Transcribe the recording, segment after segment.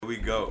we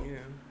go. Yeah.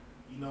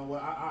 You know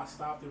what? I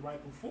stopped it right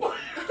before.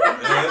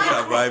 That's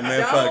all right,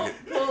 man. Fuck it.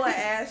 Pull a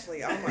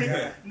Ashley. Oh my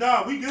god.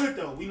 Nah, we good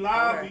though. We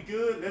live. Okay. We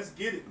good. Let's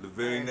get it. The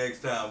very next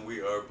time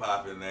we are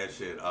popping that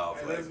shit off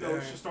Hey, like let's go. We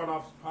that. should start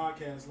off the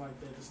podcast like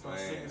that. Just start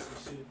singing Man.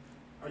 some shit.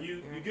 Are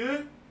you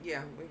good?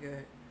 Yeah, we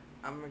good.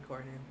 I'm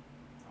recording.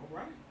 All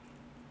right.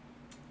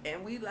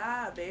 And we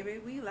live, baby.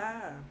 We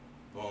live.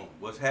 Boom.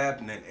 What's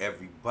happening,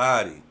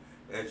 everybody?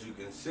 As you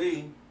can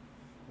see,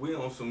 we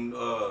on some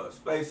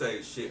space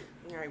age shit.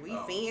 All right, we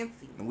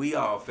fancy. We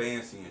all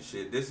fancy and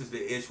shit. This is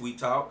the Ish We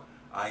Talk.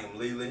 I am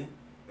Lily.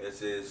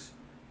 This is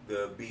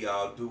the Be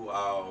All Do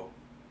All.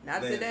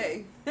 Not Lindsay.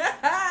 today.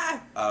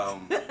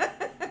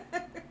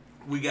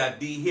 We got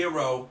D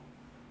Hero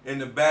in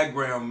the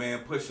background, man,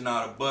 pushing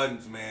all the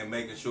buttons, man,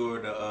 making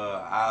sure the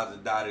I's are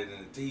dotted and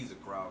the T's are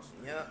crossed.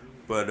 Yep.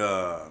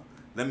 But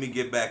let me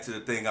get back to the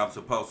thing I'm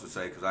supposed to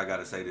say, because I got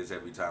to say this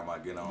every time I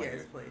get on Yes,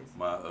 here. please.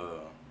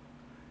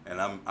 And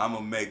I'm going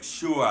to make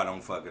sure I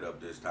don't fuck it up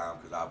this time,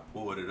 because I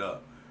pulled it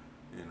up,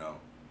 you know.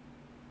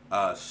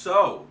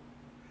 So,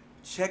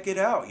 check it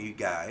out, you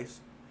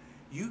guys.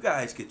 You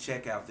guys could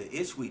check out the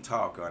Ish We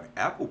Talk on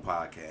Apple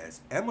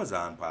Podcasts,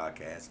 Amazon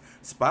Podcasts,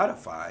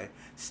 Spotify,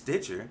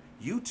 Stitcher,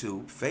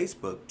 YouTube,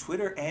 Facebook,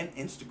 Twitter, and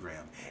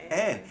Instagram.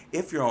 And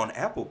if you're on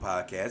Apple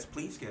Podcasts,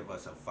 please give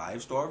us a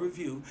 5-star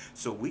review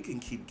so we can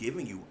keep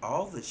giving you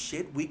all the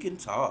shit we can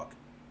talk.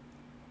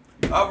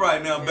 All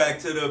right, now back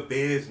to the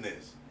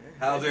business.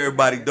 How's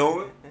everybody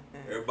doing?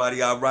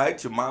 Everybody all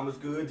right? Your mama's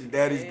good, your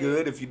daddy's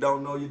good. If you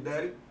don't know your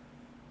daddy,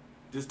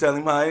 just tell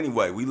him hi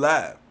anyway. We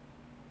live.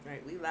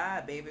 Right, we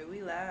live, baby.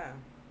 We live.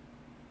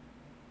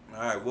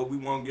 All right, what we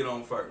want to get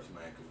on first,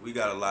 man, because we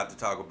got a lot to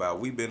talk about.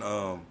 We've been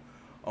on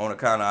a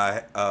kind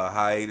of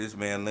hiatus,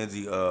 man.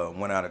 Lindsay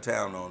went out of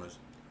town on us.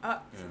 You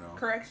know.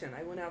 Correction,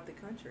 I went out the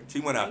country. She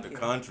went out Thank the you.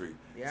 country.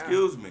 Yeah.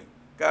 Excuse me.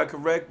 Got to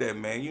correct that,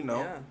 man. You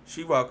know, Yeah.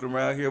 she walking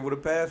around here with a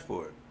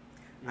passport.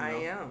 You know? I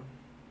am.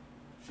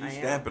 She's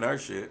stamping her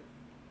shit.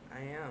 I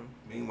am.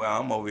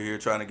 Meanwhile, I'm over here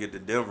trying to get to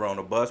Denver on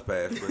a bus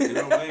pass, but you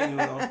know,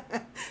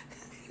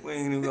 we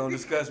ain't even gonna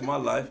discuss my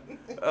life.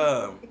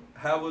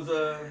 How was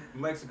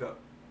Mexico?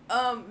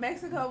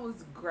 Mexico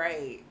was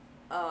great.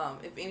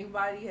 If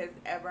anybody has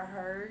ever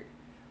heard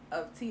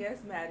of T.S.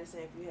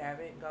 Madison, if you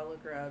haven't, go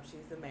look her up.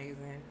 She's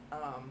amazing.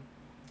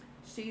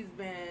 She's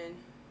been,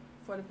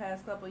 for the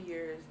past couple of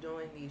years,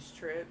 doing these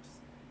trips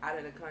out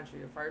of the country.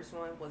 The first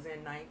one was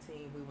in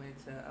 19. We went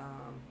to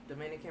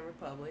Dominican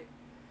Republic.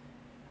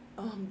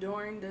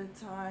 During the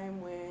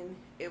time when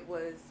it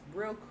was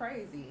real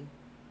crazy,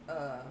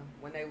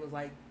 when they was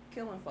like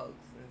killing folks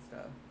and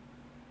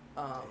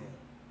stuff.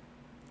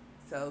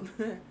 So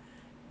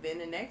then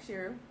the next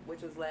year,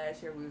 which was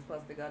last year, we were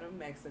supposed to go to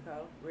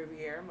Mexico,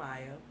 Riviera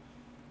Maya.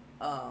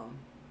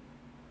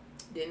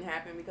 Didn't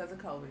happen because of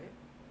COVID.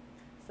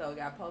 So it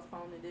got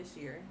postponed to this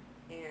year.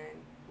 And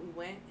we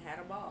went, had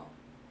a ball.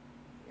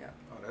 Yeah.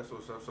 Oh, that's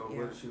what's up. So Yeah.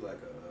 what is she like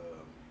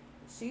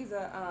She's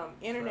a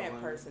internet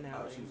traveling?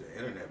 personality. Oh, she's an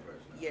internet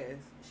personality. Yes,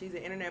 she's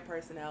an internet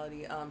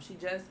personality. She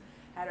just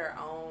had her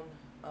own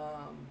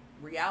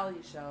reality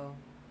show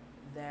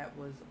that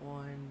was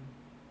on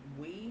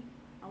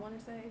I want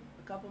to say,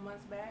 a couple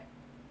months back.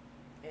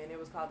 And it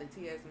was called the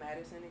T.S.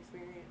 Madison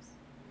Experience.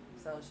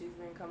 So she's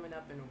been coming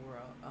up in the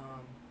world.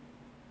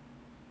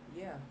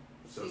 Yeah.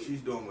 So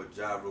she's doing what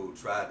Ja Rule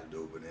tried to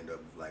do, but ended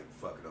up like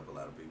fucking up a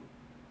lot of people.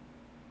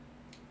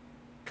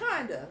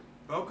 Kinda.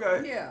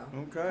 Okay. Yeah.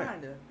 Okay.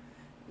 Kinda.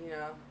 You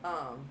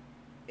know,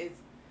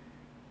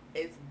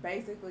 it's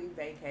basically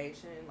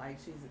vacation. Like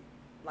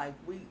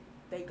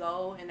they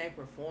go and they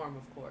perform,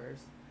 of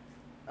course,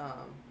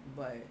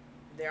 but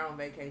they're on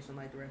vacation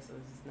like the rest of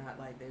us. It's not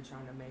like they're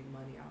trying to make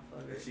money off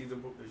of it. Is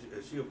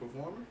she a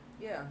performer?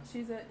 Yeah,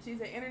 she's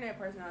an internet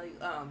personality.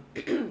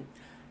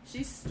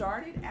 She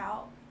started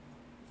out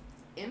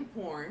in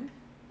porn.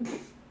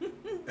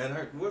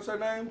 And what's her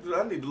name?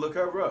 I need to look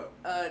her up.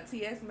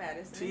 T.S.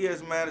 Madison.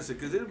 T.S. Madison,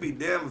 because it'd be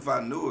damn if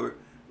I knew her.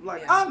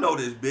 Like, Yeah. I know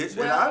this bitch,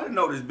 and I didn't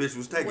know this bitch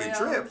was taking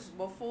trips.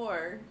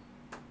 Before,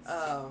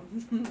 I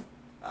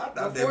thought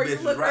that before you bitch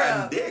was look her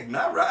riding up. dick,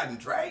 not riding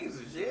trains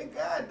and shit.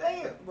 God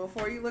damn.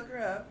 before you look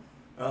her up,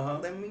 Uh-huh.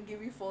 let me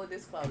give you full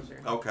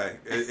disclosure. Okay.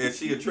 Is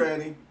she a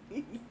tranny?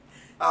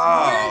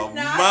 Oh, We're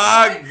not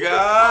my going to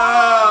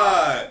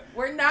God.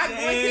 We're not going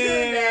to do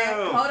that.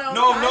 Damn. Hold on.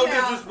 No time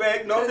out.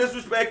 disrespect. No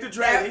disrespect to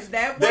trannies.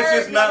 That That's word,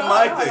 just not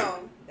my thing. Hold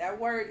on. That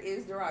word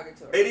is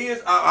derogatory. It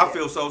is. I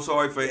feel so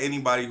sorry for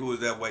anybody who is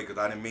that way because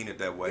I didn't mean it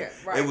that way. Yeah,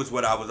 right. It was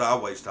what I was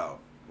always taught.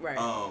 Right.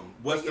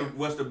 What's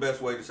the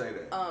best way to say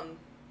that?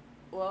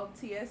 Well,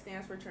 TS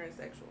stands for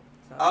transsexual.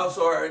 So Oh,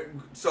 sorry.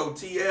 So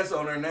TS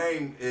on her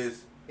name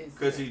is it's-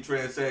 because she's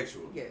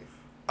transsexual. Yes.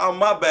 Oh,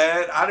 my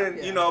bad. I didn't,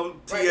 Yeah. you know,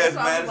 Right, T.S. that's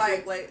why I was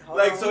Madison. like, hold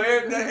Like, on. so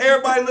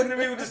everybody looking at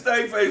me with the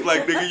stank face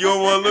like, nigga, you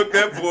don't want to look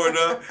that for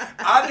enough.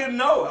 I didn't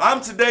know.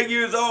 I'm today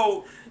years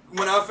old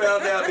when I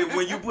found out that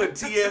when you put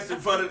T.S. in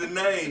front of the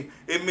name,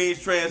 it means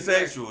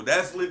transsexual.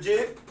 That's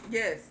legit?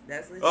 Yes,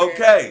 that's legit.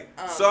 Okay.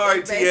 Sorry,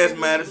 it's T.S.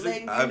 basically Madison.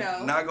 letting you I'm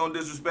know. not going to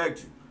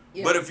disrespect you.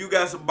 Yeah. But if you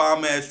got some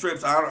bomb ass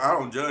trips, I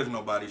don't judge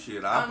nobody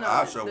shit.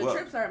 I'll show the up.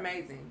 trips are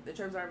amazing. The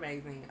trips are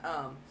amazing.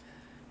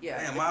 Yeah.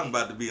 Damn, I was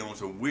about to be on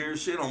some weird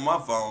shit on my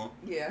phone.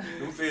 Yeah.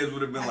 Them feds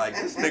would have been like,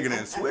 this nigga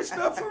done switched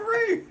up for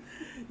real.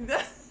 You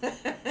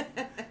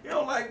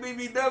don't like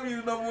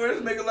BBWs no more.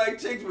 This nigga like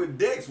chicks with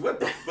dicks. What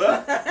the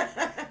fuck?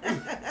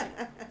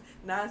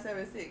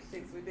 976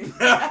 chicks with dicks.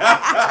 No.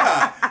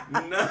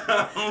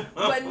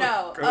 But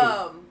no,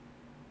 Cool.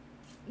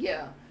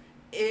 yeah,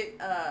 it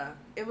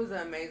was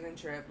an amazing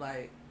trip.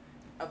 Like,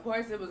 of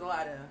course, it was a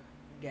lot of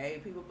gay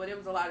people, but it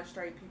was a lot of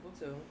straight people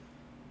too.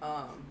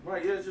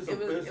 Right, yeah, it's just it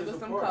was just a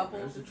some party.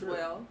 couples It's a as trip.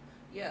 well.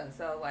 Yeah,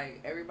 so like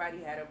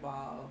everybody had a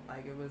ball.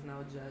 Like it was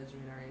no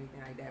judgment or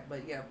anything like that.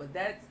 But yeah, but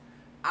that's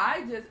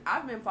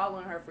I've been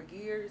following her for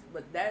years,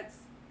 but that's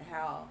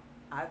how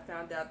I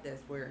found out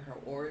that's where her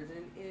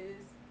origin is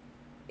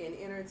in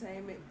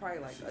entertainment. Probably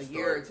like She a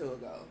year or started-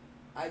 two ago.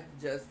 I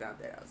just found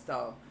that out.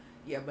 So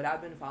yeah, but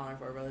I've been following her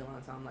for a really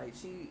long time. Like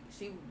she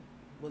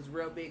was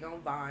real big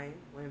on Vine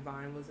when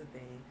Vine was a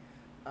thing.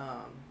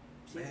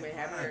 She's Man, been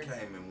having Vine her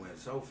came and went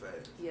so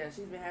fast. yeah,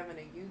 she's been having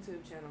a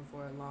YouTube channel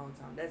for a long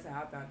time. That's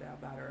how I found out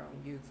about her on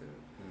YouTube.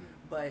 Mm.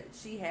 But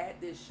she had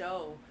this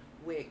show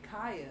with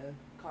Kaya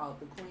called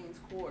The Queen's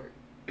Court.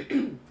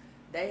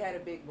 They had a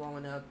big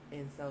blowing up,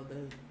 and so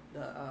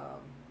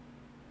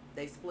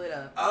they split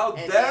up. Oh,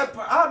 and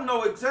I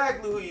know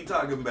exactly who you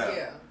talking about.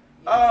 yeah.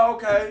 Oh,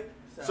 okay.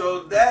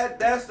 So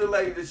that's the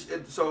lady.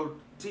 So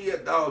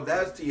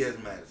that's T.S.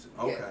 Madison.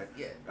 Okay.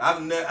 Yeah. I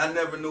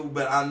never knew,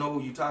 but I know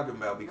who you talking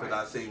about because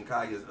Right. I seen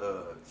Kaya's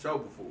show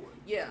before.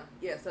 Yeah.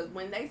 So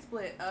when they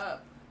split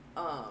up,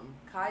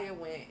 Kaya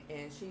went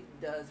and she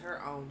does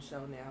her own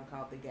show now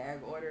called The Gag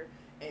Order,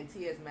 and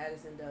T.S.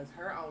 Madison does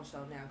her own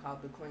show now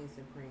called The Queen's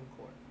Supreme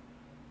Court.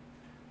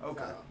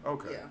 Okay. So,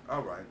 Okay. yeah.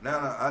 All right.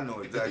 Now I know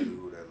exactly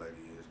who that lady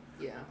is.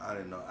 Yeah. I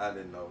didn't know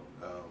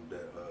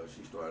that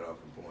she started off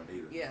in porn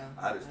either. Yeah.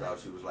 I just thought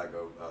she was like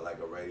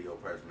a radio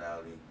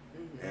personality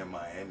Mhm. in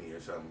Miami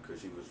or something because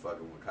she was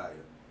fucking with Kaya.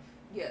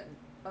 Yeah.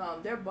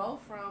 They're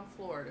both from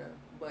Florida,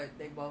 but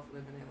they both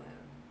live in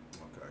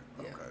Atlanta. Okay.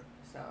 Yeah. Okay.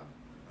 So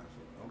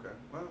Okay.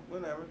 Well,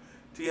 whatever.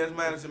 T.S.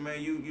 Madison,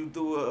 man, you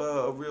threw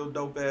a real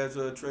dope ass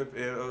trip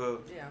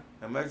yeah.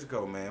 in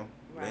Mexico, man.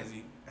 Right.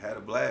 Lindsay had a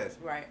blast.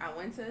 Right. I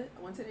went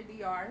to the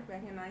DR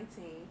back in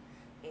 19,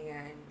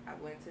 and I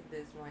went to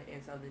this one,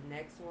 and so the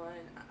next one,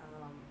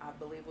 I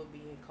believe will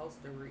be in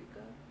Costa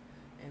Rica,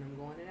 and I'm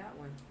going to that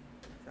one.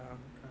 So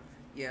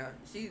yeah,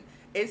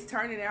 it's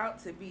turning out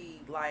to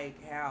be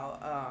like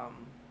how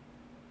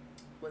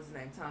what's his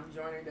name, Tom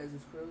Joyner does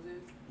his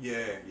cruises.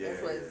 Yeah.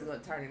 That's what it's going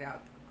to turn it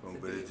out. Cool, to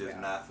but be it's just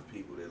about. not for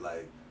people that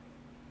like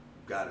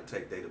gotta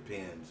take their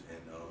depends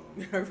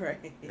and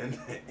Right. and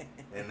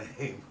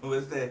they,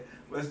 what's that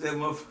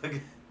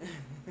motherfucker?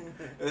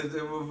 What's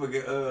that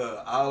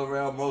motherfucker? All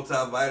around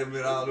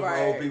multivitamin. All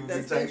the old people The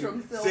be taking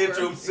Centrum Silver.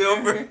 Centrum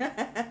Silver.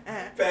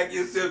 Pack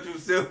your Centrum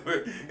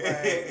Silver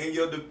Right. and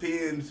your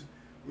depends.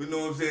 You know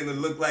what I'm saying? To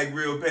look like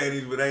real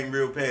panties, but ain't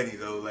real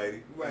panties, old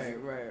lady. Right.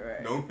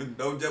 Don't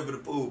jump in the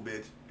pool,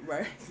 bitch.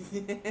 Right.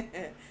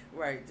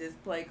 Right.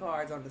 Just play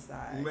cards on the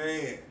side.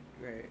 Man.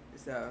 Right.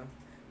 So,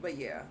 but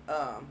yeah,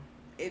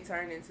 it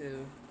turned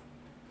into.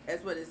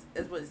 That's what it's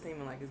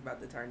seeming like it's about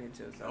to turn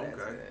into. So that's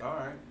Okay. good. All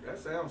right. That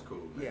sounds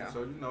cool, man. Yeah.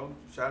 So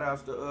shout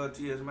outs to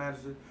T.S.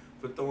 Madison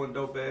for throwing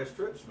dope ass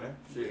trips, man.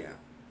 Shit.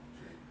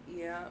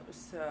 Yeah.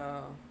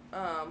 So,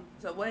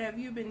 so what have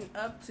you been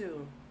up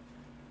to?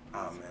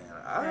 Oh man,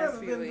 I Past haven't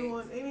few been weeks.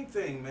 doing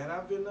anything, man.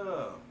 I've been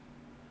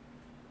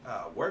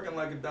working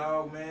like a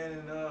dog,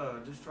 man,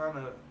 and just trying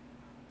to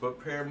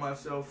prepare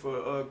myself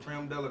for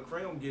creme de la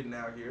creme getting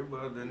out here.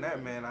 But other than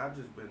that, man, I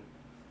just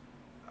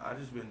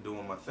been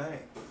doing my thing.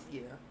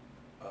 Yeah.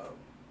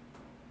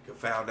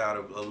 Found out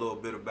a little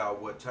bit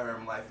about what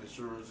term life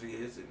insurance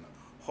is and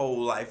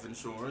whole life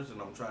insurance,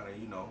 and I'm trying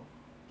to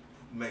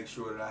make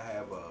sure that I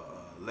have a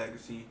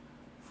legacy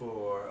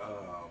for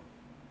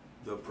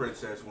the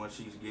princess once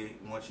she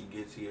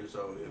gets here.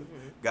 So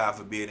if God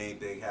forbid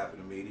anything happen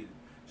to me,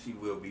 she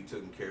will be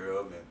taken care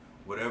of, and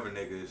whatever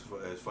nigga is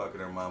fucking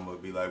her mama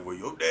would be like, well,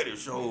 your daddy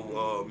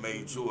sure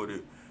made sure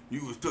that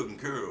you was taken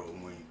care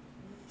of when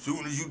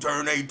soon as you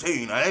turn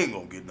 18. I ain't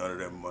gonna get none of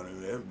that money,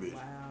 that bitch.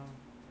 Wow.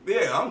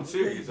 Yeah, I'm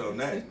serious on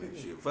that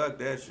nigga shit. Fuck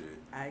that shit.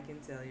 I can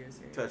tell you're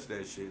serious. Touch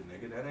that shit,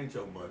 nigga. That ain't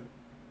your money.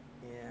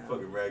 Yeah.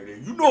 Fucking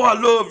raggedy. You know I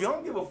love you. I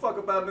don't give a fuck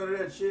about none of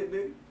that shit,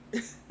 nigga.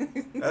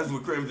 That's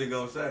what Crimson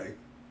gonna say.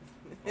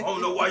 I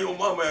don't know why your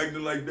mama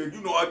acting like that.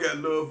 You know I got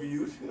love for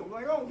you. I'm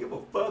like, I don't give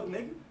a fuck,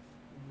 nigga.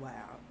 Wow.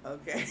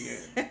 Okay.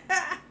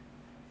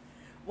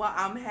 Well,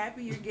 I'm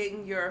happy you're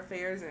getting your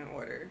affairs in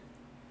order.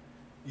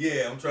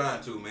 Yeah, I'm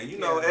trying to, man.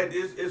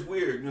 It's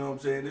weird. You know what I'm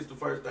saying? It's the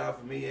first time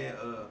for me and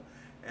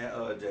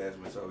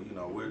Jasmine. So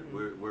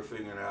we're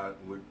figuring out.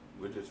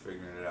 We're just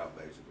figuring it out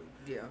basically.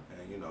 Yeah.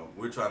 And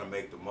we're trying to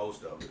make the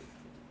most of it.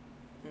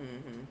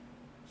 Mhm.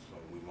 So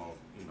we won't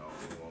be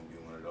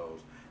one of those.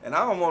 And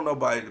I don't want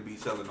nobody to be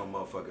selling no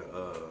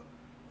motherfucking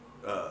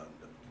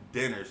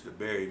dinners to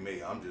bury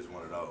me. I'm just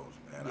one of those,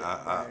 man.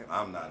 Yeah, right.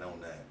 I'm not on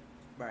that.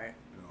 Right.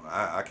 You know,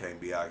 I can't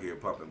be out here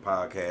pumping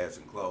podcasts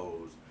and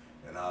clothes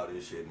and all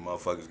this shit.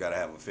 Motherfuckers gotta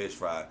have a fish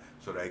fry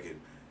so they can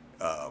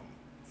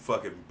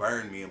fucking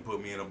burn me and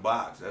put me in a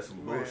box. That's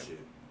some Right. bullshit.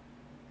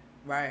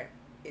 Right.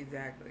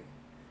 Exactly.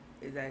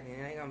 Exactly.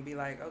 And they gonna be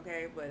like,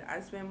 okay, but I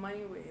spend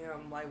money with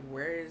him. Like,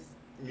 where's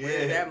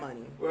that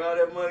money? Where all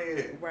that money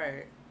at?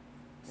 Right.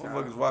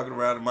 Motherfuckers walking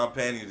around in my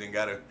panties and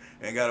gotta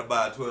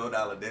buy a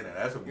 $12 dinner.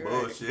 That's some Right.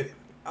 bullshit.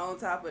 On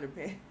top of the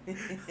pen.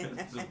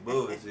 That's some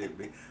bullshit,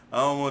 B. I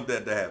don't want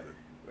that to happen.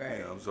 Right.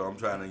 You know, so I'm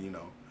trying to,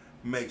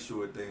 make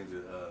sure things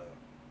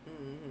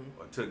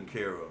Mm-hmm. are taken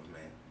care of,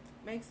 man.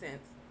 Makes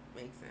sense.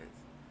 Makes sense.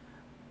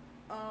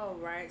 All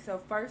right. So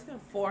first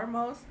and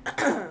foremost,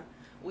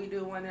 we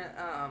do want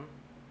to,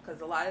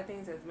 because a lot of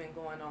things has been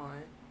going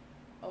on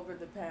over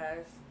the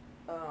past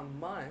month.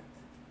 Month.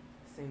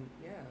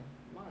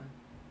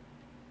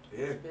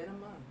 Yeah. It's been a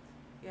month.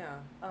 Yeah.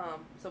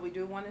 So we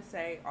do want to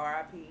say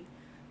R.I.P.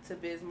 to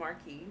Biz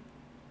Marquis.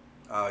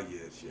 Oh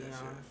yes, You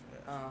yes,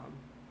 know,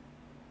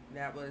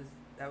 yes.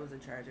 that was a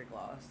tragic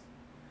loss,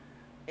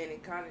 and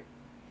it kind of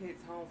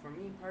hits home for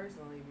me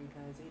personally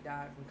because he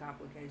died from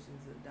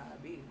complications of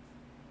diabetes.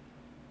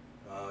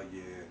 Oh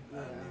yeah. I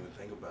Yeah. didn't even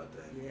think about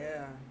that.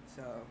 Yeah.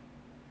 So,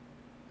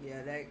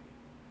 yeah, that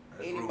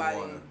That's Route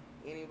one.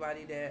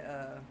 anybody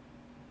that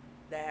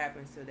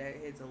happens to, that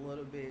hits a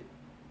little bit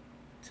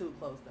too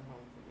close to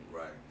home for me.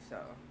 Right. So,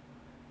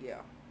 yeah.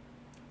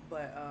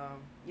 But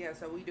yeah,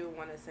 so we do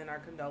want to send our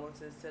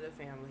condolences to the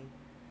family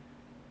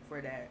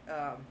for that.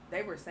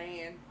 They were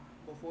saying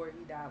before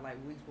he died, like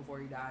weeks before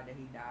he died, that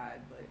he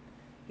died, but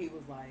he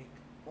was like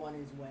on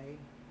his way,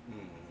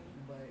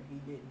 Mm-hmm. but he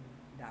didn't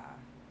die.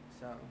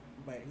 So,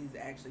 but he's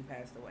actually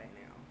passed away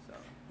now. So.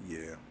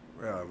 Yeah.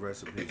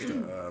 Rest in peace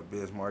to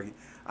Biz Markie.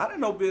 I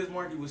didn't know Biz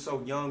Markie was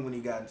so young when he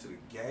got into the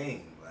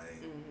game.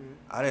 Like, Mhm.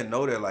 I didn't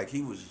know that. Like,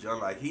 he was young.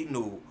 Like, he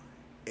knew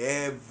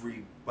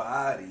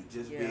everybody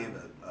just Yeah. being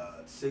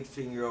a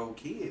 16-year-old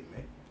kid,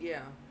 man.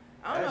 Yeah.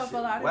 I don't That know if a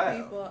shit lot wild.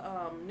 of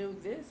people knew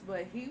this,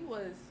 but he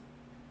was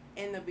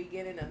in the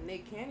beginning of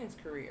Nick Cannon's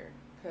career.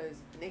 Because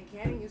Nick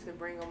Cannon used to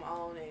bring him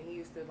on and he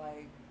used to,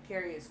 like,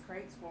 carry his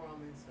crates for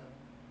him and stuff.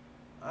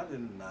 I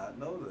did not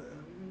know that.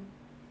 Mm-hmm.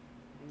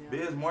 Yeah.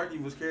 Biz Markie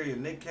was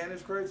carrying Nick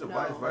Cannon's crates or No,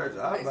 vice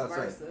versa? I was about to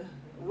say, versa.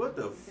 what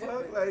the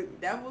fuck? Like,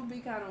 That would be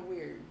kind of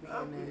weird.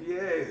 Being yeah.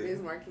 that Biz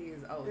Markie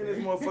is older. And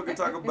this motherfucker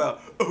talk about,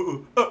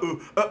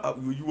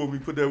 you want me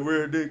to put that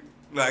red dick?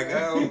 Like, I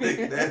don't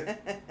think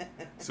that.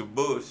 Some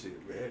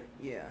bullshit, man.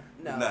 Yeah.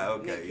 No. Nah,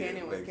 okay, Nick yeah,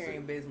 Cannon was makes carrying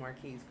sense. Biz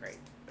Marquis' crate.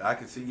 I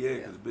can see, Yeah.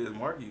 because Biz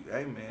Markie,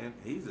 hey, man,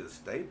 he's a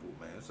staple,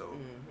 man. So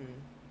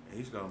Mm-hmm.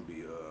 he's going to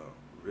be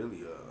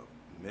really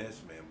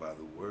missed, man, by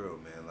the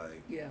world, man.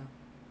 Like, Yeah.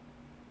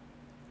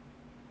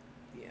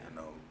 Yeah. you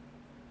know,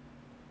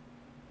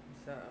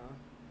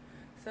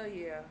 So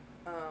yeah,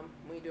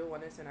 we do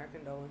want to send our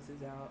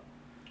condolences out.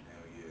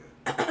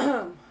 hell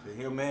yeah. To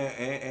him, man,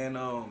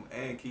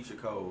 and Keisha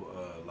Cole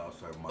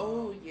lost her mom.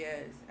 Oh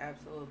yes,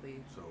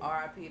 absolutely. So-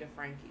 R.I.P. to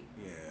Frankie.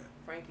 Yeah.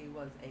 Frankie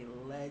was a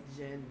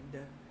legend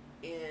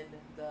in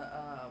the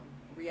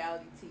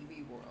reality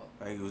TV world.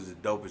 I think he was the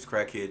dopest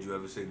crackhead you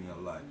ever seen in your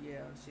life. Yeah,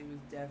 she was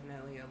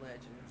definitely a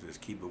legend.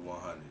 Just keep it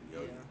 100.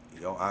 Yeah.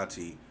 Your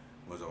auntie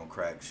was on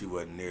crack. She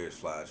wasn't near as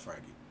fly as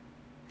Frankie.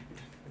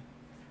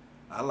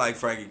 I like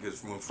Frankie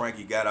because when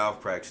Frankie got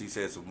off crack, she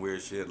said some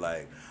weird shit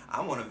like,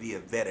 I want to be a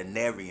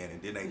veterinarian. And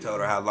then they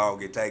told her how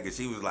long it take. And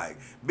she was like,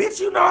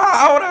 bitch, you know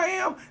how old I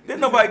am?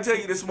 Didn't nobody tell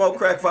you to smoke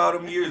crack for all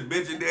them years,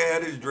 bitch, and then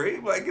had this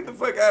dream? Like, get the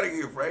fuck out of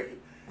here, Frankie.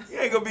 You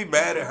ain't going to be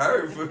mad at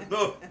her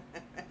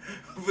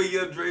for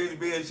your dreams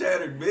being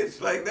shattered, bitch.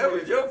 Like, that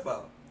was your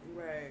fault.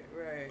 Right,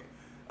 right.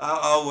 I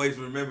always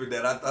remembered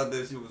that. I thought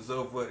that shit was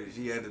so funny.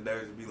 She had the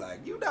nerves to be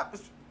like, you not...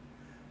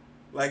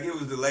 Like, it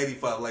was the lady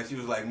fault. Like, she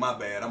was like, my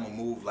bad. I'm going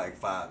to move like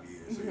 5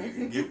 years so you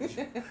can get what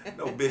you...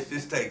 No, bitch,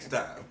 this takes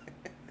time.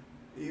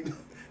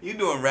 You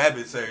doing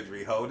rabbit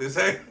surgery, ho. This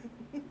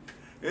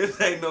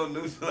ain't no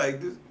new...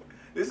 Like,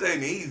 this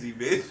ain't easy,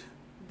 bitch.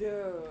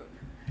 Dude,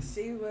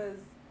 she was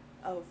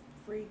a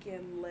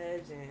freaking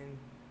legend.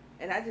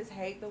 And I just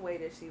hate the way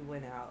that she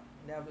went out.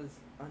 That was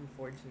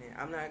unfortunate.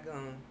 I'm not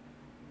going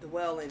to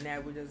dwell in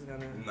that. We're just going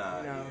to,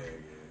 Yeah.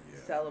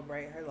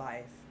 celebrate her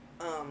life.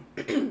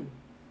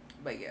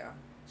 But yeah,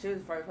 she was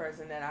the first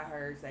person that I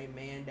heard say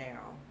 "man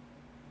down,"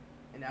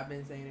 and I've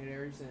been saying it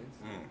ever since.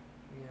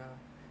 You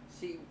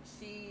know,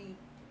 she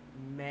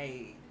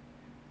made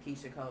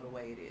Keisha Cole the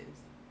way it is.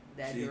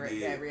 That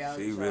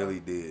reality She show. really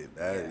did.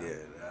 Yeah.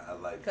 I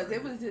like. Because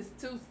it was just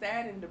too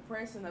sad and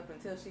depressing up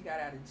until she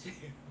got out of jail.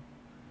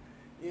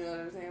 You know what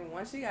I'm saying?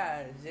 Once she got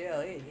out of jail,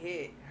 it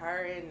hit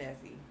her and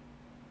Neffy.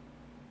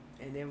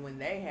 And then when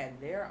they had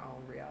their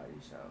own reality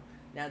show.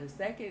 Now the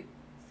second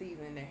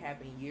season that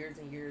happened years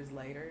and years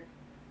later,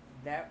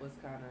 that was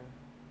kind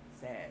of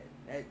sad.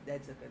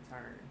 That took a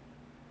turn.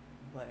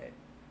 But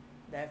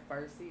that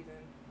first season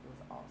was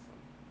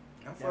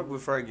awesome. I fuck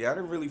with Frankie. I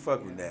didn't really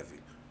fuck with Neffy.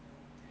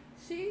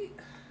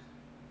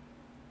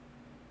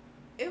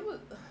 It was,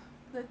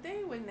 the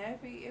thing with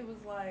Neffy, it was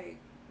like,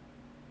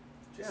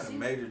 She had a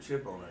major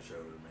chip on her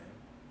shoulder, man.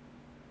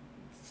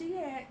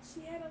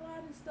 she had a lot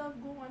of stuff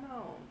going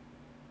on.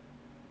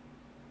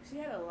 She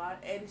had a lot,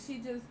 and it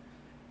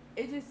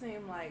just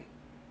seemed like,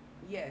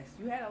 yes,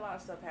 you had a lot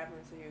of stuff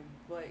happening to you,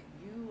 but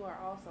you are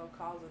also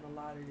causing a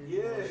lot of this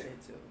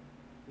bullshit too.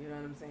 You know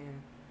what I'm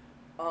saying?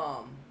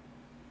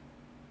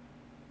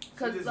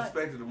 She just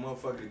expected the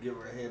motherfucker to give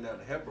her a hand out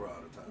and help her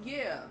all the time.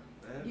 Yeah.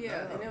 Man,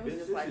 Yeah, nah, and it was bitch,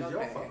 just this like, is okay.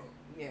 your fault.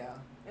 Yeah.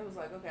 It was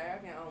like, okay, I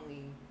can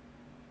only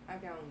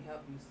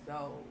help you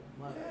so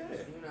much. Yeah.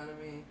 You know what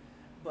I mean?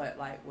 But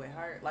like with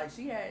her, like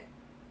she had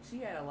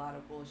a lot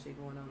of bullshit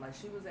going on. Like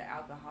she was an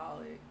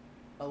alcoholic,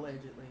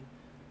 allegedly.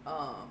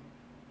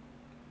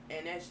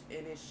 And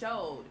it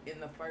showed in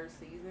the first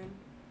season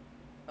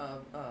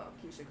of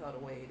Keisha Cole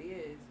the Way It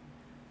Is,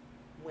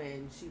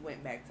 when she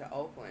went back to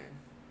Oakland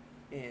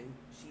and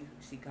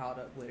she caught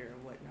up with her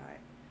and whatnot.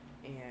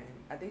 And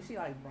I think she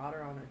like brought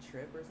her on a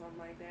trip or something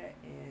like that,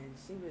 and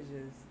she was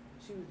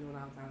doing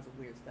all kinds of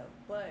weird stuff.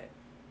 But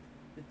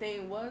the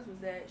thing was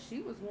that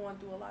she was going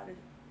through a lot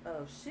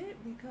of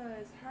shit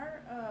because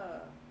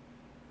her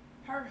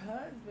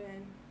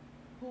husband,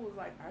 who was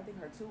like, I think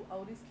her two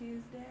oldest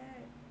kids'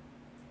 dad,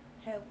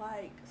 had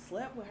like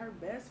slept with her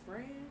best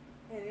friend,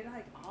 and it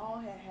like all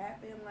had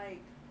happened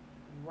like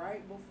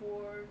right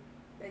before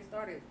they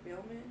started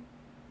filming.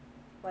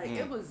 Like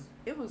it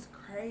was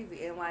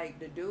crazy, and like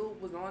the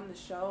dude was on the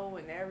show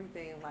and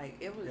everything. Like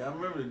it was. Yeah, I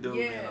remember the dude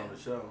being on the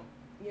show.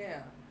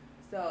 Yeah.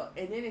 So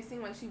and then it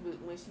seemed like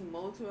when she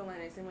moved to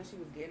Atlanta, it seemed like she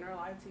was getting her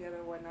life together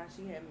and whatnot.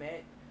 She had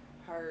met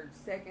her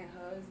second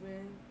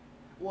husband.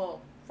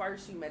 Well,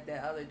 first she met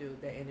that other dude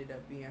that ended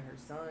up being her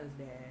son's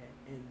dad,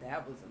 and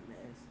that was a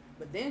mess.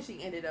 But then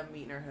she ended up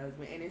meeting her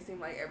husband, and it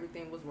seemed like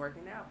everything was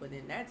working out. But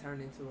then that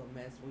turned into a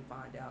mess. We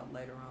find out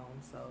later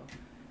on. So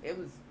it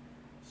was.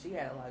 She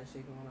had a lot of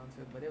shit going on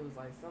too, but it was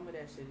like some of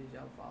that shit is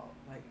your fault.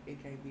 Like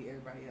it can't be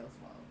everybody else's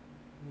fault,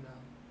 you know.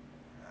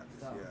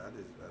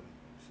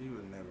 She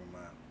was never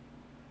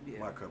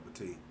my cup of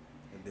tea.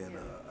 And then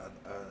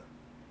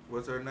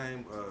what's her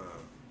name?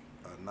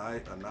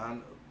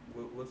 Anon.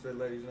 What's that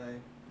lady's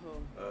name? Who?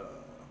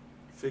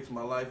 Fix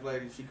My Life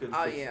lady. She couldn't.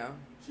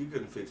 She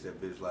couldn't fix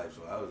that bitch life,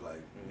 so I was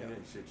like, there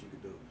ain't shit you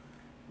could do.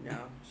 No,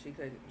 she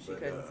couldn't. She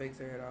couldn't fix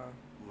her at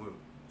all.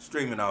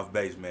 Streaming off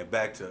base, man.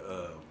 Back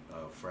to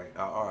Frank.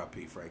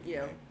 R.I.P. Frankie.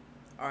 Yeah. Man.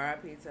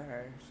 R.I.P. to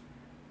her.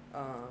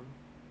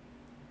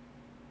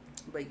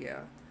 But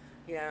yeah.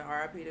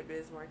 R.I.P. to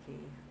Biz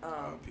Marquis.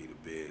 R.I.P. to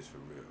Biz for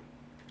real.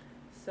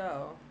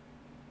 So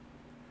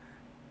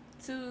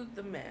to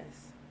the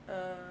mess.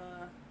 Where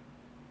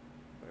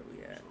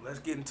we at? So let's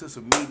get into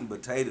some meat and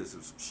potatoes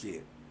of some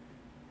shit.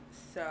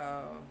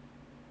 So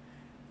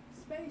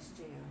Space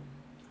Jam.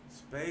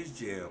 Space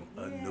Jam: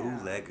 A New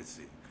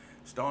Legacy,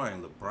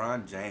 starring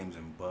LeBron James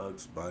and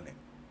Bugs Bunny.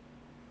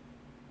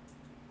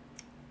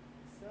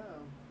 So,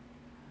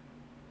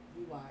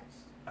 you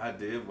watched. I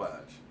did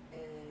watch.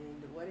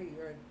 And what are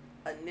your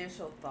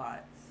initial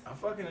thoughts? I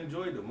fucking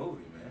enjoyed the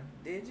movie, man.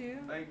 Did you?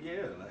 Like,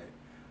 yeah,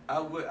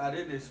 like I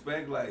didn't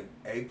expect like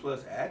A+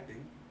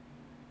 acting.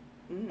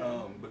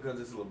 Mm-hmm. Because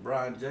it's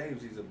LeBron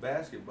James, he's a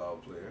basketball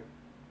player.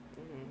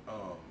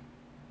 Mm-hmm.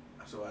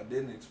 So I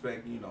didn't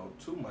expect,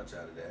 too much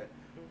out of that.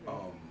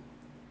 Mm-hmm.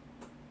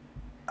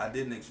 I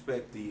didn't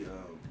expect the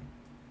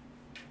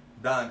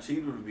Don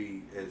Cheadle to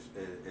be as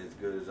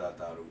good as I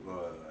thought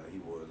he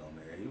was on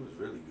there. He was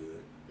really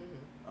good.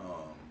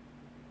 Mm-hmm.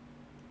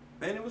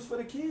 And it was for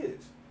the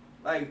kids.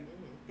 Like,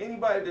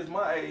 anybody that's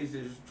my age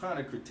is trying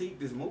to critique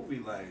this movie,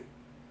 like,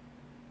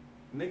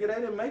 nigga,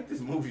 they didn't make this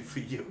movie for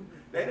you.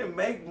 They didn't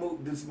make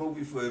this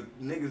movie for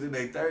niggas in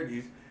their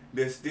 30s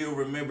that still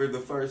remember the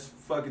first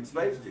fucking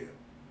Space Jam.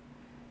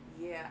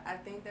 Yeah, I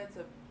think that's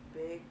a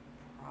big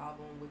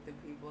problem with the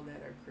people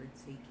that are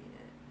critiquing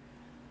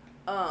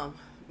it.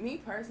 Me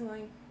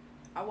personally,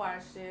 I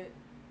watched it.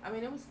 I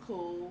mean, it was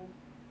cool.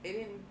 It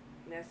didn't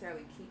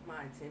necessarily keep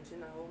my attention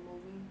the whole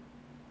movie.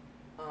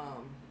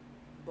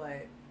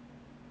 But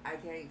I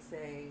can't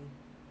say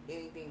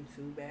anything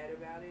too bad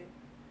about it.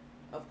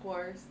 Of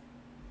course,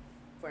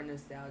 for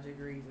nostalgic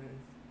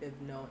reasons, if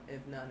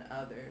none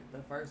other,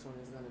 the first one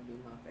is gonna be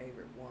my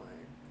favorite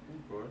one.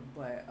 Of course.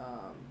 But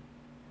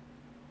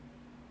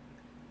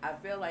I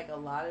feel like a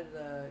lot of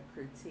the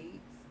critiques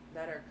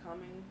that are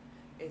coming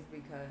is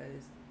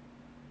because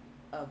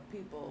of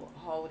people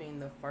holding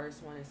the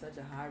first one in such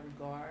a high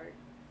regard,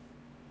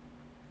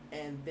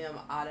 and them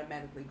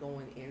automatically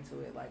going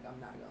into it like, I'm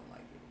not gonna like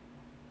it.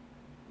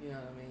 You know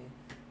what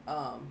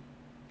I mean?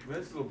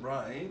 That's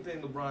LeBron.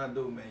 Anything LeBron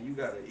do, man, you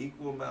got an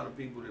equal amount of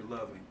people that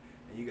love him,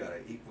 and you got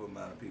an equal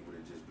amount of people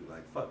that just be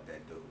like, fuck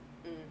that dude.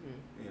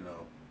 Mm-hmm.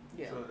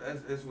 Yeah. So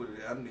that's what it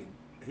is. I mean,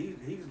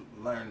 he's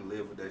learned to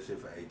live with that shit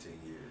for 18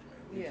 years,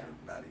 man. We should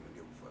not even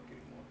give a fuck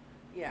anymore.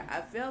 Yeah, I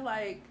feel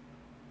like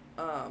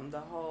the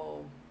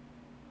whole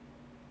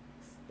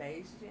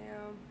Space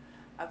Jam,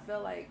 I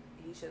feel like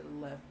he should have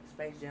left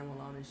Space Jam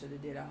alone and should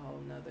have did a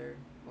whole nother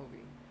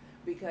movie.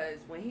 Because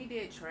when he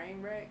did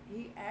Trainwreck,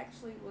 he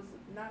actually was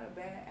not a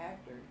bad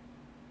actor.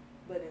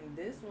 But in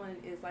this one,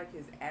 it's like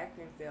his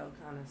acting felt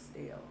kind of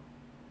stale.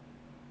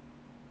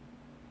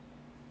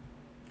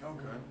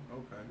 Okay.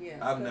 Yeah,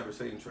 I've so- never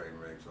seen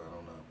Trainwreck, so I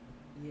don't know.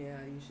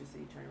 Yeah, you should see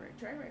Trainwreck.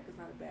 Trainwreck is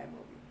not a bad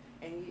movie,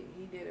 and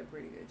he did a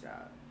pretty good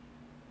job.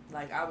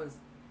 Like I was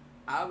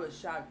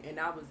shocked, and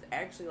I was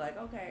actually like,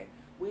 okay,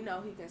 we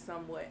know he can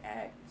somewhat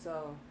act,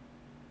 so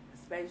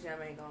Space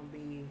Jam ain't gonna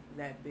be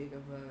that big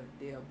of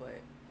a deal. But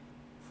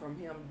from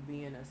him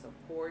being a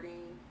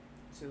supporting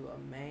to a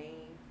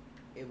main,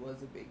 it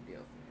was a big deal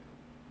for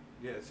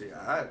him. Yeah, see,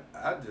 I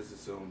just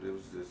assumed it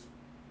was just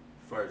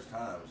first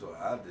time, so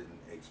I didn't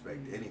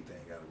expect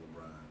anything out of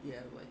LeBron. Yeah,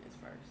 it wasn't his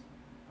first.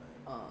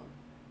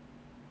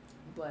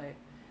 But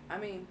I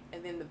mean,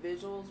 and then the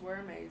visuals were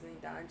amazing.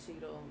 Don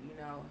Cheadle, you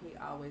know, he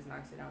always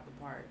knocks it out the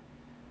park.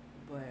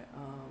 But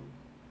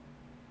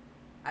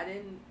I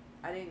didn't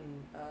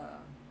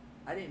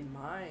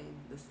mind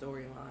the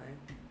storyline.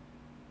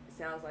 It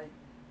sounds like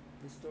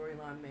the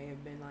storyline may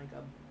have been like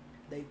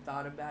they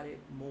thought about it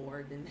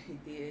more than they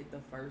did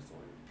the first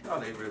one. Oh,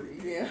 they really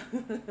did.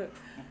 Yeah.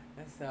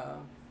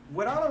 So.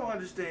 What I don't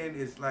understand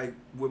is, like,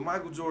 with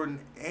Michael Jordan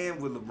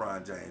and with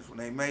LeBron James, when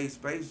they made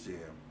Space Jam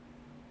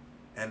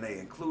and they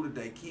included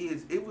their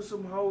kids, it was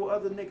some whole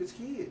other niggas'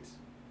 kids.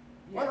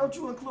 Why don't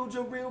you include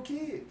your real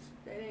kids?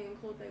 They didn't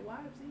include their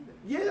wives either.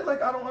 Yeah,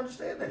 like, I don't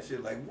understand that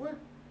shit. Like, what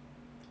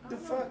the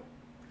fuck?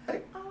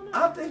 Like,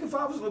 I think if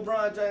I was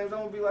LeBron James, I'm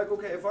going to be like,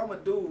 okay, if I'm going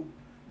to do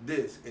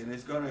this and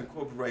it's going to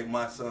incorporate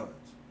my sons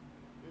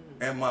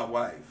and my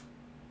wife,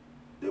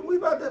 then they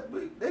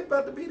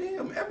about to be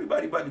them.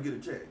 Everybody about to get a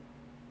check.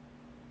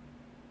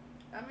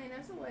 I mean,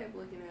 that's a way of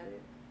looking at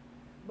it.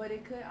 But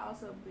it could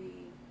also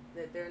be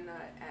that they're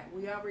not,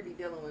 we already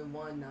dealing with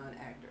one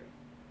non-actor.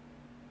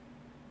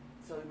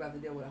 So we're about to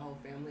deal with a whole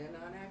family of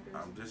non-actors?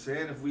 I'm just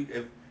saying, if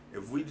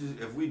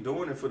we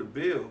doing it for the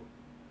bill,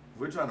 if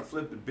we're trying to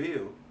flip the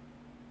bill,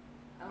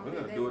 we're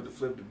gonna do it to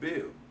flip the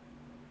bill.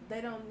 They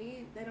don't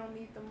need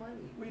the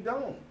money. We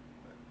don't.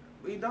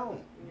 Yeah.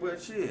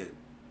 But shit,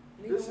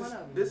 Neither one of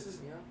them. this is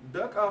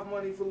duck off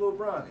money for Lil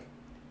Bronny.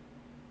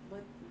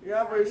 But He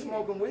already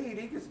smoking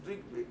weed.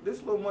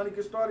 This little money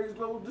could start his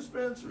little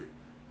dispensary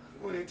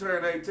when he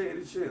turned 18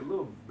 and shit.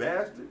 Little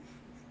bastard.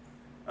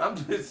 I'm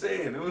just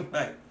saying, it was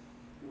like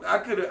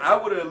I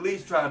would have at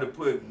least tried to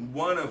put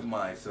one of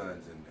my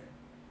sons in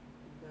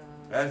there. No.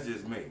 That's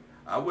just me.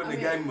 I wouldn't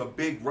have gave him a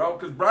big role,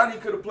 because Bronny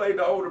could have played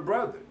the older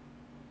brother.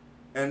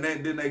 And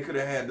then they could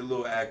have had the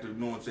little actor, you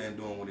know what I'm saying,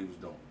 doing what he was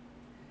doing.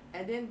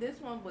 And then this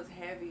one was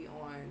heavy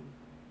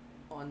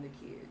on the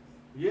kids.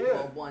 Yeah.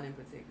 Well, one in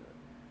particular.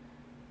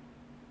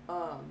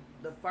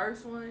 The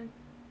first one,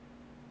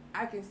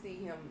 I can see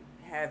him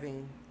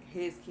having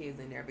his kids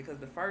in there, because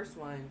the first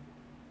one,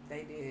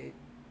 they did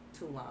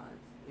 2 lines,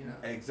 you know.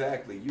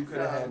 Exactly. You could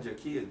have had your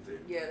kids there.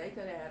 Yeah, they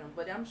could have had them,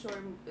 but I'm sure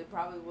it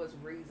probably was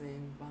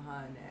reason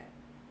behind that.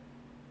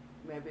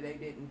 Maybe they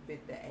didn't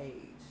fit the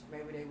age.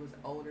 Maybe they was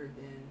older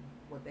than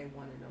what they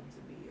wanted them to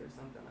be, or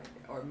something like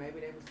that. Or maybe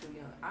they was too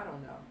young. I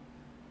don't know.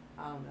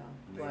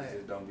 Niggas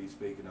just don't be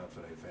speaking up for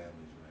their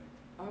families,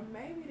 man. Or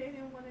maybe they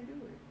didn't want to do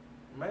it.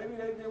 Maybe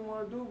they didn't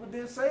want to do it, but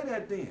then say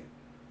that then.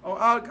 Oh,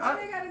 They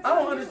gotta I tell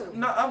don't you. understand.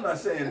 No, I'm not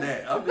saying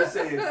that. I'm just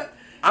saying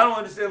I don't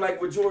understand, like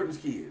with Jordan's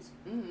kids.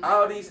 Mm-hmm.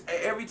 All these,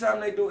 every time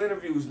they do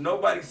interviews,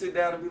 nobody sit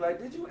down and be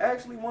like, "Did you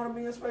actually want to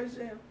be in Space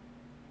Jam?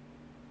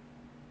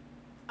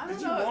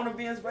 Did you want to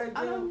be in Space Jam?"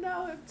 I don't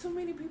know if too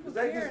many people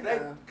care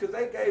now. Because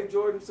they gave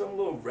Jordan some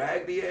little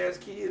raggedy ass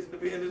kids to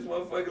be in this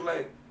motherfucker.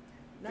 Like,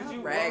 Not did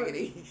you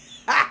raggedy.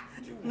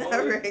 Not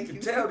raggedy. You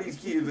can tell these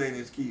kids ain't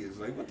his kids.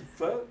 Like, what the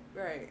fuck?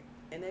 Right.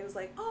 And they was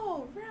like,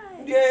 oh,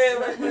 right. Yeah,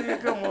 like, man,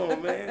 come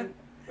on, man.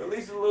 At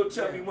least a little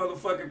chubby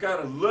motherfucker kind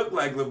of look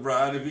like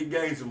LeBron if he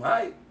gained some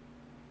height.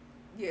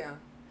 Yeah.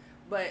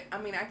 But,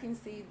 I mean, I can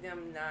see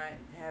them not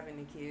having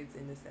the kids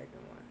in the second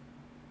one,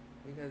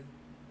 because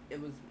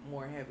it was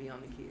more heavy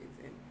on the kids,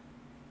 and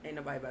ain't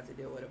nobody about to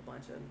deal with a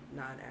bunch of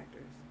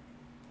non-actors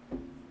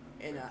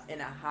in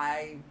a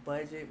high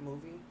budget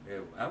movie.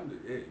 Yeah, I'm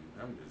just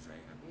saying.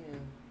 Yeah. You know,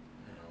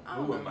 I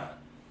don't who am know. I?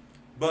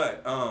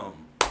 But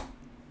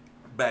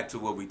back to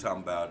what we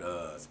talking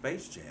about,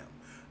 Space Jam,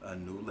 A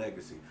New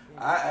Legacy.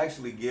 Yeah. I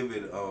actually give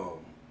it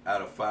out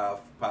of 5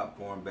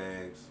 popcorn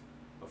bags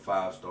or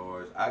 5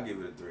 stars. I give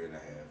it a 3.5.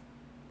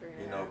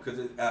 3.5. You know,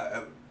 because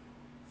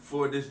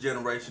for this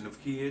generation of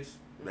kids,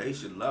 they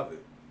should love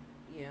it.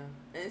 Yeah.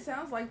 And it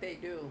sounds like they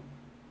do.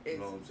 You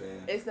know what I'm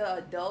saying? It's the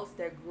adults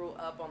that grew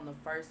up on the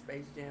first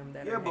Space Jam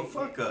that Yeah, are but hating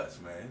fuck it. us,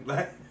 man.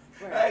 Like,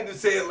 Right. I hate to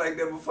say it like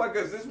that, but fuck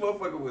us. This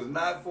motherfucker was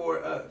not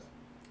for us.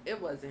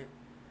 It wasn't.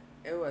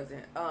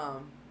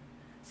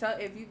 So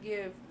if you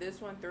give this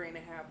one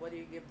 3.5, what do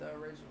you give the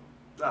original?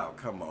 Oh,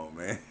 come on,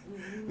 man.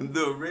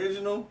 The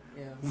original,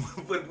 Yeah.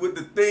 but with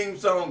the theme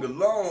song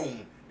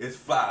alone, it's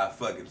 5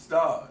 fucking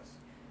stars.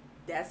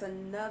 That's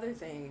another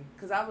thing,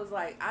 cause I was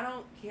like, I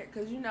don't care,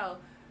 cause you know,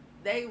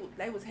 they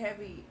was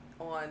heavy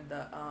on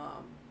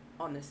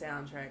the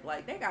soundtrack.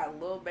 Like they got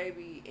Lil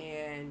Baby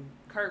and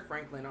Kurt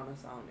Franklin on a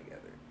song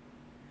together.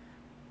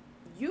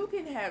 You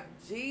can have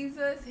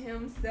Jesus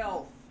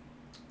himself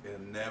It'll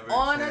never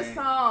on change. a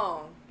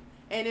song,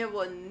 and it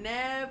will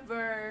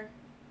never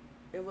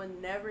It will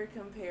never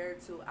compare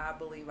to I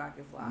Believe I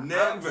Can Fly.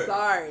 Never. I'm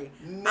sorry.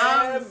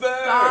 Never.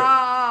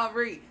 I'm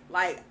sorry.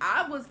 Like,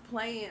 I was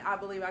playing I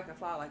Believe I Can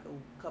Fly like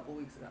a couple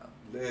weeks ago.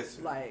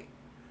 Listen. Like,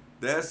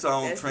 That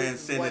song that's just what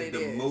transcended it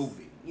the is.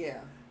 movie.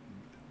 Yeah.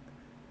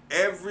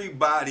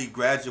 Everybody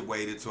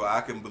graduated to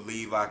I Can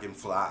Believe I Can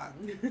Fly.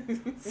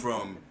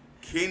 From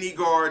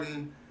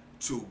kindergarten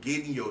to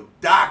getting your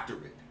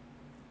doctorate.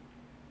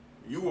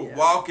 You were Yeah.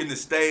 walking the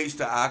stage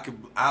to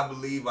I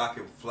Believe I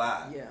Can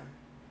Fly. Yeah.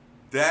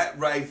 That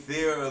right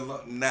there,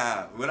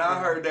 nah. When I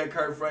heard that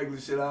Kurt Franklin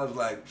shit, I was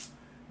like,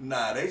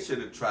 nah, they should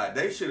have tried.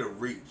 They should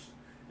have reached.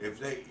 If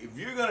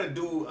you're gonna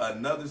do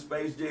another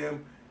Space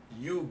Jam,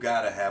 you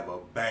gotta have a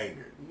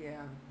banger.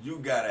 Yeah. You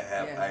gotta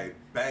have a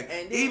bang.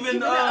 And then Even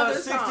the other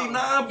 69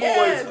 songs. Boys.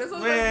 Yes, that's what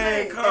I'm Man,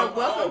 saying. come And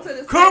Welcome on. to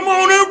the Come Space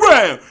on Jam. and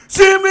round.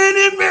 7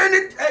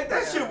 minutes. Hey,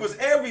 that Yeah. shit was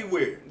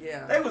everywhere.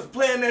 Yeah. They was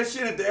playing that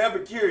shit at the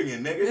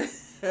Epicurean, nigga.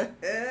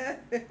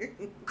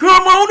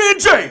 Come on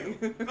and jam.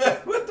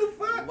 What the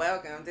fuck?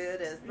 Welcome to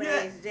the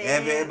Space Yeah.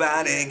 Jam.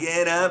 Everybody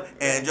get up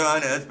and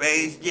join the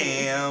Space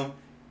Jam.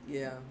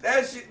 Yeah.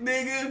 That shit,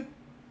 nigga.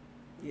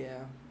 Yeah.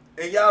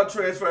 And y'all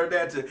transferred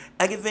that to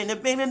I can find the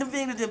pain in the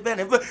fingers and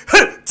better with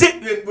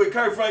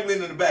Kurt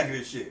Franklin in the back of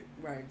this shit.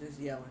 Right, just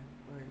yelling.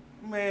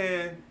 Right.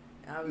 Man,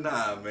 I was,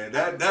 nah, man.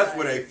 I was That's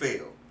where like, they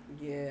failed.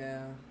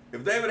 Yeah.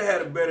 If they would have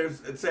had a better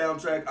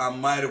soundtrack, I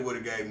might have would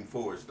have gave them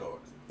 4 stars.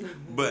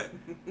 But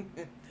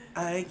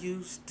I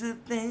used to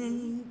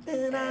think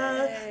that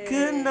I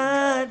could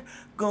not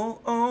go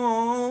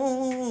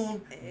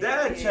on.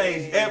 That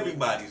changed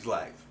everybody's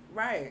life.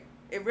 Right.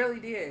 It really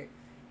did.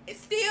 It's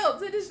still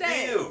to this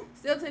day.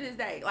 Still to this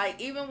day.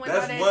 Like, even when all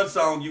That's that one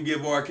song you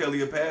give R.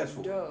 Kelly a pass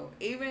for. Dude,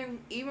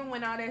 even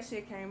when all that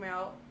shit came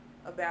out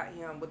about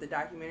him with the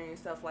documentary and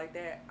stuff like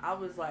that, I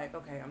was like,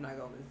 okay, I'm not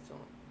gonna listen to him.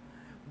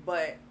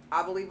 But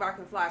I Believe I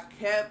Can Fly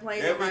kept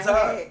playing Every in my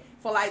time. head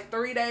for like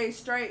 3 days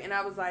straight, and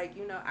I was like,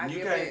 I You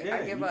give can't- yeah,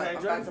 I give you up. can't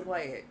I'm about judge to it.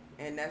 play it,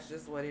 and that's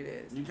just what it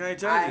is. You can't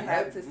change I it.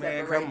 have to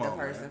Man, separate come the on,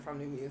 person man. from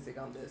the music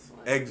on this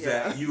one.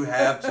 Exactly. Yeah. You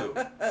have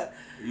to.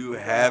 You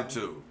have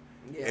to.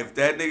 Yeah. If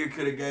that nigga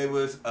could have gave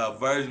us a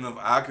version of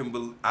I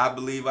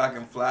Believe I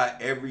Can Fly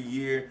every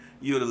year,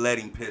 you'd have let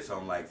him piss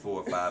on like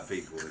 4 or 5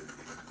 people.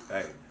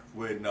 Hey,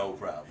 with no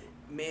problem.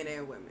 Men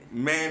and women.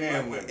 Man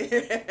and women.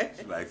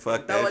 It's like,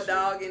 fuck Throw that a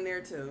dog in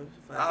there too.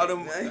 Fuck All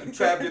it. them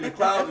trapped in the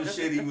closet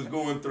shit he was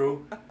going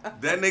through.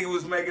 That nigga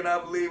was making I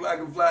Believe I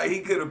Can Fly.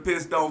 He could have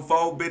pissed on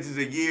 4 bitches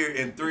a year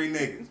and 3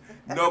 niggas.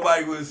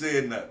 Nobody would have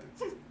said nothing.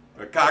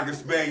 A cocker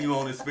spaniel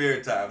on his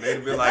spare time. They'd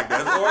have been like,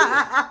 that's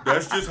horrible.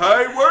 That's just how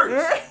it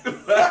works.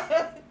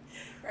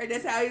 Right,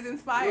 that's how he's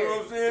inspired. You know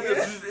what I'm saying?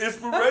 That's just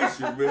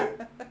inspiration,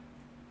 man.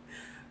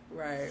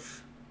 Right.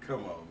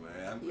 Come on,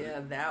 man.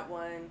 Yeah, that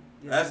one.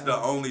 That's the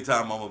only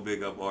time I'm gonna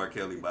big up R.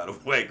 Kelly, by the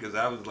way, because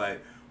I was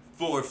like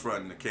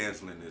forefronting to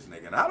canceling this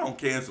nigga. And I don't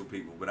cancel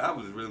people, but I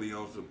was really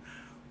on some,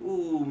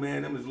 ooh,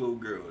 man, them is little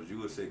girls.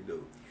 You a sick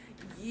dude.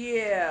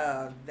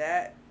 Yeah,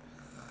 that.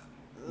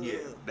 Yeah,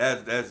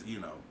 that's you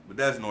know, but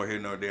that's nor here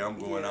nor there. I'm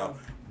going Yeah. off.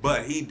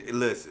 But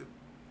listen,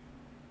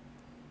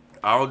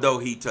 although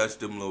he touched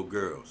them little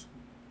girls,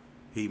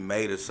 he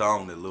made a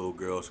song that little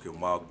girls can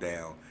walk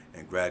down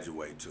and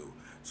graduate to.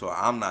 So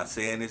I'm not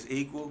saying it's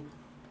equal,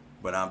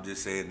 but I'm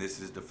just saying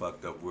this is the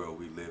fucked up world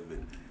we live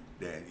in.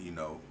 That, you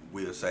know,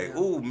 we'll say, Yeah.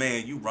 ooh,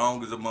 man, you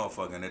wrong as a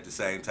motherfucker. And at the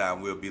same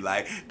time, we'll be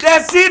like,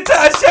 that's it,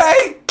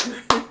 Tashay.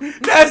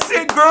 That's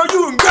it, girl.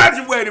 You done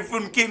graduated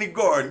from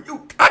kindergarten.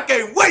 I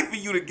can't wait for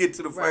you to get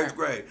to the first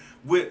grade.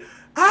 With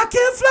I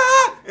Can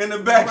Fly in the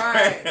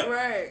background.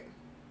 Right.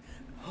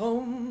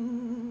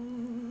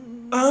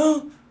 Home.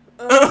 Oh,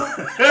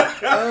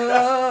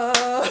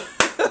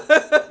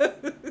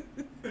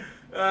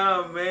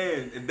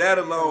 man. And that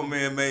alone,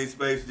 man, made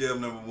Space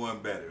Jam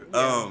 #1 better.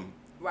 Yeah.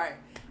 Right.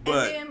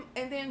 But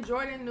and then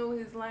Jordan knew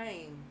his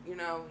lane. You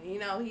know,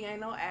 he ain't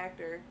no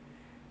actor.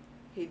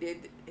 He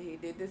did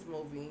this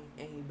movie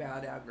and he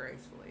bowed out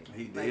gracefully.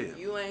 He did. Like,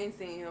 you ain't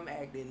seen him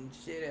acting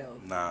shit else.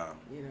 Nah.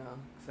 You know,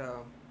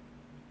 so.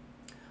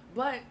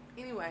 But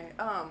anyway,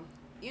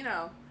 you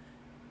know,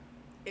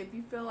 if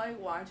you feel like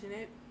watching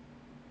it,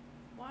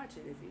 watch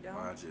it. If you don't,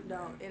 Watch it,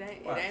 don't. man.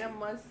 It Watch ain't it. a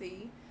must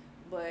see,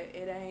 but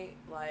it ain't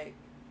like,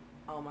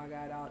 oh my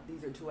God,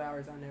 these are 2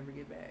 hours I'll never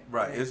get back.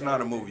 Right. It ain't It's not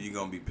a that. movie you're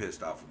going to be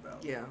pissed off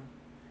about. Yeah.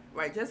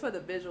 Right. Just for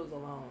the visuals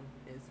alone,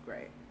 it's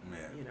great.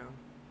 Yeah. You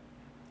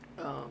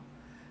know.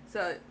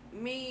 So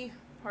me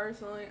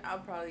personally, I'll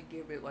probably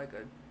give it like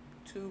a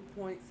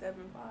 2.75.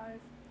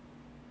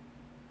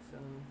 So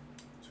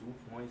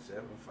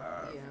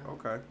 2.75. Yeah.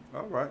 Okay.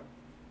 All right.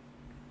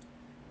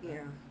 yeah.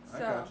 I So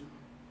got you.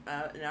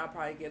 and I'll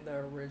probably give the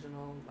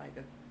original like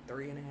a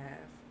 3.5.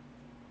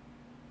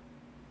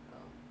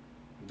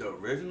 The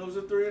original's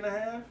a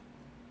 3.5?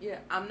 Yeah,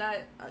 I'm not.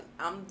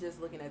 I'm just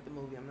looking at the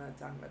movie. I'm not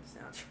talking about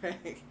the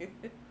soundtrack.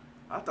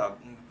 I thought.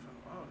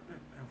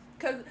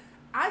 Cause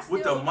I still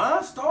With the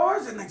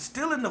Monstars and they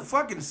still in the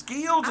fucking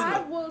skills and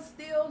I the. will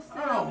still sit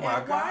Oh up my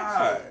and watch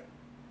God. it.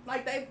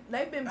 Like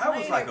they've been That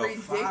was playing like it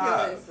a 5.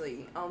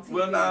 ridiculously on TV.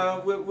 Well, nah,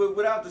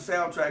 without the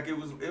soundtrack, it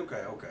was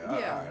okay. Yeah.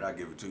 All right, I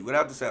give it to you.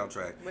 Without the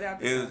soundtrack, Without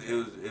the it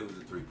was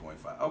a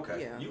 3.5.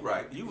 Okay, Yeah. you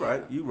right.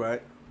 Yeah.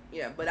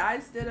 Yeah, but I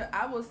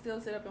will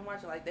still sit up and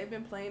watch it. Like they've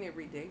been playing it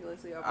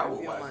ridiculously over I a will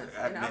few watch months,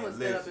 it. and I will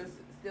Listen.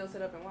 still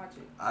sit up and watch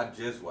it. I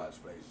just watched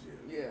Space Jam.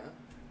 Yeah.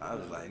 I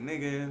was like,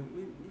 nigga,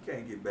 you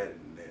can't get better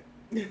than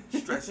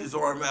that. Stretch his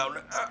arm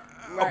out.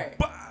 Right.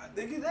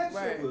 Nigga, that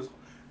Right. shit was.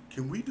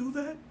 Can we do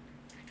that?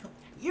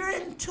 You're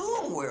in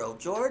Toon World,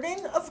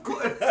 Jordan. Of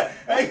course.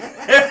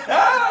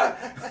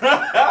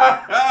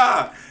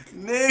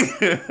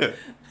 Nigga.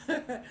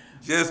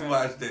 Just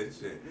watch that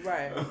shit.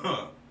 Right. It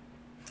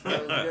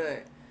was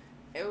good.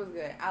 It was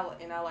good.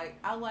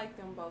 I like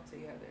them both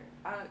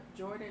together.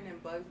 Jordan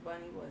and Bugs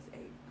Bunny was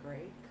a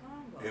great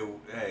combo.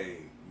 Yeah.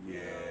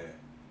 Yeah.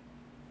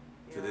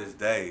 To this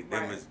day,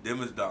 them Right. is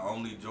the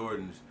only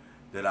Jordans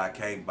that I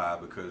can't buy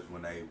because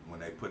when they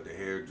put the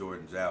Air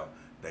Jordans out,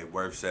 they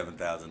worth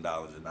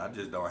 $7,000, and I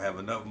just don't have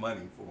enough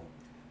money for them.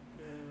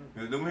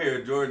 Mm. Them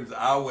Air Jordans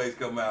always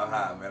come out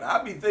high, man.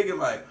 I be thinking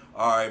like,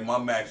 all right, my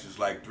max is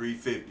like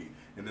 $350,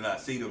 and then I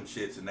see them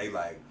shits and they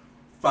like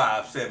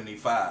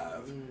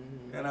 $575,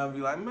 Mm-hmm. and I be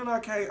like, man, I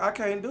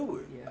can't do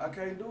it. Yeah. I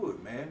can't do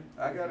it, man.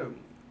 I gotta.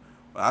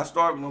 When I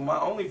start when my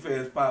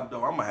OnlyFans pop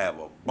though, I'm gonna have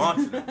a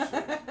bunch of them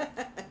shits.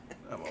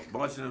 I have a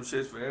bunch of them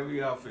shits for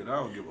every outfit. I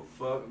don't give a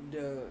fuck.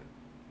 Dude,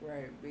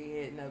 right, be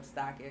hitting up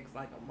StockX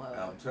like a mug.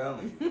 I'm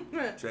telling you.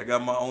 Check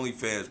out my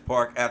OnlyFans,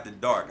 Park After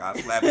Dark. I'll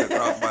slap it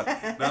across my.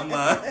 No, I'm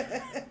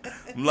lying.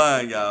 I'm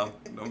lying, y'all.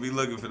 Don't be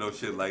looking for no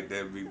shit like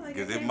that because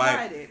they it can't might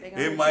hide it. They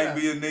gonna it look might up.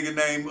 be a nigga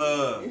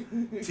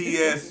named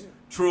T.S.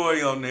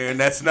 Troy on there, and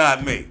that's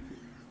not me.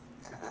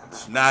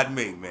 It's not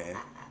me, man.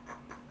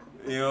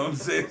 You know what I'm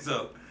saying?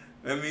 So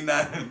let me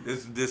not.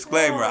 This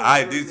disclaimer.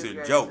 Oh, These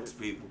goodness are jokes, gracious.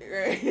 people.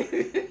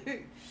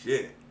 Right.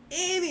 Shit.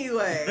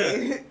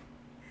 Anyway,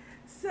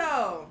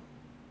 so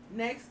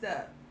next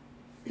up,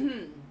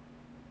 is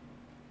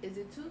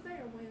it Tuesday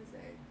or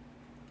Wednesday?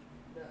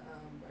 The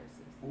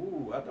versus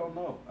Ooh, I don't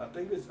know. I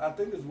think it's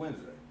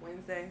Wednesday.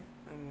 Wednesday.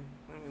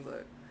 Let me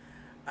look.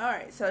 All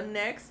right. So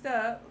next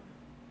up,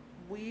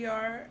 we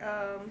are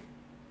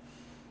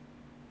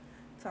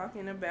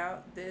talking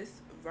about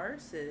this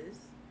versus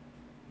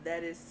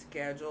that is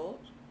scheduled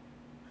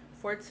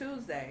for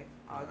Tuesday,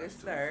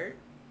 August 3rd.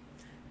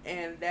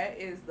 And that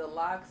is the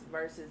Lox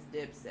versus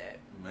Dipset.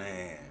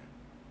 Man.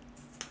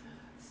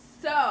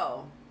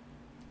 So,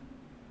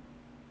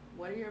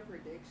 what are your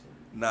predictions?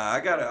 Nah,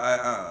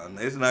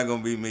 it's not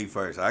gonna be me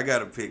first. I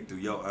gotta pick through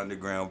your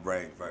underground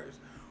brain first.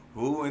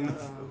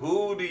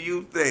 Who do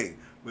you think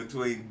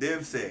between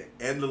Dipset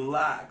and the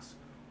Lox?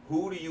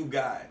 Who do you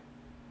got?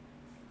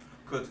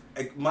 Cause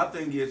my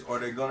thing is, are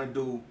they gonna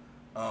do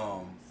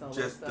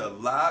just stuff. the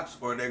Lox,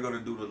 or are they gonna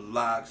do the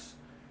Lox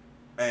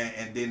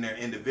and then their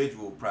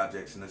individual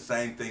projects? And the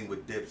same thing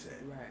with Dipset.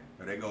 Right.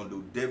 Are they gonna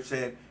do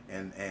Dipset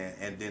and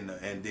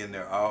then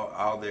they're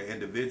all their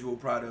individual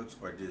products,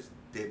 or just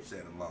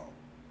Dipset alone?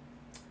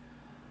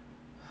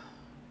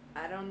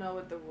 I don't know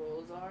what the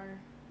rules are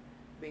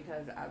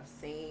because I've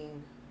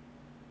seen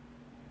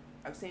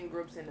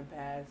groups in the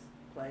past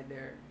play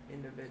their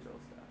individual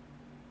stuff.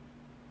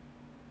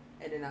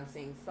 And then I've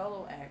seen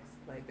solo acts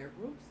play their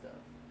group stuff.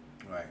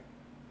 Right.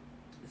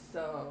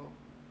 So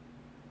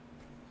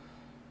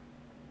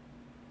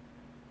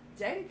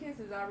Jadakiss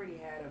has already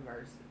had a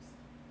versus.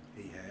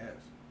 He has.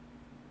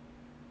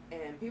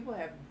 And people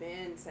have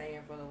been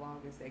saying for the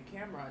longest that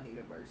Cameron need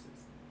a versus.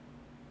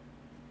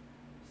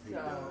 He So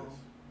does.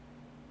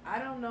 I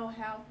don't know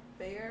how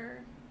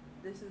fair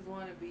this is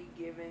going to be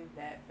given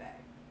that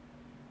fact.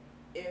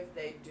 If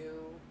they do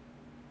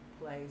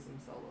play some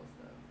solo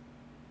stuff.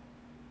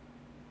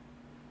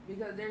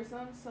 Because there's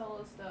some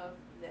solo stuff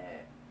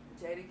that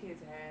Jadakiss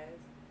has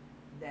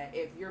that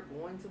if you're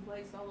going to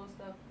play solo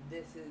stuff,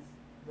 this is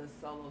the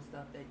solo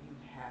stuff that you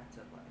have to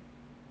play.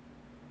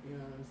 You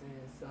know what I'm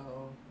saying?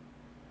 So,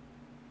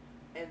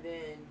 and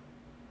then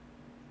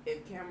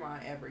if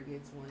Cameron ever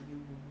gets one,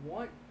 you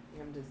want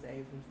him to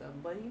save some stuff,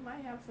 but he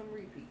might have some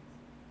repeats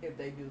if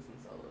they do some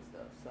solo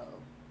stuff. So,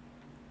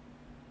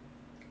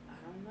 I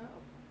don't know.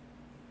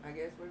 I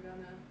guess we're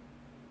gonna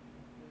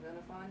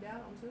find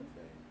out on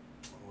Tuesday.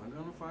 We're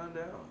gonna find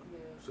out.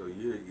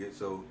 Yeah.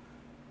 So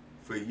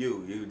for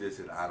you just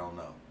said I don't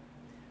know.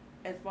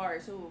 As far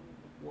as who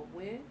will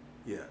win,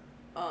 Yeah.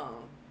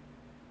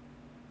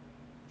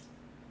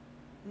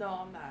 no,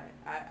 I'm not.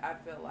 I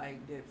feel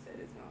like Dipset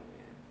is gonna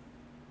win,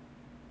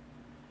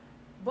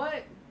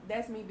 but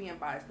that's me being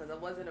biased because I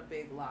wasn't a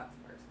big Lox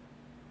person.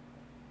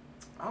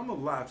 I'm a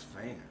Lox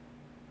fan.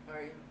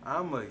 Are you?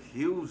 I'm a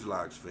huge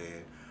Lox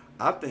fan.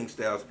 I think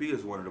Styles P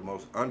is one of the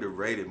most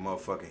underrated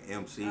motherfucking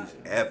MCs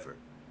ever.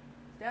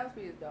 Styles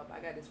P is dope. I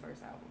got his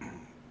first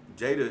album.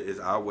 Jada is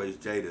always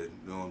Jada, you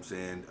know what I'm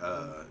saying?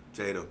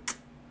 Jada,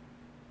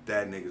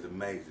 that nigga's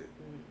amazing.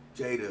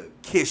 Jada,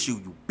 kiss you,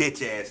 you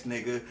bitch ass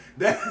nigga.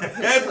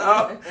 That's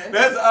all.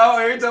 That's all.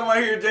 Every time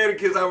I hear Jada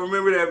kiss, I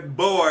remember that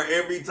bar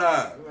every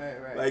time.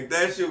 Right. Like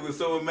that shit was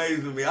so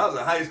amazing to me. I was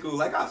in high school,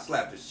 like I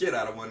slapped the shit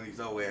out of one of these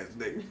old ass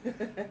niggas.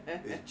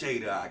 It's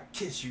Jada, I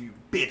kiss you, you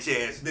bitch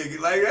ass nigga.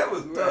 Like that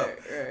was tough.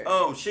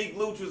 Right. Sheik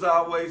Luch was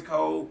always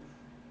cold.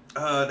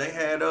 They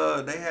had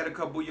a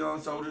couple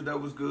young soldiers that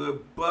was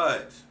good,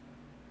 but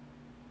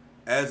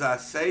as I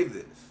say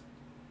this,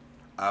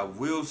 I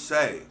will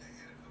say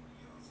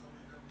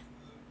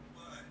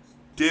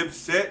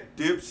Dipset.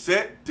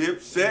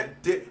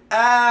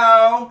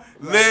 Ow!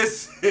 Right.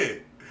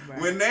 Listen.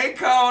 Right. When they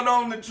called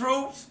on the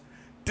troops,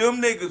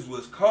 them niggas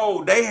was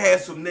cold. They had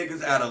some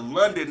niggas out of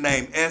London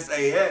named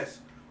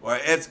SAS or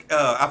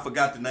I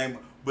forgot the name,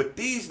 but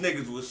these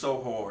niggas was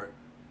so hard.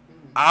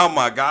 Oh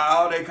my God,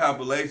 all their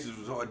compilations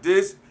was hard.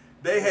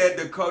 They had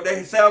the code.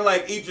 They sound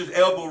like Idris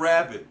Elba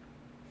rapping.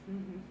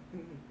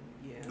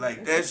 Yeah.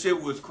 Like that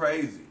shit was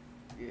crazy.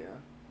 Yeah.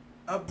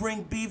 I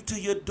bring beef to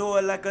your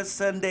door like a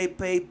Sunday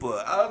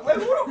paper. I was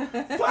like, who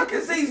the fuck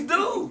is these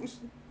dudes?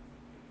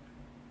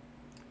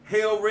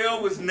 Hell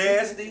Rail was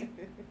nasty.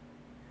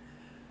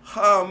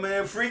 Oh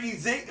man, Freaky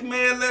Zeke,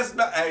 man, let's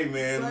not. Hey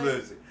man, Like,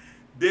 listen.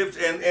 Dips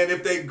and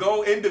if they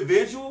go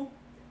individual,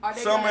 Are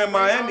they Summer gonna in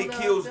bring Miami on the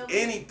kills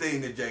affiliates?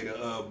 anything that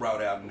Jada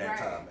brought out in that Right.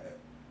 time.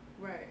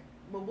 Right.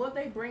 But will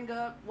they bring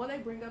up the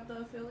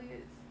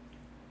affiliates?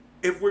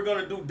 If we're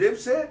gonna do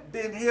Dipset,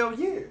 then hell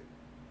yeah.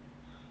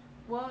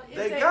 Well, if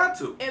They got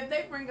to. If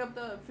they bring up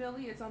the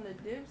affiliates on the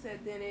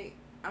Dipset, then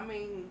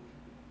you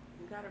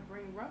gotta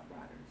bring Rough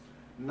Riders.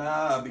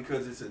 Nah,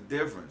 because it's a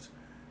difference.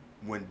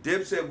 When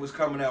Dipset was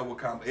coming out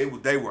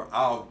with they were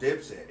all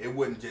Dipset. It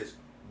wasn't just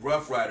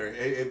Rough Rider.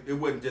 It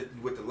wasn't just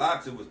with the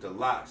Locks. It was the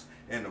Locks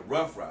and the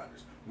Rough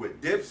Riders.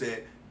 With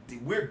Dipset,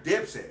 we're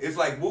Dipset. It's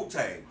like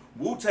Wu-Tang.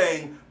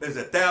 Wu-Tang is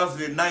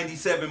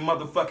 1,097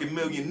 motherfucking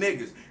million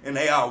niggas, and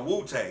they all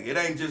Wu-Tang. It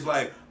ain't just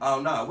like, oh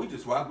nah, we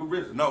just rock with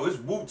RZA. No, it's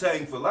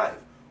Wu-Tang for life.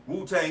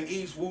 Wu-Tang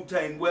East,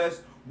 Wu-Tang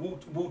West,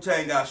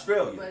 Wu-Tang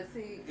Australia. But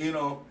see, you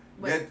know,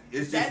 but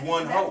it's just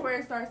one That's whole. where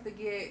it starts to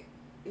get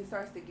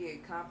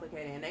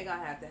complicated, and they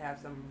gonna have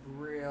some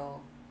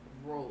real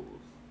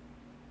rules.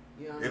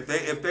 You know.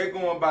 If they're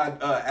going by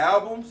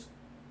albums,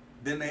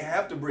 then they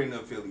have to bring the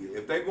affiliate.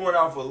 If they're going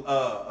off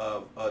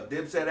of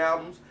Dipset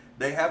albums,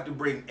 they have to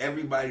bring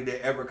everybody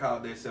that ever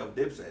called themselves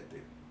Dipset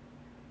there.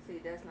 See,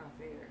 that's not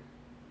fair.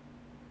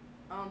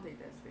 I don't think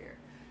that's fair,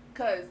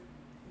 cause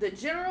the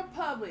general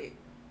public,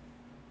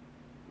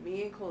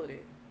 me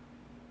included,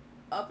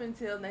 up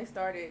until they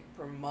started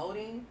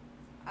promoting,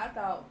 I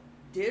thought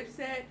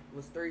Dipset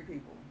was 3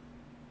 people.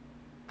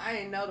 I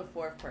didn't know the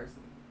 4th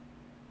person.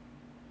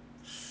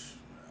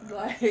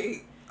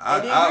 Like,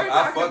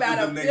 I fucked with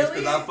them niggas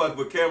because I fucked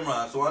with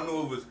Cameron, so I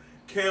knew it was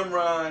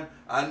Cameron,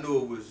 I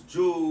knew it was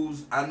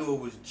Jules, I knew it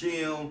was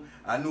Jim,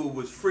 I knew it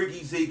was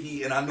Freaky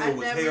Zeke, and I knew it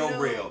was Hell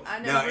Rail.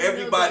 Now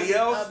everybody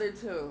else, other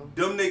two.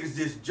 them niggas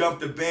just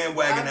jumped the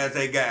bandwagon as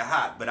they got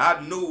hot, but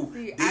I knew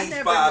these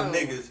 5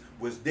 niggas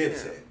was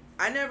Dipset. Yeah.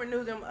 I never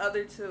knew them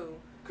other two.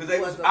 Cause they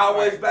was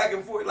always back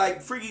and forth.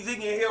 Like Freaky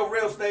Zeke and Hell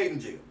Rail stayed in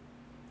jail.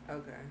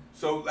 Okay.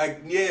 So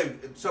like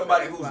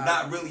somebody who's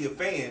not really a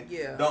fan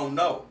don't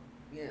know.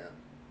 Yeah.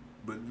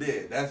 But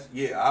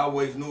I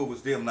always knew it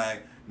was them.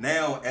 Like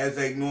now as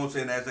they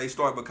as they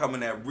start becoming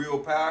that real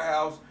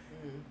powerhouse,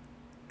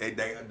 they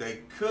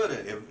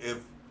coulda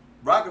if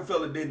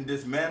Rockefeller didn't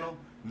dismantle,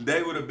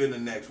 they would have been the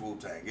next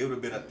Wu-Tang. It would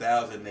have been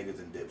 1,000 niggas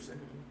in Dipset.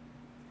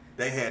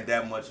 They had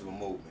that much of a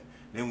movement.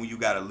 Then when you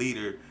got a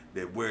leader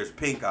that wears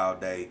pink all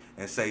day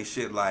and say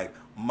shit like,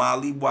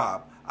 Molly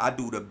Wop, I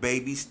do the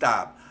baby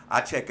stop,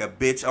 I check a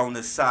bitch on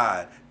the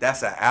side,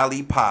 that's a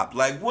alley pop.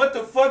 Like, what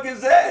the fuck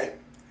is that?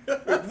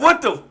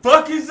 What the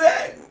fuck is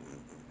that?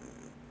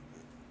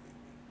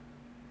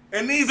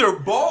 And these are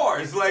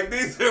bars. Like,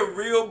 these are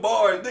real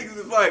bars. Niggas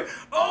is like,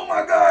 oh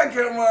my God,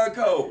 Cameron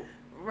Cole.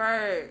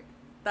 Right.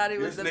 Thought he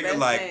was This the nigga best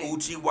like thing.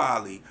 Uchi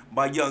Wally.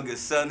 My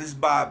youngest son is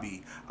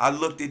Bobby. I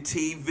looked at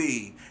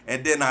TV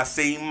and then I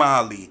seen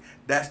Molly.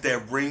 That's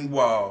that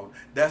Ringwald.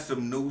 That's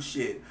some new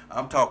shit.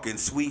 I'm talking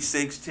Sweet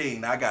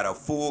 16. I got a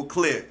full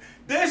clip.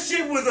 That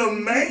shit was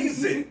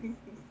amazing.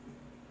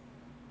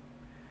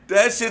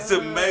 That shit's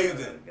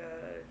amazing. Oh,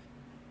 God.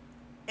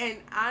 And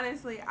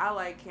honestly, I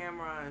like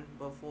Cameron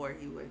before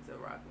he went to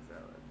Rockefeller.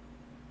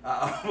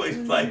 I always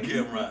liked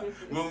Cameron.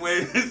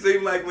 When it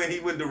seemed like when he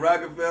went to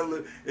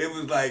Rockefeller, it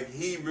was like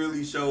he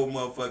really showed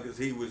motherfuckers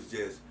he was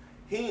just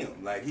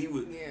him. Like he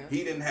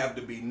he didn't have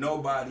to be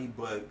nobody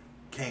but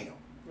Cam.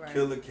 Right.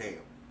 Killer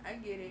Cam. I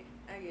get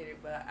it,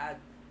 but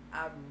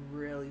I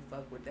really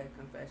fuck with that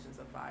Confessions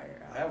of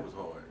Fire. That was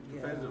hard.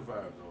 Yeah. Confessions of Fire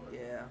was hard.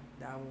 Yeah,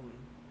 that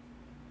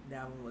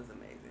one was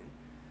amazing.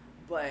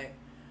 But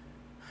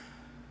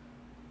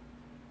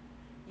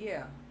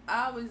yeah,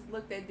 I always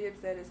looked at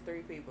Dipset as 3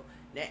 people.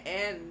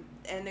 And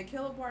the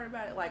killer part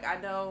about it, like,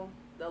 I know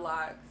the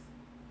Locks.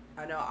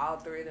 I know all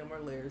 3 of them are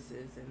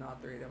lyricists and all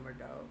 3 of them are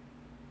dope.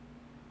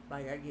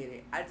 Like, I get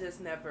it. I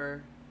just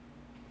never,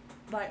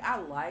 like, I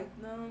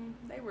liked them.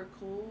 They were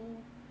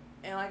cool.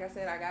 And like I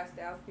said, I got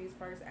Styles P's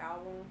first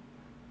album,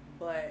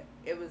 but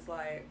it was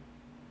like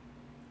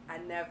I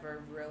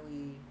never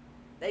really.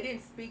 They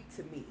didn't speak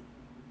to me,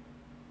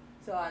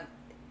 so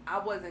I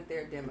wasn't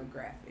their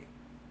demographic,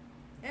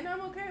 and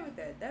I'm okay with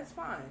that. That's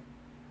fine.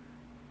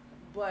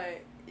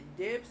 But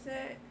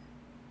Dipset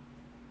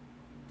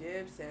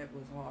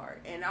was hard,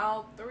 and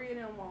all three of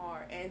them were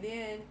hard. And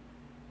then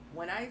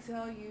when I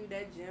tell you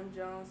that Jim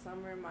Jones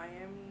Summer in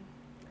Miami,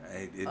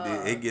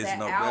 it gets that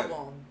no album,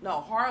 better. No,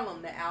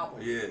 Harlem, the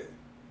album. Yeah.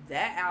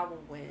 That album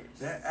went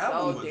That so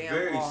album was damn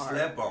very hard.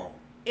 slept on.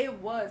 It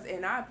was,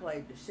 and I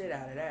played the shit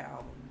out of that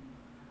album.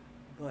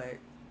 But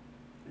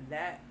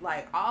that,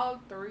 like,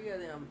 all three of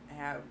them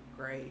have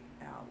great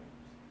albums.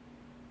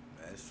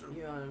 That's true.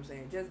 You know what I'm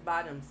saying? Just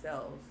by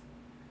themselves.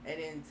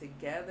 And then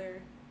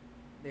together,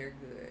 they're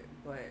good.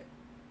 But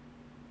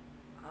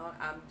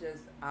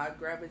I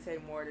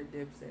gravitate more to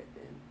Dipset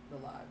than the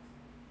Lox.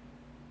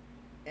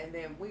 And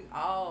then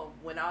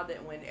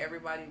when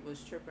everybody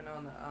was tripping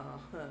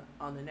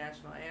on the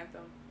national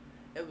anthem,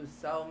 it was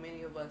so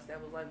many of us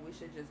that was like, we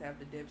should just have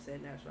the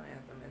Dipset national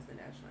anthem as the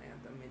national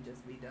anthem and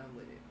just be done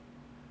with it.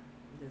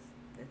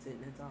 That's it,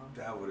 and that's all.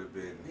 That would have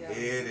been Yeah.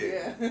 headed.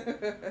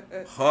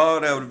 Yeah. Oh,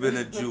 that would have been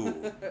a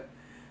jewel.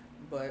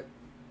 But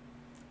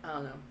I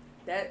don't know.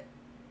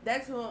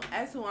 That's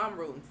who I'm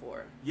rooting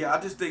for. Yeah, I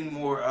just think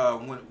more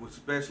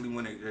especially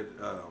when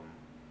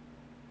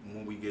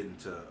we get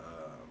into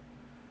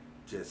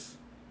just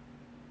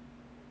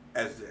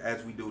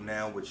as we do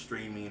now with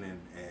streaming and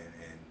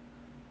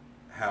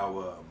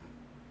how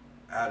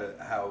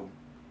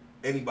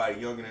anybody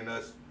younger than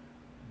us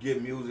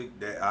get music,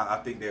 that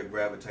I think they'll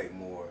gravitate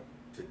more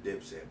to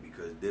Dipset,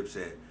 because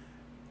Dipset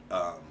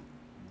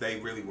they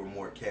really were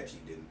more catchy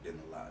than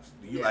the Lox.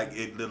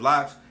 The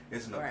Lox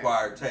is an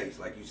acquired taste,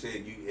 like you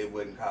said. It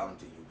wasn't common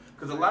to you,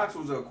 because the Lox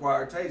was an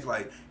acquired taste.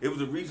 Like, it was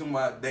the reason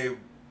why they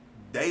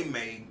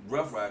made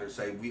Rough Riders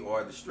say we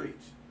are the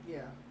streets.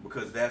 Yeah.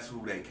 Because that's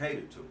who they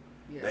catered to.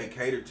 Yeah. They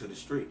catered to the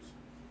streets.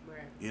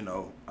 Right. You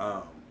know,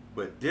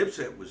 but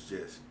Dipset was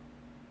just,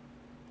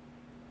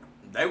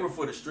 they were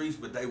for the streets,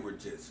 but they were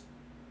just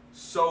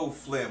so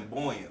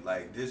flamboyant.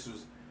 Like, this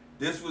was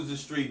the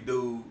street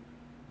dude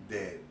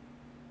that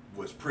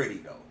was pretty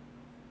though.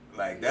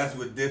 Like, that's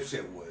what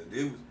Dipset was.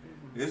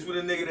 This was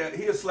a nigga that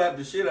he'll slap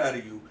the shit out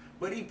of you,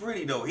 but he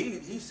pretty though.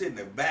 He's sitting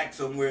in the back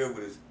somewhere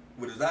with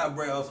his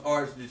eyebrows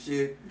arched and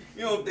shit.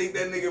 You don't think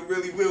that nigga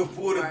really will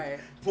pull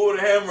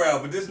the hammer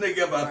out, but this nigga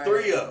got about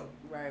three of them.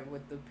 Right,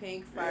 with the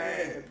pink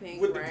fire, the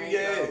pink with Range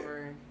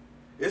Rover.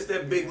 It's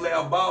that big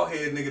loud bald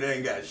head nigga that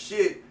ain't got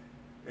shit,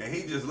 and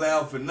he just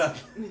loud for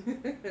nothing.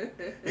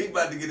 He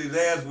about to get his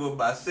ass whooped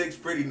by 6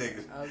 pretty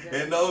niggas,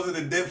 and those are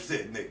the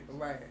Dipset niggas.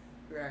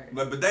 Right.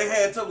 But they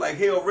had something like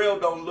Hell Real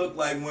don't look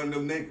like one of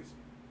them niggas.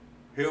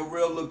 Hell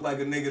Real look like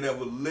a nigga that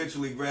would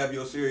literally grab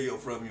your cereal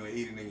from you and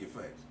eat it in your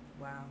face.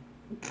 Wow.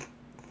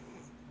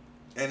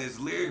 And his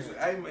lyrics,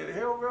 hey man,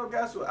 Hell Real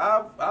got some.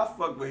 I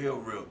fuck with Hell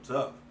Real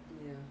tough.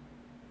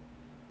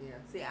 Yeah.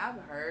 See, I've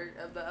heard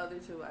of the other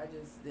two. I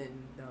just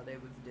didn't know they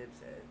was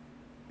Dipset.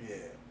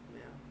 Yeah.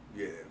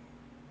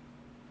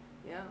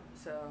 Yeah.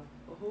 So,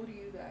 well, who do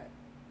you got?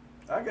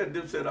 I got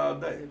Dipset all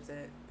day.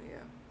 Dipset.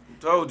 Yeah.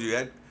 Told you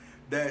that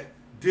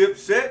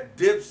Dipset.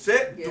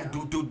 Yeah.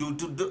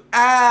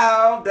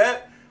 Ow.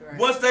 That Right.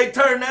 once they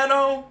turn that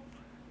on,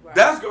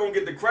 that's gonna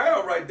get the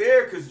crowd right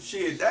there, cause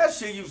that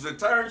shit used to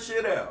turn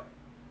shit out.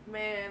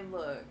 Man,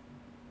 look,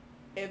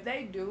 if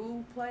they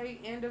do play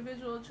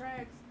individual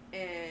tracks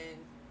and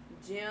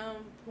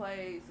Jim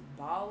plays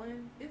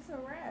Ballin', it's a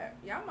wrap.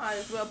 Y'all might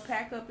as well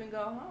pack up and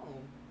go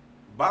home.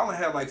 Ballin'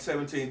 had like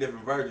 17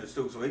 different versions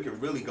too, so he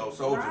could really go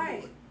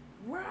Soulja Boy.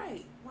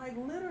 Right. Like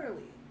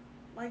literally.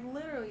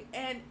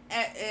 And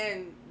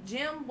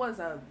Jim was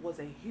a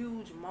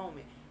huge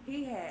moment.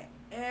 He had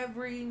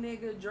every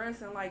nigga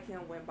dressing like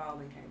him when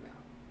Ballin' came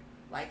out.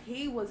 Like,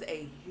 he was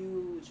a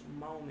huge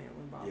moment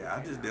when Ballin' came out.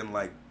 Yeah, I just didn't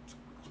like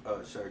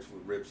shirts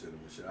with rips in them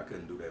and shit. I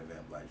couldn't do that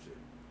Vamp Life shit.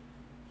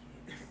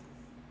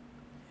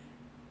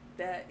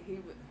 That he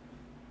would.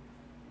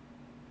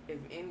 If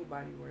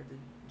anybody were to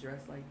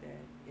dress like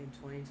that in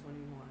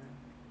 2021,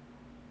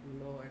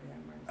 Lord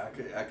have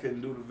mercy. I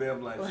couldn't do the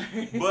Vamp Life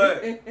shit.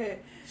 But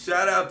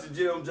shout out to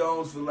Jim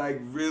Jones for like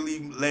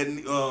really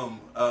letting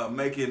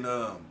making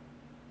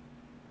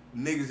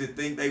niggas that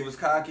think they was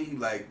cocky,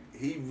 like,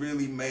 he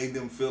really made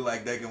them feel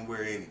like they can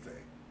wear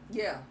anything.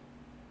 Yeah.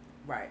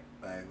 Right.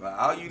 Like,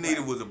 all you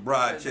needed was a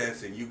broad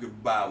chest and you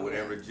could buy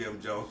whatever Jim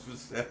Jones was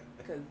selling.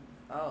 Cause,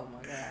 oh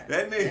my God.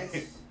 That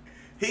nigga,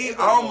 he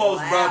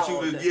almost brought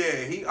you to,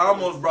 he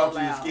almost brought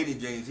you to skinny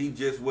jeans. He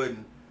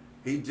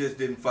just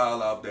didn't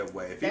file off that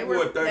way. If he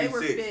wore 36, they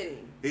were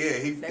fitting.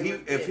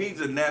 If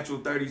he's a natural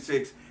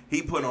 36,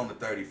 he put on the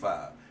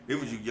 35. It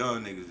was you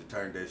young niggas that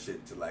turned that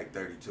shit to like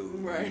 32.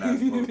 Right. You're not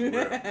supposed to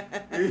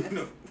wear. You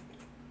know,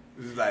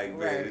 it's like,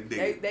 man,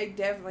 they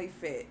definitely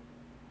fit.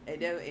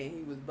 And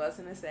he was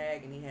busting a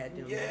sag, and he had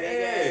them big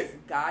ass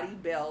gaudy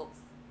belts,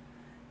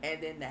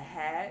 and then the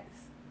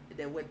hats,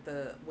 with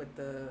the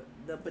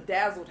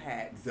bedazzled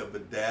hats. The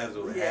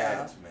bedazzled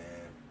hats, man.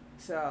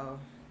 So,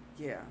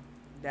 yeah.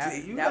 That,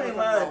 See, you that ain't was a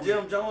lying. moment.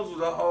 Jim Jones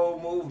was a whole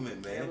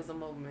movement, man. It was a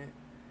movement.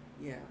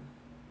 Yeah.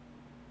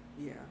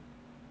 Yeah.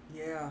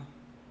 Yeah.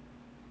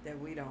 That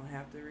we don't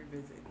have to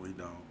revisit. We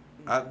don't.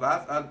 Mhm.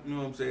 I you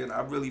know what I'm saying?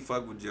 I really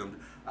fuck with Jim.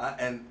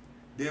 And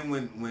then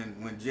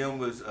when Jim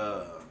was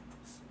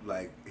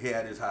like he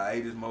had his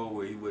hiatus mode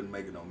where he wasn't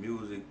making no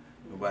music,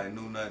 nobody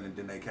knew nothing, and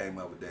then they came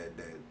up with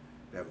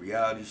that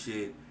reality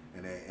shit,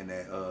 and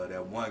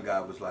that one guy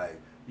was like,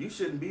 you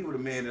shouldn't be with a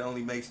man that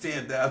only makes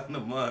 10,000 a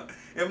month.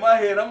 In my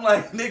head, I'm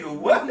like, nigga,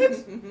 what?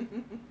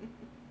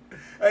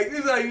 Like, this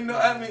is how you know.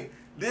 I mean,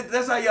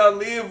 that's how y'all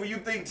live when you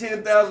think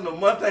 10,000 a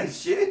month ain't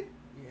shit.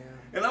 Yeah.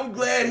 And I'm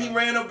glad he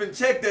ran up and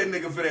checked that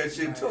nigga for that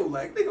shit Right. too.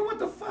 Like, nigga, what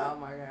the Oh fuck?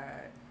 my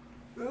God.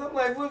 And I'm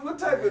like, what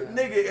type of Yeah.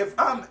 nigga? If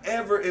I'm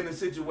ever in a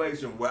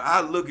situation where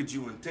I look at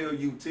you and tell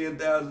you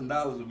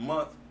 $10,000 a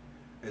month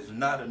is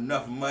not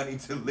enough money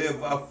to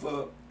live off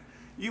of,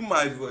 you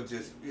might as well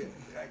just,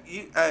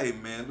 hey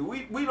man,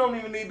 we don't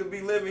even need to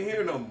be living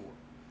here no more.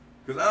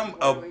 Cause I'm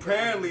Where we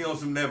apparently going? on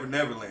some Never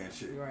Neverland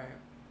shit. Right.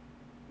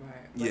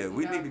 Right. But, Yeah, you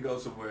we know, need to go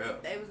somewhere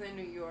else. They was in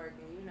New York,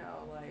 and you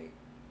know, like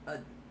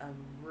a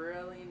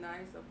really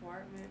nice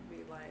apartment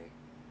be like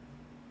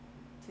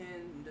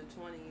 $10,000 to $20,000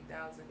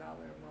 a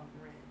month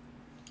rent.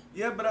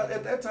 Yeah, but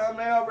at that time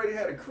they already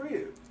had a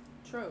crib.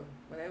 True,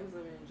 but they was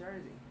living in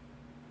Jersey.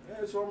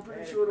 Yeah, so I'm They pretty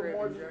had a sure the crib in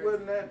mortgage Jersey.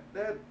 wasn't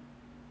that.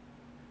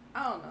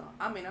 I don't know.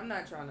 I mean, I'm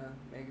not trying to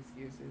make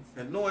excuses.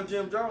 And knowing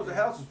Jim Jones, the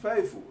house was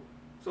paid for.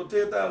 So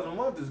 10,000 a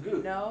month is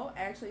good. No,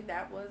 actually,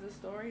 that was a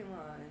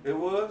storyline. It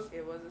was?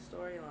 It was a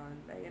storyline.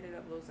 They ended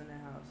up losing the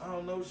house. I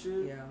don't know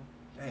shit. Yeah.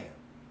 Damn.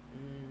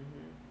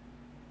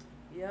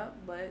 Yep,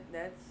 but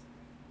that's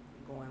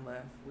going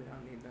left. We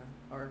don't need to,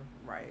 or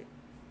right.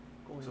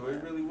 Going So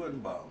left. he really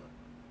wasn't balling.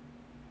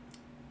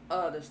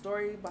 The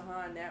story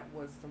behind that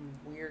was some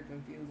weird,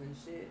 confusing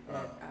shit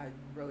that I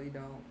really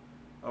don't.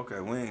 Okay,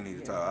 we ain't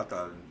need to Yeah. talk.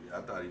 I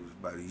thought he was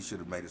about. He should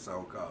have made a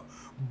song called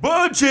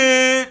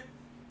Budget.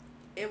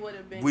 It would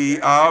have been. We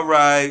great. all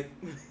right.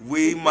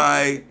 We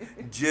might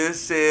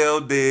just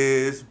sell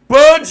this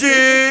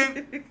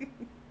budget.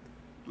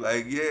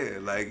 Like yeah,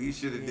 like he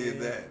should have did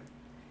Yeah. that.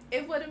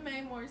 It would have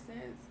made more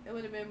sense. It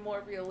would have been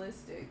more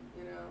realistic,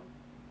 you know.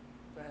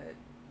 But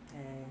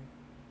hey,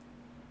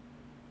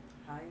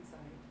 hindsight.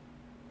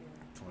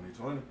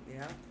 2020.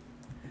 Yeah.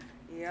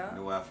 Yeah. I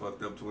know how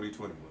fucked up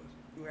 2020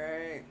 was.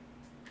 Right.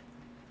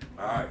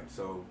 All right,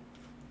 so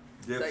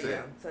Dipset.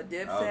 So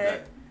yeah. So All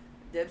day.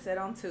 Dipset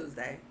on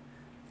Tuesday.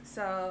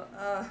 So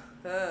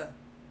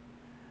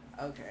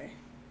okay.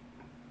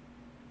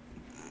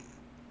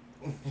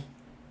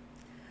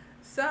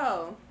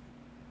 So,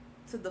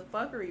 to the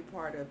fuckery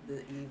part of the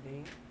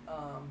evening,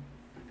 let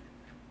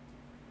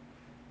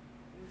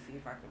me see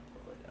if I can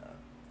pull it up.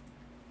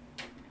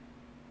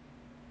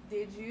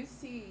 Did you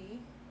see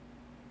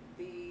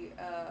the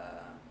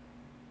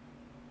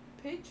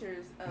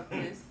pictures of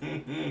this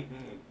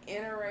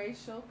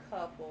interracial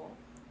couple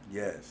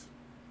Yes.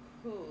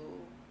 who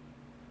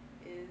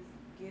is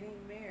getting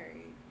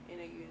married in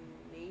a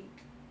unique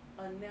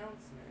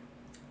announcement?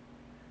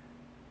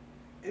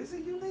 Is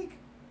it unique?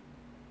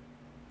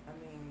 I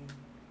mean,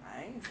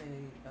 I ain't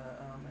seen an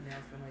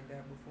announcement like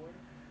that before.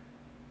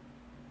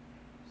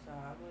 So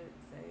I would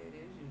say it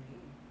is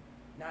unique.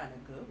 Not in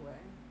a good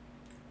way.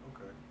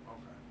 Okay. Well,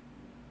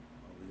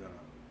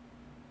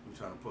 we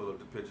trying to pull up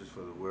the pictures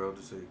for the world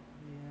to see.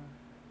 Yeah.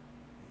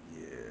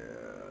 Yeah.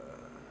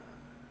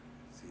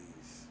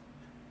 These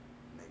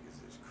niggas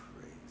is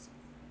crazy.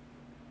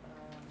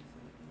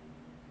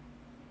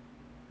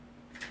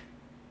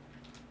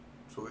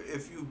 So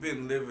if you've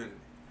been living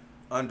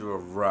under a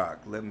rock,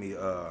 let me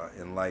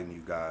enlighten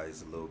you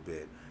guys a little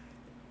bit.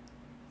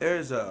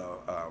 There's a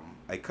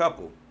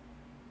couple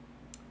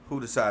who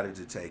decided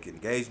to take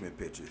engagement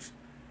pictures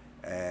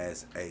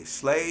as a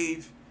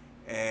slave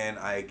and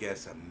I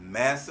guess a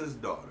master's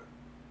daughter.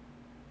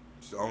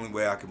 It's the only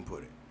way I can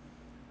put it.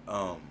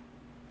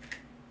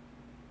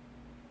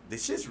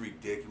 This shit's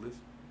ridiculous.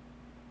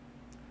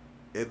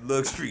 It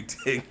looks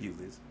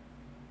ridiculous.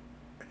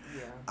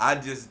 Yeah.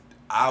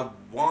 I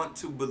want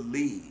to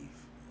believe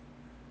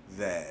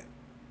that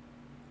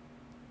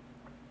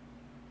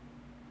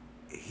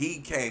he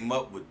came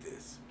up with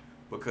this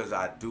because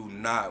I do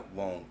not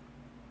want,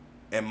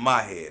 in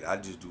my head, I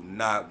just do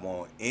not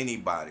want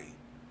anybody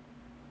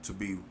to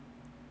be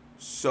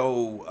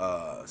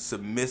so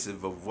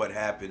submissive of what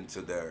happened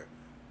to their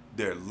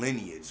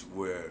lineage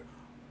where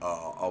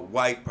a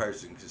white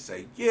person could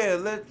say, yeah,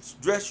 let's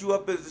dress you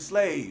up as a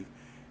slave.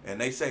 And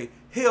they say,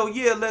 hell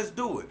yeah, let's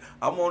do it.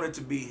 I want it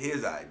to be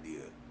his idea.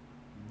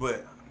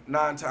 But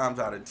 9 times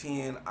out of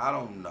 10, I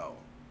don't know.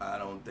 I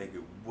don't think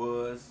it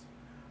was.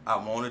 I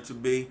want it to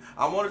be.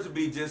 I want it to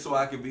be just so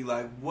I can be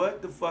like,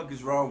 what the fuck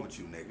is wrong with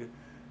you, nigga?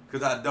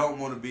 Because I don't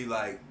want to be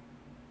like,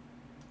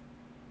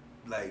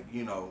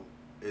 you know,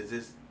 is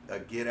this a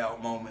get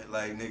out moment?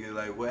 Like, nigga,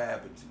 like, what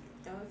happened to you?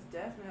 It was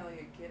definitely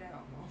a get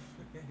out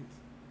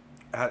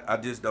moment. I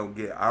just don't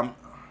get. I'm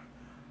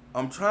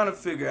trying to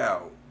figure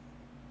out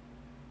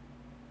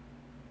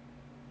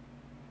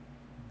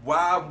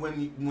why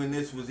when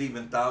this was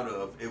even thought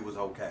of, it was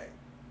okay?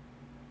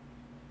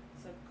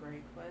 It's a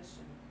great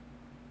question.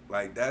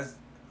 Like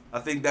I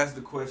think that's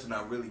the question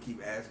I really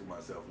keep asking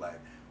myself. Like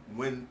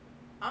when.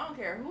 I don't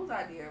care whose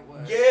idea it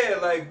was. Yeah,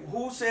 like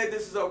who said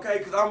this is okay?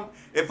 Because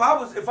if I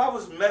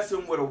was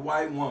messing with a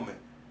white woman,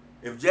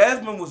 if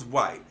Jasmine was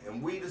white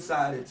and we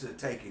decided to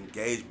take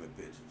engagement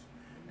pictures,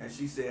 and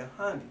she said,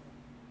 "Honey,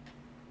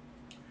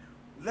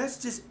 let's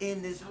just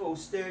end this whole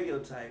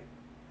stereotype,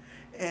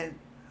 and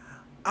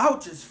I'll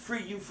just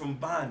free you from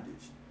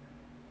bondage."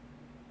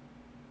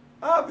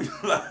 I'll be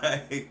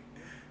like,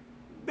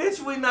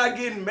 "Bitch, we not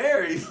getting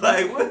married.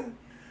 Like what?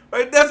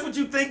 Right, that's what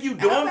you think you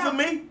doing for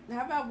me?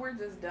 How about we're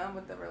just done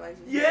with the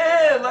relationship?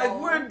 Yeah, like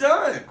we're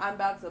done. I'm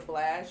about to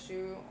blast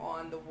you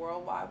on the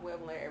World Wide Web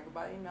and let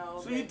everybody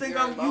know. So you think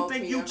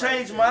you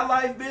changed my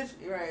life, bitch?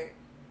 Right.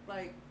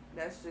 Like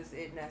that's just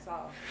it and that's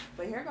all.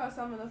 But here goes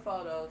some of the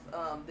photos.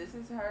 This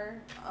is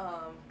her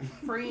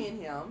freeing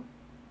him.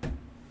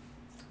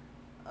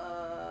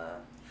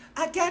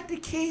 I got the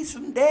keys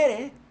from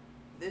Daddy.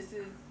 This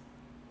is.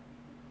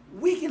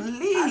 We can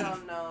leave. I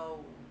don't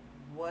know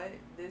what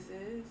this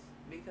is.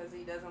 Because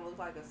he doesn't look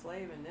like a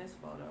slave in this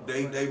photo.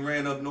 They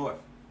ran up north.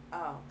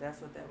 Oh,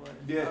 that's what that was.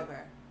 Yeah.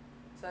 Okay.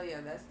 So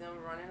yeah, that's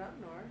them running up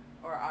north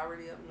or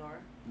already up north.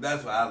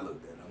 That's what I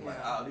looked at. I'm Yeah. like,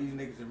 oh, these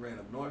niggas that ran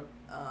up north.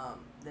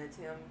 That's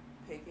him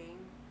picking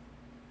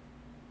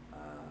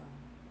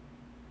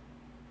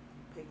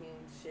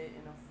shit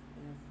in a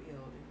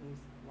field, and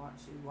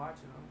she's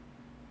watching him.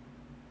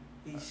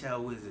 He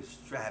sure is a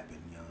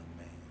strapping young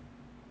man.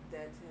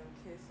 That's him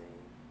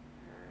kissing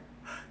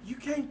her. You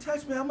can't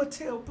touch me. I'ma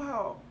tell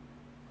Paul.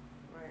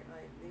 Right,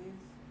 like these.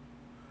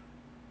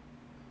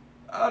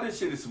 All this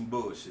shit is some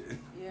bullshit.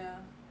 Yeah.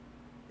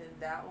 Then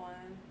that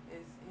one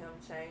is him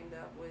chained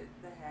up with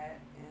the hat,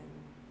 and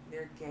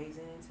they're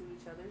gazing into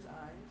each other's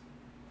eyes.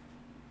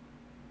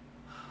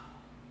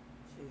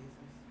 Jesus.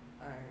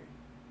 Alright.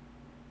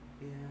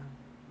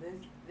 Yeah.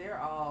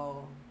 They're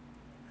all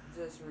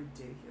just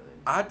ridiculous.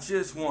 I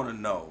just want to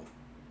know,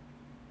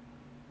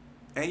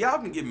 and y'all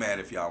can get mad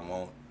if y'all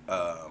want.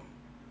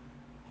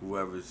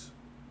 Whoever's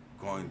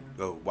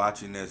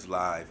watching this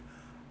live,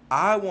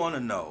 I want to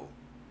know,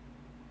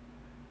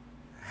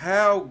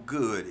 how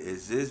good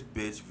is this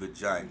bitch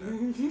vagina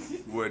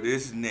where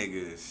this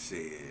nigga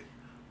said,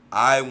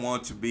 I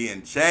want to be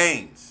in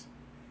chains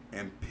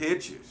and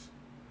pictures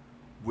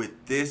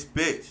with this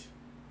bitch.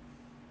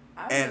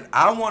 And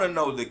I want to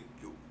know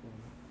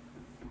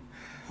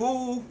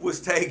who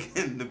was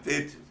taking the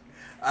pictures.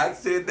 I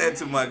said that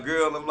to my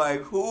girl. I'm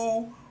like,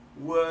 who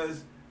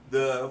was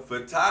the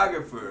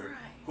photographer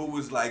who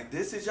was like,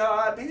 this is your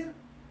idea?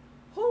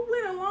 Who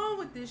went along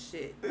with this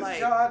shit? This is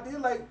your idea?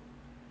 Like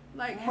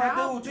my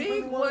how dude, you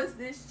big really was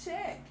this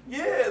check?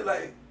 Yeah,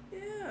 like.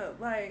 Yeah,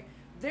 like,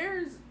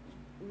 there's,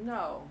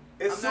 no.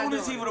 As soon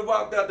as he would have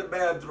walked out the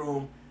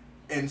bathroom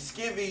and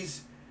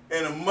skivvies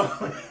and a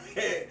mother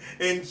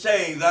in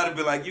chains, I'd have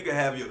been like, you can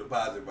have your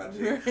deposit, my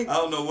chick. I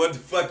don't know what the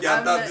fuck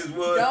y'all thought this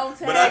was,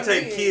 but I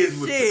take kids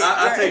with,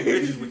 I take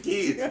pictures with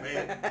kids,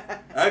 man.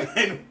 I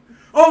can't.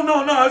 Oh,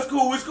 no,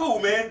 it's cool,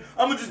 man.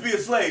 I'm going to just be a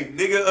slave.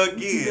 Nigga,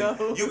 again,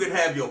 no. You can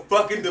have your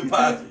fucking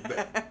deposit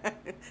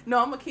back. No,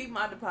 I'm going to keep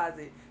my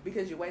deposit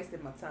because you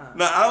wasted my time.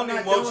 No, I don't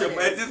even want your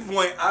money. At this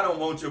point, I don't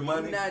want your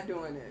money. I'm not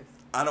doing this.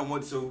 I don't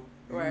want to.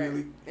 Right.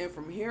 Really. And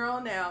from here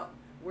on out,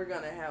 we're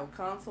going to have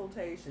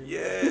consultations.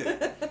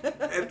 Yeah.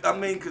 And, I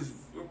mean, because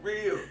for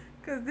real.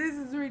 Because this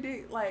is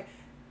ridiculous. Like,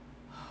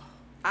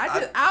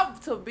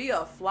 to be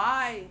a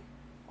fly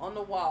on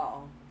the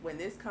wall when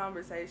this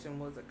conversation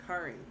was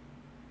occurring.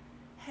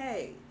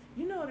 Hey,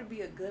 you know it'd be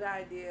a good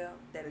idea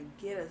that'll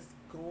get us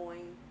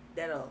going,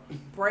 that'll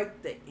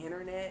break the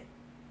internet,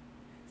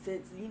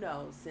 since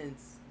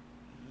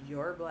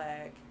you're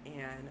black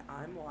and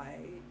I'm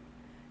white,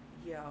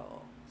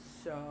 yo,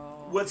 so...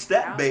 What's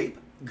that, babe?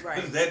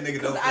 Right. That nigga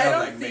don't sound like me. I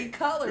don't see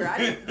color.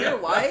 You're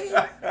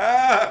white?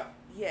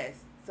 Yes.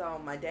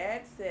 So my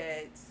dad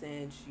said,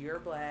 since you're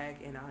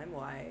black and I'm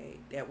white,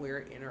 that we're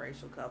an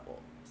interracial couple.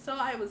 So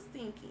I was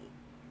thinking,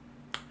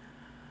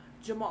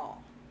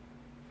 Jamal,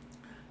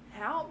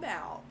 how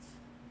about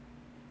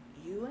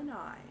you and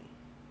I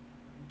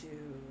do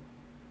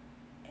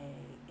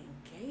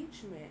a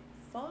engagement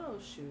photo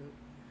shoot,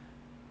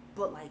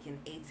 but like in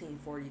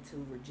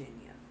 1842 Virginia?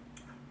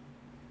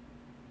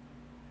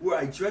 Where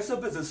I dress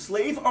up as a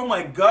slave? Oh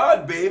my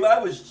God, babe, I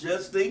was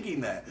just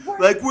thinking that.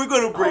 Like, we're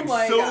going to break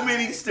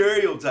many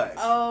stereotypes.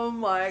 Oh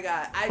my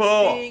God. I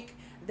think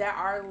that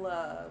our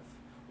love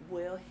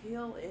will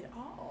heal it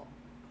all.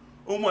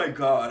 Oh my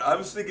God, I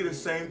was thinking the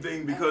same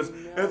thing because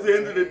at the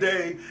end of the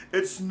day,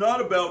 it's not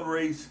about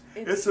race,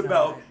 it's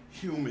about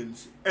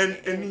humans. And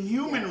the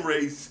human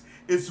race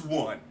is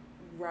one.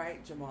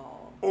 Right,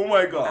 Jamal. Oh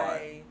my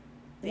God.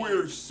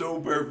 We're so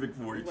perfect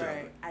for each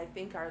other. I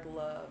think our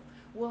love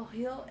will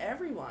heal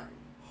everyone.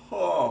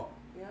 Oh.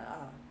 Yeah.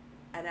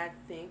 And I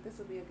think this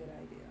would be a good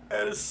idea.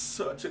 That is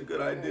such a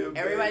good idea, babe.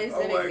 Everybody's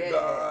gonna get it.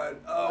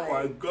 Oh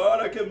my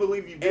God, I can't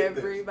believe you did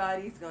this.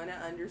 Everybody's gonna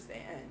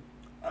understand.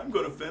 I'm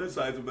gonna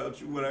fantasize about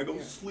you when I go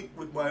sleep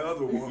with my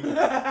other woman.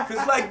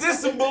 Cause like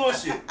this some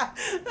bullshit.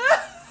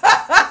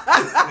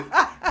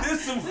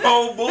 This some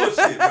whole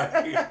bullshit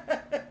right here.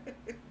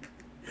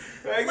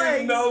 Like,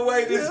 there's no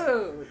way this.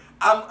 Dude.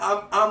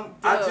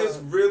 I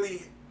just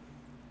really,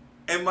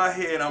 in my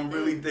head, I'm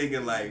really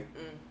thinking like,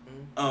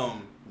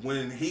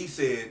 when he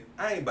said,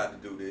 I ain't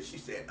about to do this, she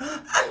said,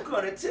 I'm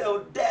gonna tell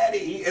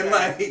daddy. And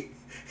like,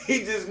 he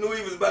just knew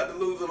he was about to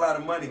lose a lot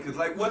of money. Cause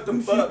like, what the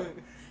fuck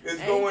is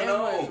going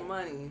on? Ain't that much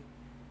money.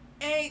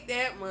 Ain't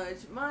that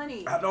much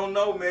money. I don't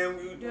know, man.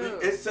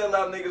 It's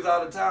sellout niggas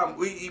all the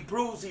time. He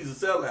proves he's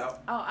a sellout.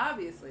 Oh,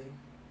 obviously.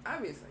 I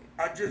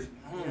just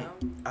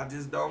I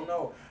just don't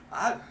know.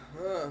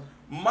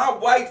 My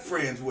white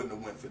friends wouldn't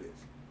have went for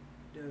this.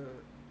 Dude.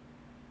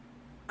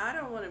 I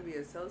don't want to be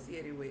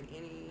associated with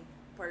any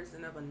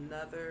person of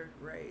another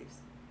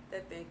race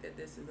that think that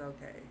this is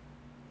okay.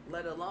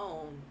 Let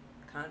alone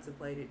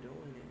contemplated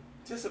doing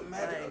it. Just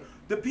imagine like,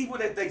 the people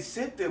that they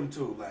sent them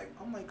to. Like,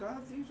 oh my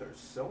God, these are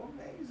so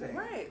amazing.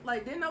 Right.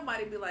 Like, didn't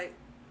nobody be like,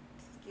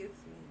 excuse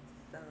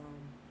me,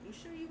 you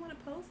sure you want to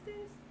post this?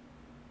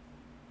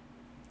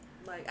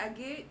 Like, I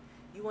get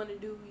you want to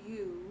do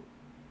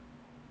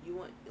you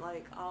want,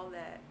 like, all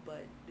that,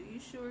 but do you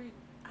sure?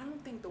 I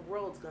don't think the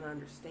world's going to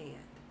understand.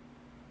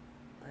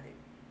 Like,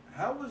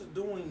 how was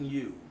doing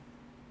you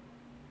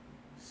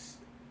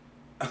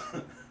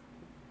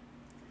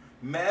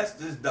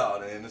master's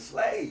daughter and a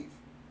slave?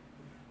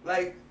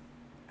 Like,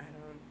 I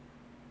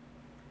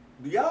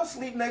don't. Do y'all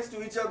sleep next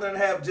to each other and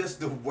have just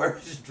the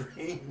worst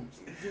dreams?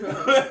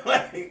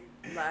 like,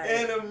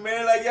 and a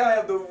man, like, y'all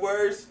have the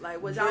worst.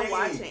 Like, was dreams. y'all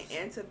watching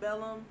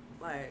Antebellum?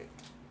 Like,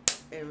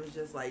 it was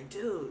just like,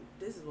 dude,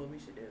 this is what we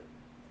should do.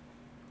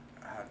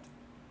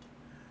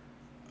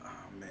 Oh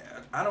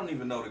man, I don't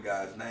even know the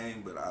guy's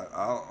name, but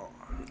I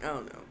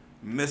don't know.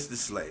 Mr.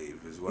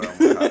 Slave is what I'm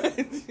gonna call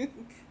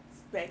him.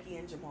 Becky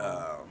and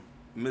Jamal.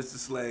 Mr.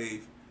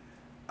 Slave,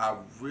 I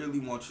really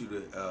want you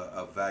to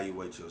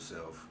evaluate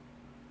yourself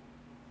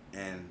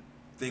and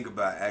think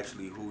about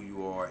actually who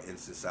you are in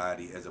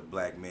society as a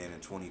black man in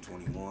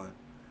 2021,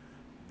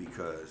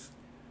 because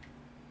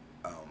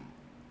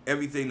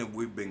everything that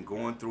we've been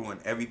going through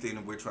and everything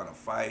that we're trying to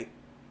fight,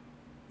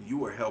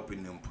 you are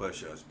helping them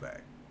push us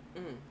back.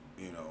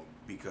 You know,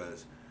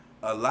 because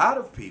a lot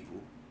of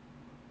people,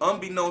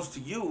 unbeknownst to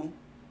you,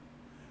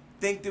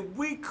 think that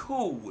we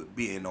cool with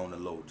being on the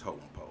low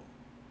totem pole,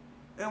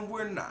 and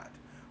we're not.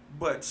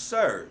 But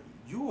sir,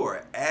 you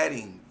are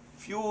adding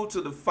fuel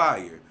to the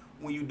fire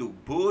when you do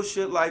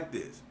bullshit like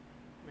this.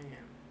 Man.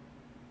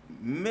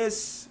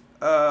 Miss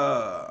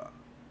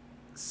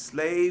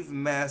Slave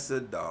Master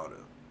daughter,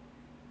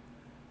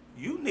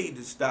 you need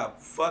to stop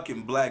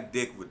fucking black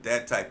dick with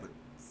that type of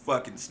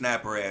fucking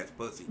snapper ass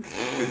pussy.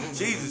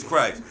 Jesus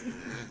Christ.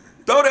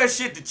 Throw that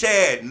shit to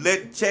Chad and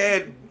let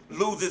Chad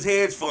lose his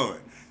hedge fund.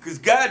 Cause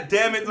god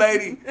damn it,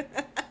 lady,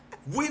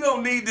 we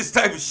don't need this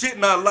type of shit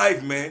in our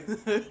life, man.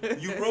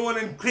 You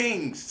ruining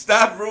kings.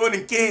 Stop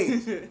ruining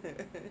kings.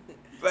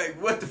 Like,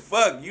 what the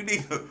fuck? You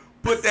need to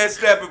put that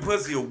snapping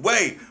pussy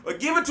away. Or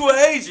give it to an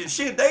Asian.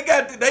 Shit, they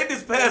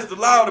just passed the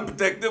law to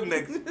protect them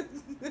niggas.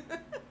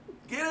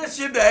 Give that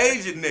shit to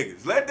Asian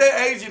niggas. Let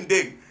that Asian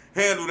dick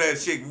handle that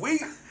shit.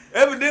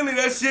 Evidently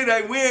that shit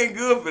we ain't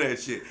good for that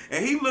shit.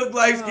 And he look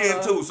light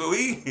skinned too, so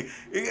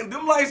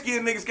them light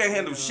skinned niggas can't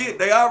handle shit.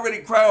 They already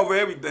cry over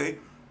everything.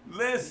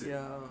 Listen.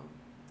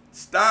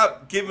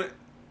 Stop giving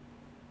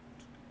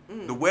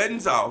the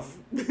wedding's off.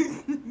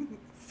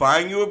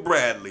 Find you a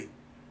Bradley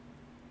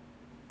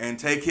and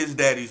take his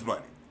daddy's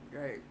money.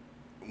 Right.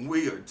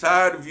 We are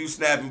tired of you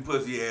snapping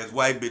pussy ass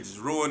white bitches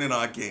ruining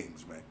our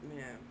kings, man.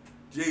 Yeah.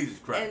 Jesus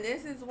Christ. And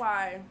this is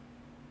why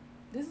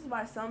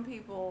some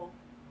people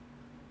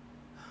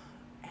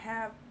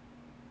have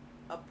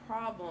a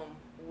problem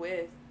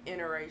with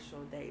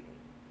interracial dating.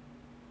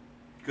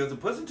 Because the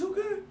pussy too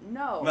good?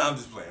 No. No, I'm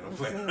just playing.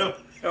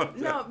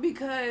 No,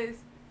 because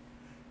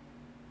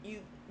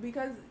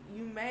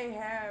you may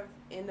have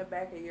in the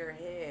back of your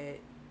head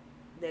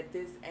that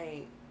this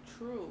ain't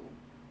true.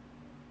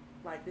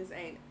 Like, this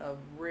ain't a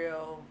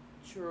real,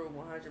 true,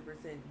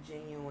 100%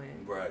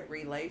 genuine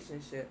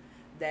relationship.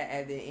 That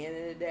at the end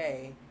of the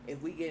day,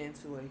 if we get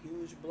into a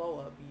huge blow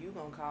up, you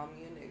gonna call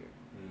me a nigger.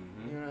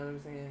 Mm-hmm. You know what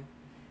I'm saying?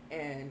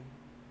 And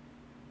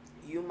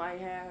you might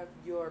have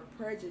your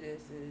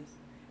prejudices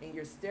and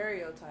your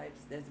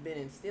stereotypes that's been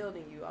instilled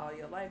in you all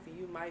your life, and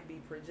you might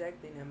be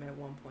projecting them at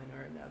one point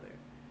or another.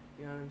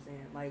 You know what I'm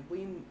saying? Like,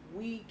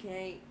 we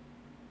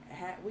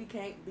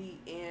can't be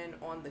in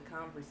on the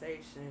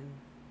conversation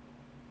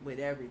with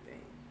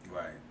everything.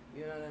 Right.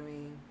 You know what I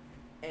mean?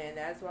 And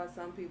that's why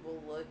some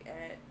people look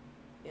at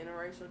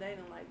interracial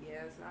dating like,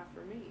 yeah, it's not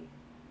for me.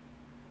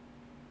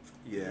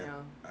 Yeah. You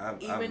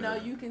know? Even though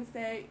you can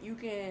say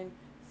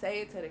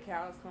it till the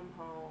cows come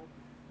home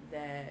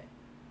that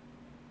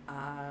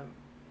I'm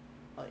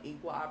an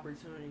equal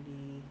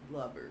opportunity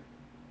lover.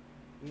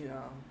 You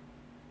know,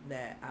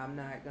 that I'm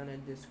not gonna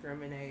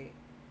discriminate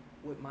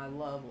with my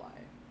love life.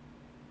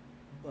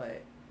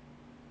 But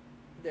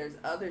there's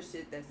other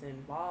shit that's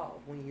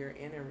involved when you're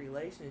in a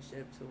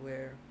relationship to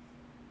where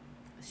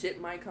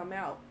shit might come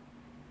out.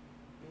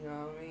 You know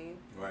what I mean?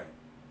 Right.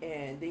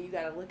 And then you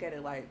gotta look at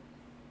it like,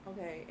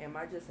 okay, am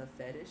I just a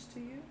fetish to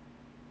you?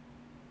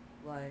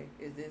 Like,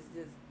 is this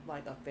just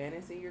like a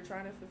fantasy you're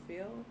trying to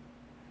fulfill?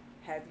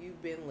 Have you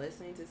been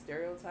listening to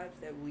stereotypes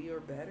that we are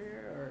better,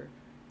 or,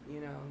 you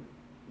know,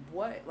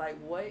 what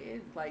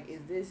is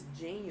this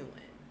genuine?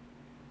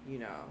 You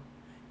know,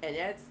 and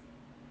that's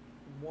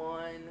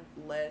one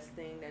less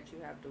thing that you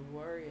have to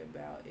worry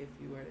about if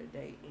you were to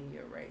date in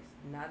your race.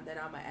 Not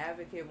that I'm an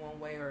advocate one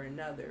way or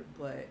another,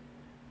 but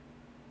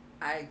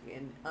I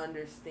can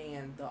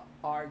understand the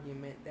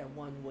argument that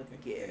one would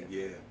give.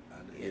 Yeah,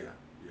 I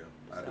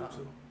do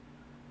too.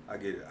 I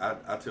get it.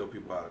 I tell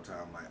people all the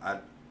time,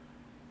 like,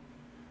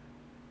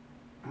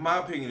 my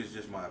opinion is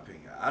just my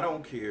opinion. I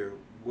don't care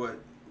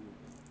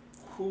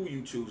who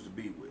you choose to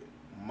be with.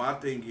 My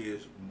thing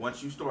is,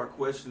 once you start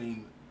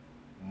questioning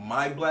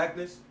my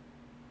blackness,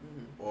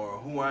 or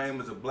who I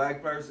am as a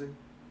black person,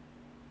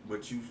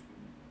 but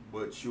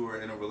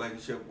you're in a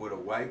relationship with a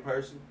white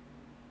person,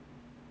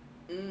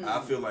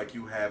 I feel like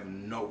you have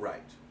no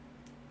right.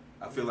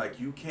 I feel like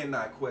you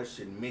cannot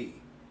question me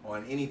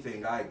on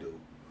anything I do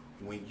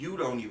when you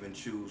don't even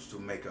choose to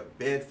make a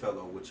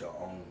bedfellow with your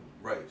own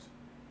race.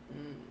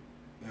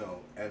 You know,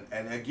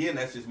 and again,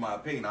 that's just my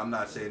opinion. I'm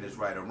not saying it's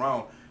right or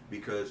wrong,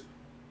 because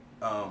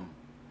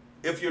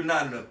if you're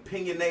not an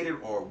opinionated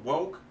or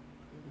woke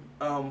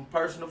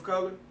person of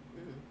color,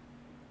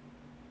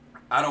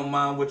 I don't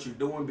mind what you're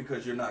doing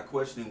because you're not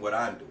questioning what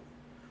I'm doing.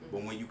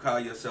 But when you call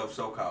yourself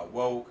so-called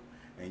woke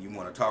and you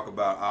want to talk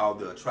about all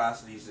the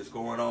atrocities that's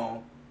going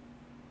on,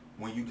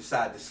 when you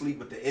decide to sleep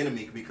with the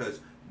enemy, because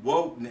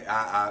woke,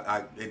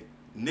 niggas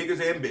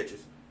and bitches,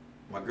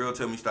 my girl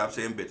tell me stop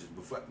saying bitches,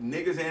 but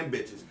niggas and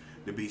bitches,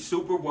 to be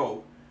super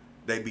woke,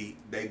 they be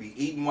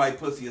eating white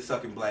pussy or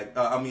sucking black,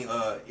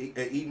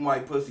 eating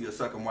white pussy or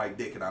sucking white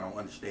dick, and I don't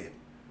understand it.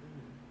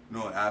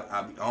 No,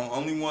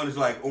 only one is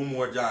like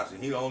Umar Johnson.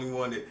 He the only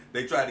one that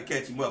they tried to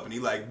catch him up, and he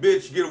like,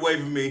 bitch, get away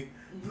from me.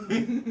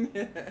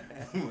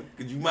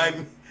 Cause you might,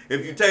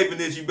 if you're taping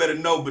this, you better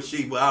know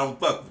Bathsheba, I don't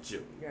fuck with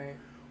you. Right.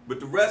 But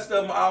the rest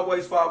of them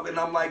always fall, and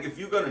I'm like, if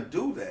you're gonna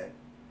do that,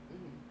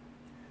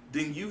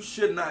 then you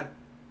should not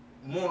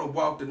want to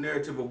walk the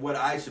narrative of what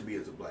I should be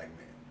as a black man.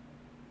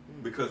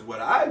 Because what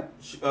I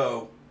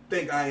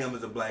think I am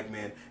as a black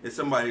man is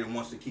somebody that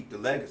wants to keep the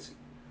legacy.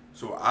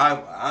 So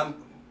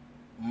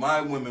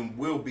my women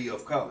will be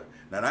of color.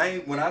 Now,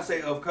 when I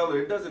say of color,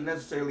 it doesn't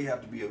necessarily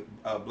have to be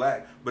a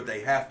black, but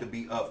they have to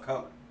be of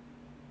color.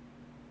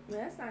 Well,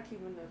 that's not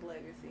keeping the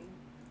legacy.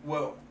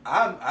 Well,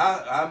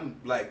 I'm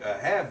like a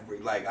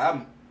half-breed. Like,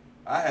 I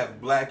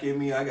have black in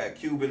me. I got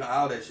Cuban,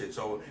 all that shit.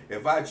 So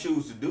if I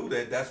choose to do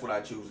that, that's what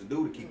I choose to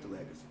do to keep the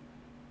legacy.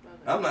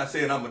 Okay. I'm not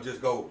saying I'm gonna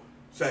just go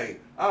say,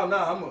 oh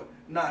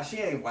no, she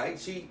ain't white.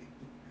 She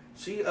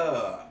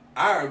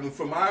Ireland,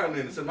 from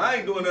Ireland. So I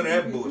ain't doing none of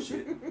that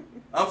bullshit.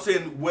 I'm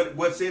saying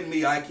what's in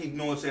me, I keep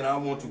knowing, saying I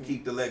want to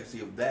keep the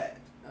legacy of that.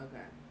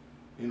 Okay.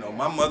 You know,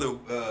 my mother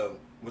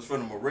was from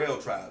the Morel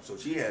tribe, so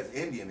she has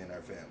Indian in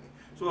her family.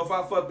 So if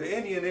I fuck the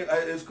Indian,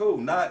 it's cool.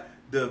 Not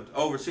the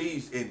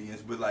overseas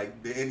Indians, but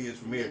like the Indians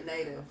from here. The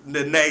natives.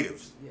 The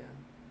natives. Yeah.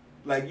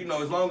 Like, you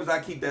know, as long as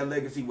I keep that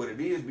legacy what it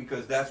is,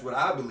 because that's what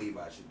I believe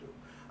I should do.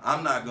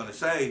 I'm not going to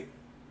say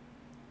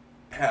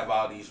have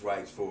all these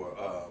rights for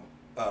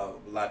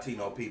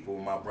Latino people,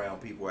 my brown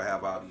people, or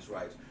have all these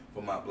rights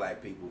for my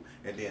black people,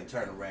 and then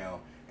turn around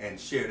and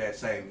share that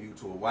same view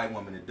to a white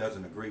woman that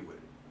doesn't agree with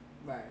it.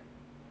 Right.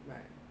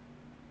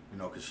 You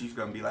know, because she's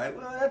going to be like,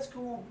 well, that's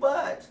cool,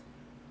 but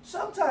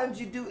sometimes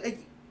you do.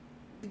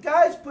 The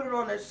guys put it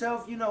on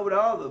themselves, you know, with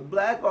all the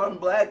black on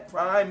black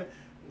crime,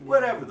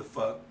 whatever the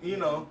fuck, you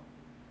know.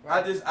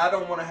 Right. I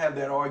don't want to have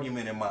that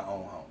argument in my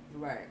own home.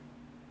 Right.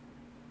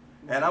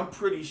 And I'm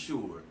pretty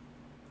sure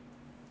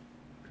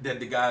that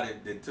the guy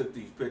that took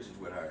these pictures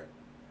with her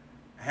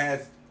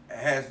has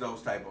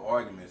those type of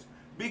arguments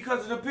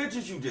because of the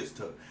pictures you just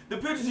took. The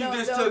pictures you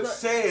just took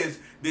says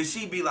that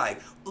she be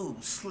like, ooh,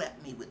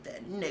 slap me with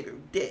that nigger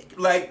dick.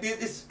 Like, the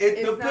pictures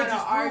prove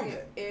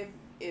that.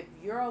 If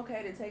you're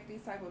okay to take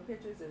these type of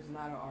pictures, there's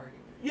not an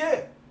argument.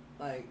 Yeah.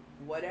 Like,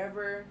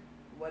 whatever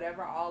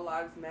all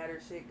lives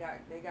matter shit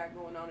they got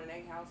going on in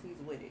their house, he's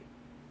with it.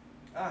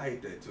 I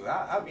hate that too.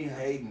 I be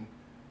hating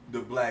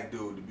the black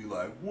dude to be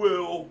like,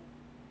 well,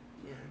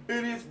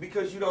 it is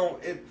because you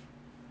don't.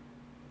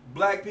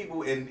 Black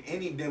people in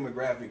any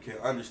demographic can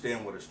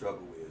understand what a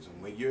struggle is,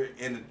 and when you're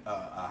in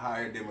a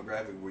higher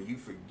demographic where you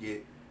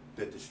forget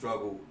that the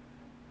struggle,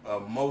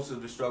 most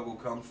of the struggle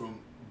comes from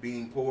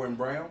being poor and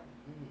brown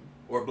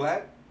or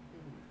black.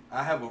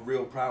 I have a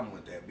real problem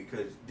with that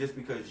because just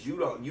because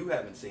you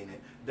haven't seen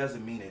it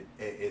doesn't mean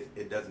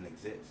it doesn't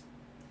exist.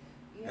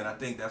 Yeah. And I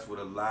think that's what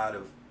a lot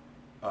of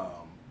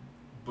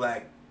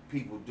black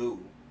people do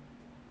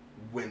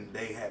when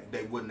they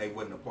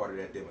wasn't a part of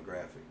that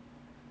demographic.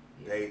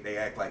 Yeah. They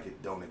act like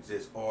it don't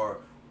exist, or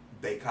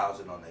they cause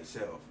it on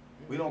themselves.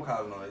 We don't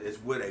cause it on it. It's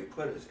where they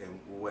put us and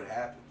what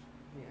happens.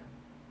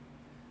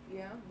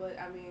 Yeah, but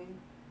I mean,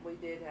 we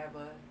did have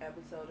a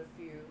episode a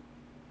few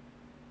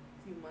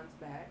months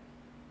back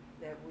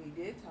that we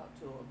did talk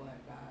to a black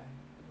guy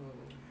who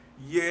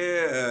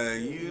Yeah,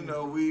 you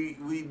know, we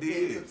did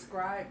did.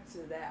 subscribe to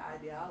that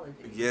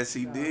ideology. Yes,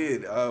 he So,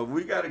 did.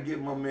 We got to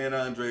get my man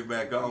Andre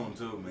back on,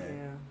 too, man.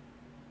 Yeah,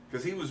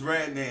 Because he was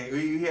ranting.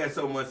 He had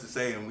so much to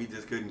say, and we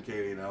just couldn't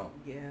carry it on.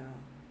 yeah.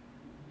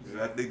 So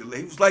I think the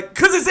lady was like,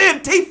 "Cause it's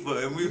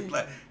Antifa," and we was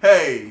like,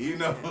 "Hey, you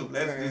know,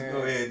 let's just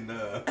go ahead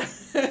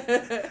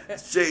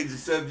and change the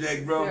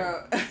subject,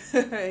 bro." So,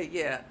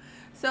 yeah.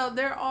 So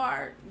there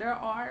are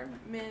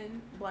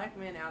black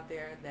men out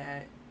there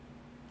that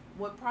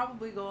would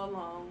probably go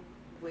along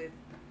with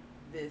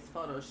this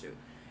photo shoot.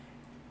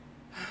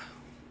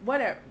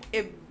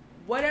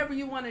 Whatever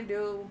you want to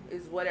do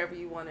is whatever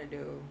you want to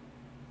do.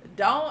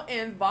 Don't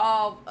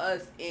involve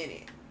us in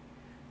it.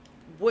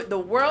 What the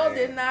world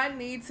did not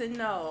need to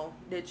know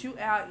that you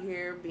out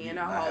here being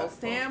a whole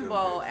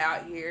Sambo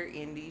out here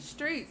in these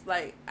streets.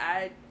 Like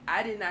I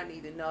did not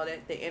need to know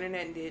that. The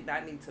internet did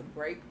not need to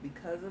break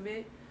because of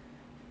it.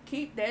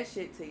 Keep that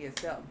shit to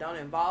yourself. Don't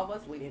involve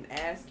us. We didn't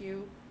ask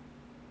you.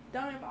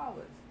 Don't involve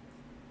us.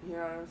 You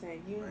know what I'm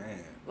saying?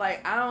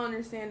 Like I don't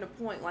understand the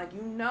point. Like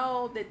you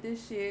know that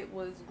this shit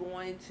was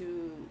going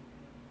to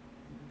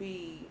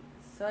be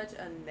such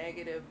a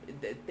negative.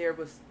 That there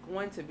was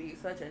going to be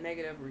such a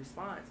negative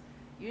response.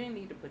 You didn't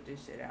need to put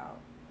this shit out.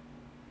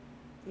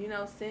 You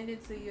know, send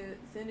it to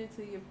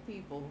your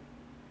people.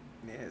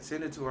 Yeah,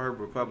 send it to her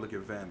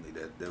Republican family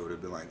that would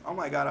have been like, "Oh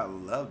my God, I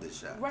love this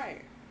shot."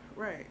 Right.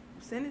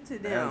 Send it to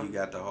them. Now you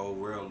got the whole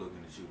world looking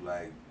at you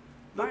like,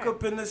 "Look Right.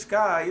 up in the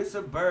sky. It's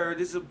a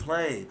bird. It's a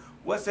plane.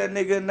 What's that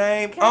nigga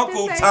name? Captain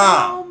Uncle Say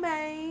Tom. No,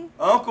 man.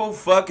 Uncle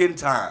fucking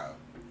Tom.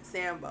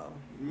 Sambo.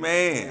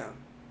 Man." Yeah.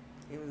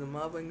 He was a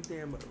motherfucking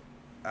Sambo.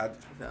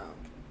 So,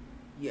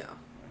 yeah.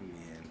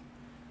 Man.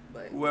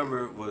 But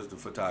Whoever was the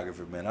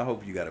photographer, man, I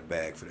hope you got a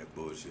bag for that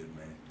bullshit,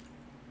 man.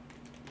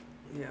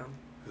 yeah.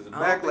 Because the I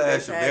don't think backlash they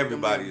of tagged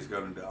everybody them. is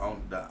going to,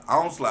 the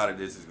onslaught of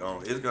this is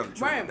going to trickle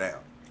Right. down.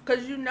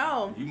 Because you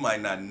know, You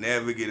might not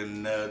never get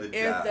another if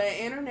job.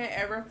 the internet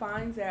ever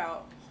finds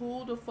out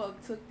who the fuck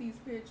took these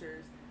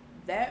pictures,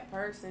 that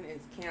person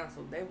is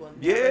canceled. They will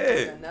never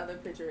take another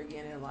picture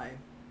again in life.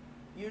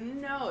 You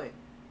know it.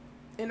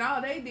 And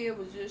all they did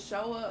was just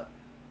show up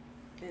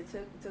and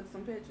took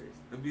some pictures.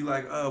 It'd be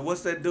like,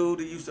 what's that dude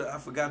that used to, I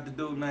forgot the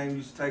dude's name,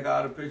 used to take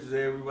all the pictures of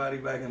everybody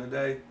back in the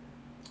day.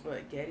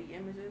 What, Getty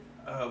Images?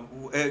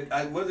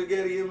 Was it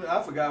Getty Images?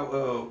 I forgot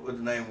what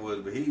the name was,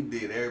 but he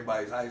did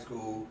everybody's high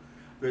school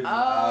pictures,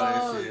 all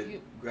that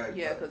shit.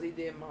 Yeah, because he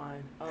did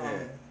mine.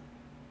 Yeah.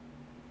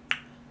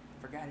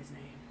 Forgot his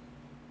name.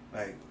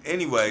 Like,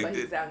 anyway. But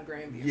he's out in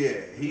Grandview.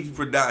 Yeah,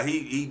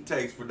 he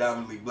takes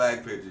predominantly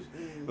black pictures.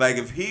 Mm-hmm. Like,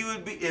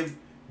 if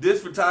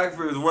this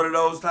photographer is one of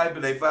those type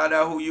and they find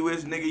out who you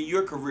is, nigga,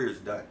 your career's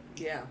done.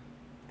 Yeah,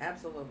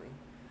 absolutely.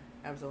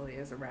 Absolutely.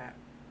 It's a wrap.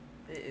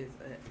 It is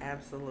an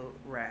absolute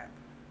wrap.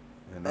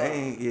 And they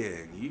ain't,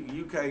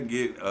 you can't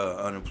get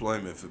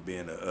unemployment for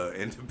being an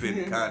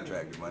independent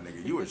contractor, my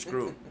nigga. You were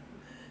screwed.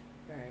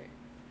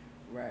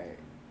 Right.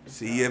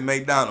 See you at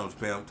McDonald's,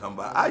 pimp, talking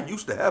about, I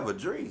used to have a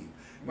dream.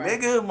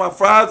 Right. Nigga, my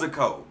fries are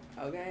cold.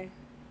 Okay.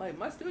 Like,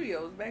 my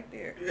studio is back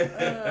there.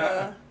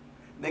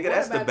 Nigga,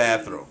 that's the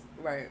bathroom.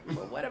 Right.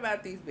 But what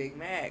about these Big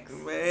Macs?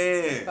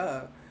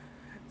 Man.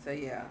 So,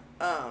 yeah.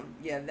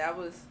 Yeah, that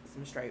was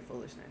some straight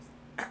foolishness.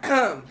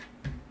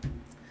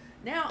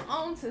 Now,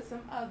 on to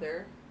some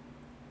other,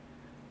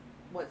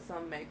 what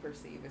some may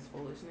perceive as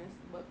foolishness,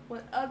 but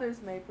what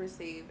others may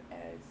perceive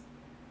as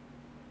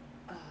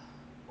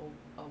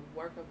a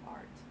work of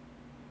art.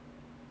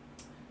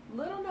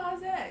 Little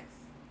Nas X.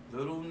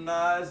 Little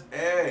Nas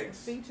X.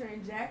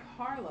 Featuring Jack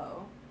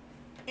Harlow.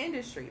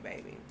 Industry,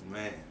 baby.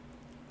 Man.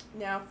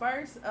 Now,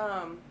 first,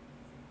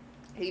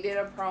 he did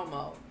a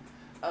promo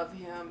of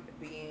him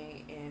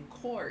being in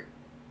court.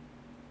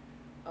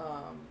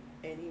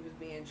 And he was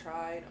being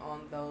tried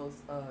on those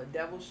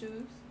devil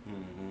shoes.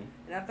 Mm-hmm.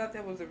 And I thought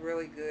that was a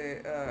really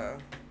good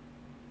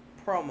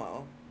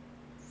promo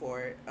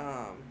for it.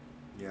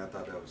 Yeah, I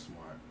thought that was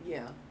smart.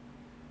 Yeah.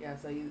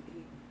 So he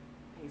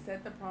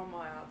set the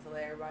promo out to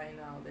let everybody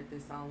know that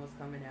this song was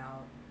coming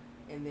out,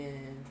 and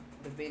then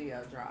the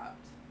video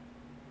dropped.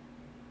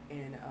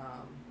 And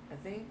I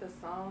think the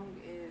song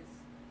is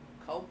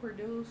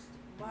co-produced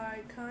by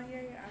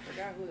Kanye. I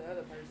forgot who the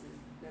other person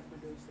that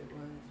produced it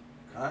was.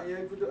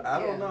 Kanye produced? I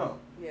don't know.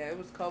 Yeah, it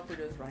was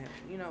co-produced by him.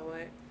 You know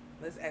what?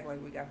 Let's act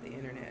like we got the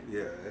internet.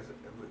 Yeah,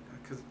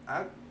 because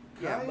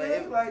Yeah, Kanye, but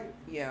it, like,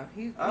 yeah,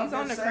 he's I'm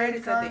on the just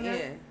saying credits at the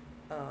Kanye. end.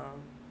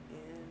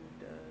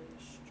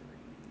 Industry.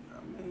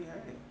 I mean,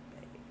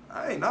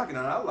 I ain't knocking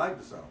on it. I like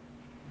the song.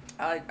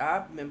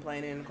 I've been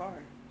playing it in the car.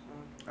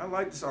 So. I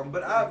like the song,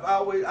 but I'm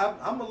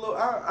a little.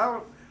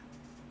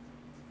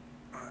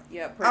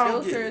 Yeah, I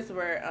don't get producers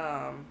were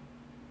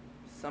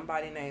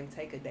somebody named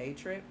Take a Day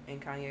Trip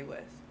and Kanye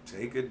West.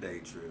 Take a day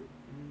trip.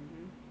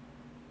 Mm-hmm.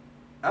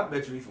 I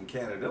bet you he from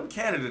Canada. Them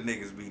Canada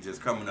niggas be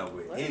just coming up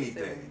with Let's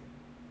anything.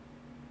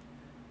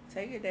 see.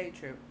 Take a Day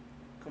Trip.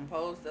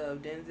 composed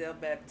of Denzel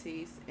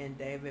Baptiste and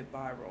David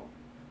Byrell,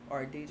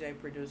 or a DJ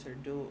producer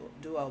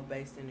duo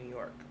based in New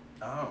York.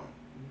 Oh.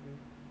 Hmm.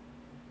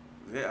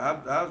 Yeah,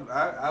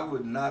 I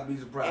would not be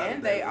surprised. And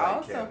if they was like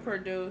also Kevin.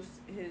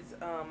 produced his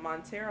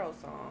Montero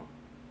song,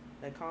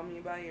 "They Call Me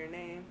by Your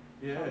Name."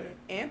 Yeah.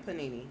 And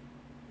Panini.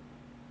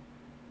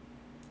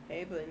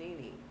 Hey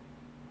Panini,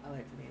 I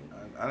like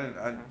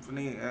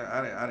Panini.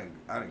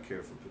 I didn't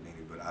care for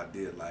Panini, but I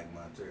did like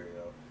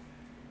Montero.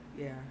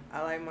 Yeah,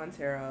 I like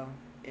Montero.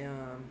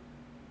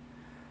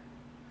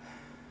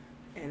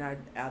 And I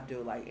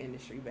do like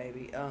Industry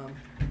Baby. Yeah,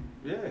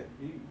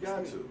 you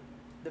got to.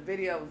 The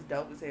video was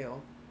dope as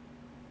hell.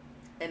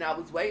 And I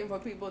was waiting for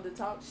people to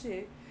talk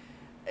shit,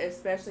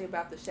 especially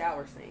about the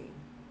shower scene.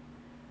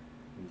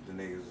 The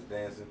niggas was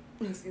dancing.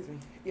 Excuse me.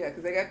 Yeah,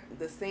 because they got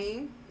the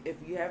scene. If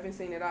you haven't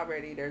seen it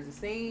already, there's a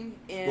scene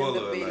in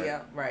Spoiler the video.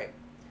 alert. Right.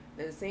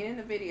 There's a scene in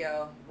the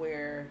video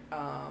where,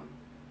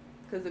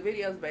 because the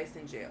video is based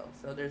in jail.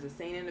 So there's a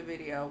scene in the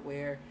video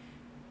where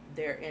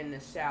they're in the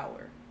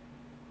shower.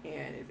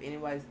 And if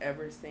anybody's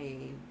ever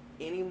seen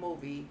any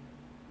movie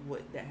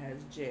that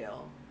has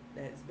jail,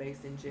 that's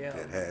based in jail.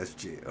 That has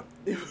jail.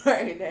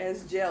 Right, that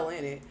has jail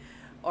in it,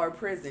 or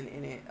prison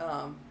in it.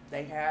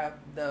 They have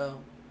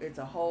it's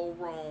a whole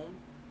room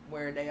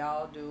where they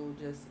all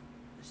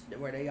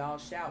where they all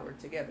shower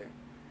together.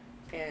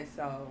 And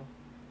so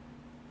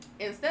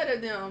instead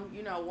of them,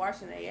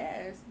 washing their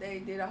ass, they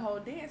did a whole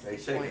dance They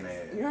sequence. shaking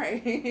their ass.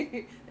 Right.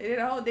 They did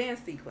a whole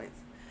dance sequence.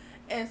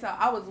 And so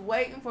I was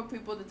waiting for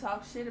people to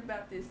talk shit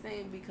about this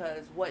thing,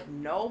 because what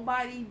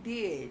nobody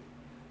did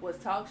was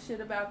talk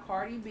shit about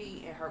Cardi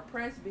B and her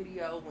press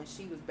video when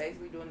she was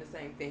basically doing the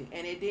same thing.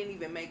 And it didn't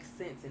even make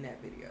sense in that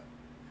video.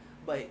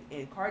 But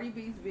in Cardi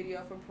B's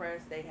video for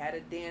press, they had a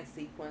dance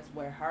sequence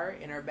where her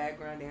and her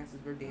background dancers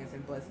were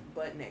dancing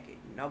butt naked.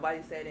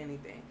 Nobody said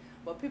anything.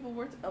 But people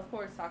were, of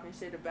course, talking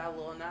shit about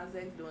Lil Nas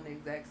X doing the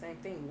exact same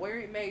thing, where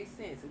it made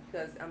sense.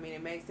 Because,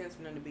 it made sense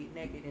for them to be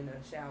naked in a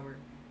shower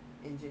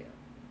in jail.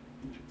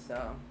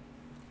 So,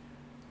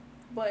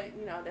 but,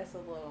 that's a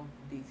little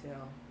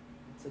detail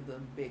to the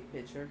big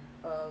picture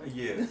of...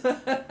 Yeah.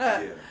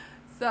 Yeah.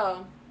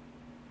 So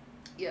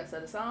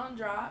the song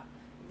dropped.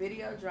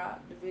 Video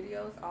dropped. The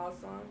video is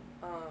awesome.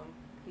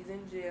 He's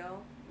in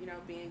jail,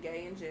 being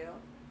gay in jail.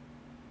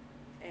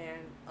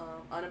 And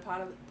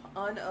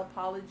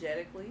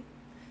unapologetically,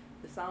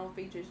 the song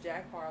features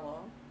Jack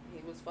Harlow.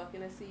 He was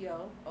fucking a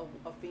CO,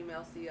 a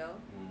female CO.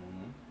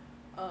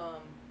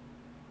 Mm-hmm.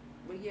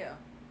 But yeah.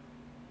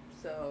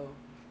 So,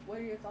 what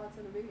are your thoughts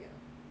on the video?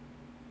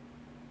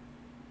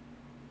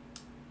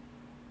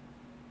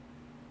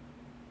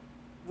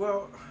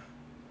 Well,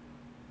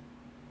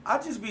 I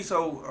just be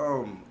so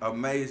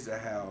amazed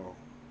at how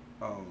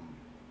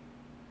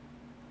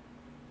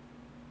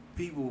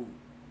people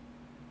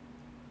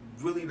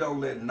really don't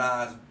let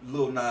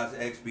Lil Nas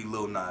X be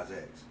Lil Nas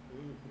X.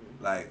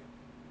 Mm-hmm. Like,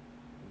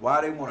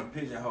 why they want to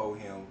pigeonhole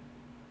him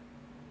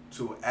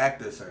to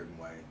act a certain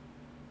way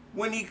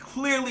when he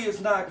clearly is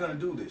not gonna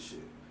do this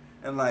shit.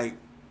 And like,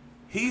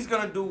 he's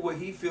gonna do what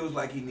he feels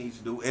like he needs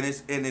to do, and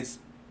it's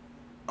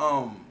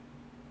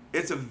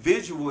a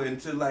visual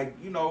into, like,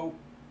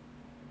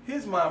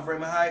 his mind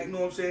frame and how,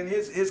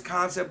 his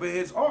concept of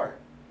his art.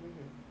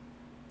 Mm-hmm.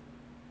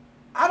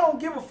 I don't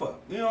give a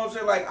fuck. You know what I'm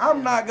saying? Like,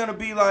 I'm not gonna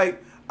be like,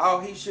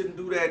 oh, he shouldn't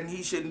do that and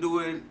he shouldn't do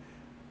it.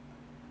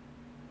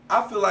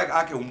 I feel like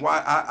I can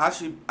watch. I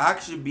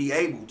should be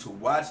able to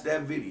watch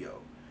that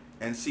video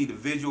and see the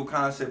visual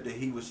concept that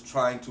he was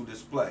trying to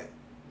display,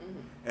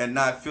 and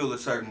not feel a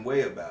certain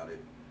way about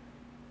it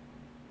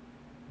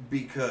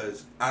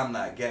because I'm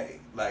not gay.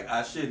 Like,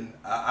 I shouldn't.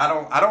 I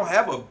don't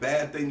have a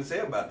bad thing to say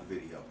about the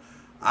video.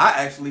 I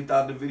actually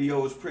thought the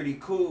video was pretty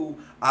cool.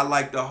 I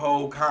like the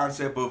whole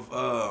concept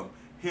of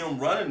him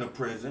running the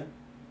prison,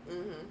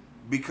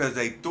 because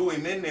they threw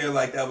him in there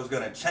like that was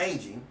gonna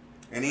change him,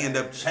 and he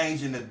ended up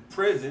changing the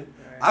prison.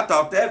 I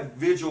thought that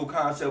visual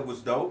concept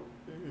was dope.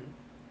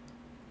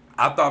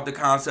 I thought the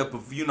concept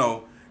of,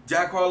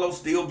 Jack Harlow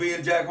still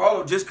being Jack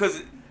Harlow, just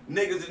because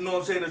niggas,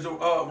 is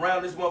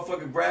around this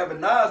motherfucker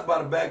grabbing Nas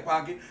by the back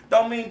pocket,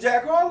 don't mean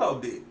Jack Harlow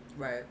did.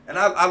 Right. And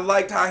I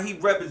liked how he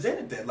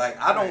represented that. Like,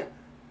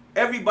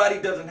 everybody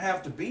doesn't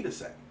have to be the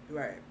same.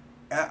 Right.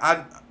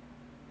 I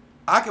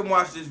can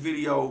watch this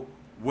video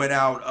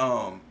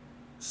without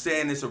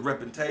saying it's a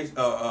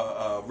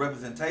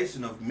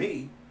representation of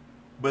me,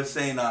 but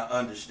saying I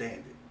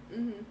understand it.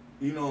 Mm-hmm.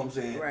 You know what I'm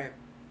saying? Right.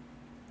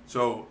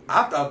 So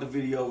I thought the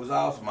video was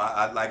awesome.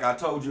 I like I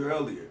told you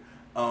earlier,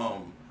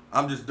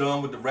 I'm just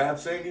done with the rap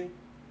singing.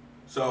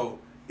 So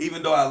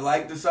even though I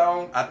like the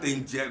song, I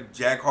think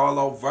Jack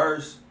Harlow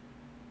verse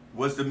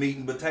was the meat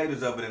and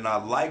potatoes of it, and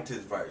I liked his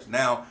verse.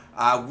 Now,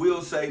 I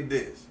will say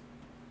this.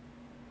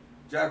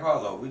 Jack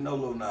Harlow, we know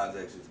Lil Nas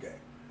X is gay.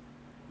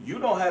 You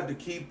don't have to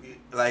keep,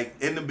 like,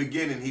 in the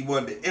beginning, he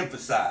wanted to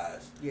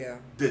emphasize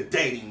the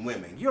dating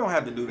women. You don't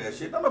have to do that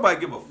shit. Don't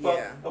nobody give a fuck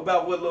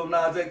about what Lil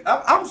Nas X...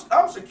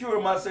 I'm secure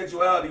in my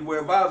sexuality,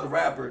 where if I was a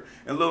rapper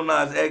and Lil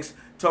Nas X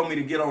told me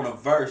to get on a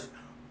verse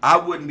I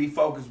wouldn't be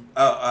focused,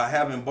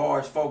 having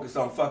bars focused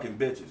on fucking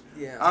bitches.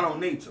 Yeah. I don't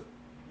need to.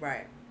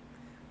 Right.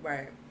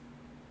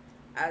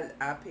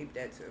 I peeped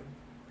that too.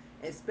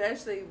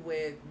 Especially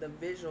with the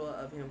visual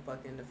of him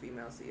fucking the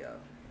female CO.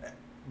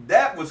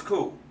 That was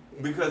cool.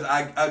 Yeah. Because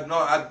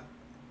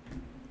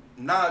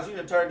Nas, you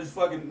done turned this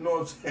fucking, you know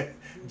what I'm saying,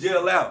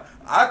 jail out.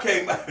 I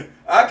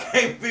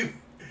can't be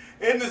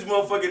in this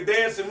motherfucker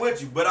dancing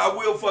with you, but I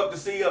will fuck the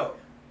CO.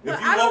 If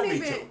you want me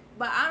to.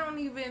 But I don't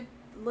even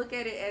look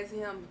at it as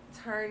him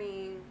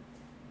turning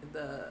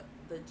the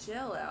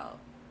jail out.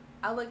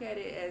 I look at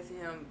it as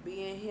him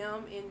being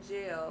him in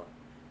jail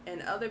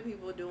and other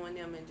people doing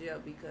them in jail,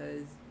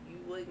 because you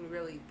wouldn't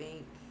really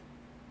think,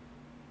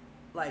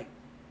 like,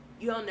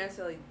 you don't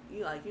necessarily,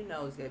 you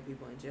know it's gay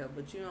people in jail,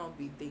 but you don't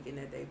be thinking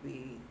that they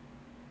be,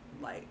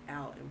 like,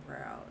 out and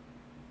proud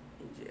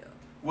in jail.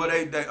 Well,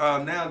 they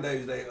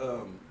nowadays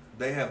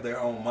they have their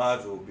own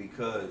module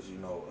because, you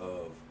know,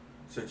 of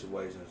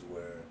situations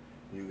where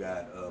you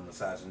got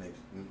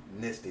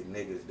misogynistic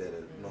niggas that are,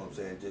 you know what I'm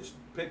saying, just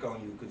pick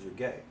on you because you're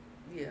gay.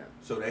 Yeah.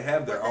 So they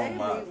have their own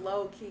module. They be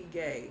low key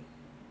gay.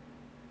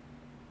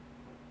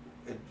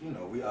 You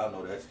know, we all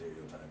know that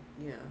stereotype.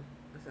 Yeah.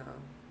 So,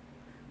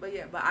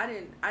 but I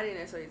didn't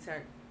necessarily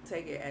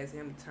take it as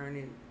him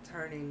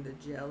turning the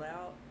jail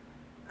out.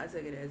 I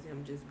took it as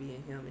him just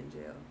being him in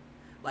jail.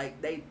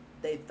 Like they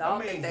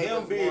thought that they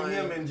him was being one,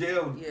 him in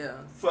jail. Yeah.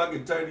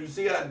 Fucking turn. You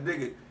see how the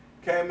nigga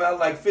came out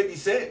like 50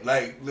 Cent,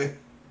 like.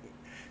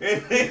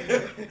 And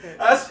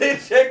I said,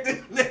 check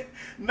this nigga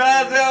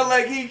Nas out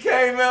like he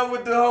came out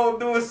with the whole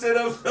doing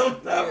sit-ups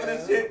on top of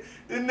the shit.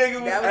 This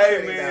nigga was,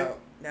 hey man.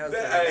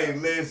 Hey,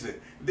 listen.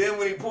 Then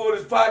when he pulled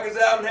his pockets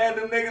out and had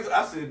them niggas,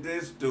 I said,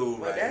 this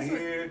dude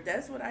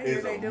that's what I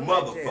hear they do.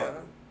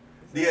 Motherfucker.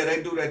 Yeah,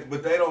 they do that,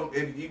 but they don't.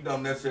 You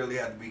don't necessarily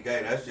have to be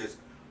gay. That's just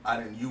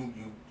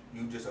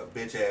you just a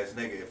bitch ass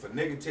nigga. If a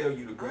nigga tell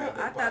you to grab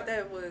that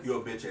pocket,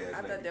 you're a bitch ass nigga.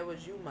 I thought that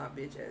was you, my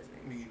bitch ass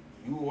nigga.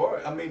 You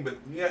are. I mean, but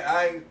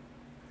yeah,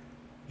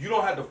 you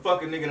don't have to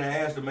fuck a nigga in the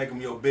ass to make him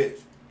your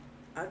bitch.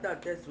 I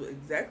thought that's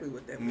exactly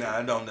what that meant. Nah,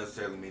 I don't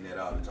necessarily mean that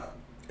all the time.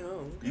 Oh,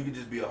 okay. You could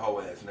just be a hoe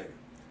ass nigga.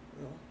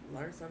 Well,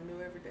 learn something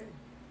new every day.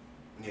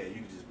 Yeah,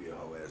 you could just be a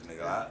hoe ass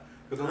nigga.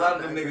 Because a lot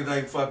of them niggas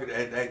ain't fucking.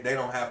 They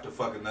don't have to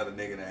fuck another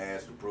nigga in the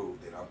ass to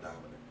prove that I'm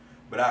dominant.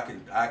 But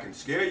I can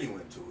scare you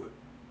into it.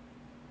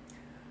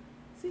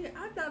 See,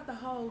 I thought the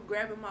whole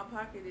grabbing my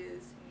pocket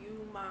is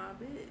you my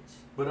bitch.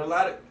 But a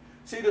lot of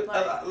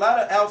a lot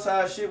of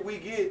outside shit we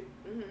get.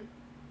 Mm-hmm.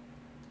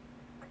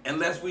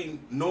 Unless we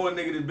know a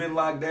nigga that's been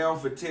locked down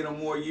for 10 or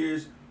more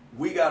years,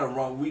 we got the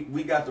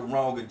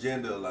wrong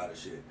agenda. A lot of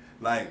shit,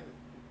 like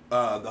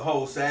the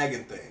whole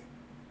sagging thing.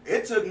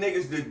 It took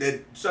niggas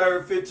that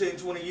served 15,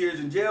 20 years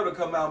in jail to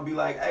come out and be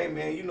like, hey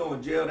man, you know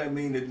in jail that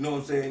mean that, you know what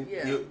I'm saying,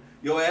 yeah.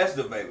 your ass is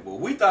available.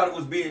 We thought it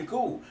was being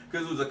cool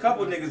because there was a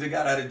couple niggas that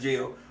got out of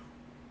jail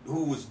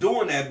who was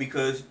doing that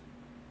because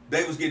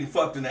they was getting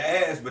fucked in the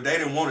ass, but they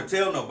didn't want to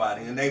tell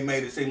nobody, and they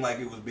made it seem like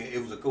it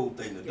was a cool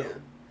thing to do.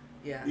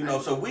 Yeah. You know,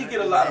 so we get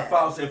a lot of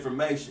false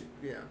information.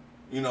 Yeah.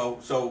 You know,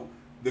 so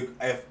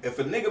if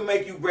a nigga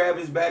make you grab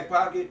his back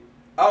pocket,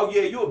 oh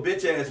yeah, you a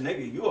bitch ass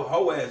nigga, you a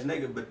hoe ass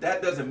nigga, but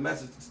that doesn't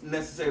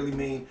necessarily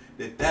mean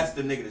that that's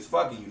the nigga that's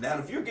fucking you. Now,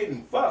 if you're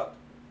getting fucked,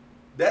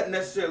 that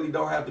necessarily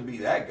don't have to be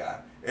that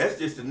guy. That's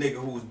just the nigga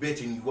who was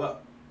bitching you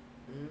up.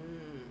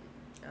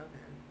 Okay.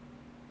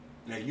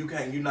 Now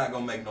you're not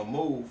gonna make no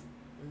move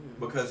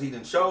because he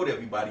done showed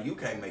everybody you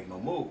can't make no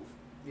move.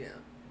 Yeah.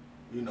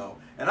 You know,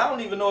 and I don't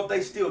even know if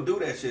they still do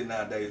that shit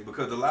nowadays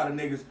because a lot of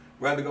niggas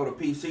rather go to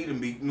PC than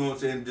be, you know what I'm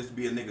saying, just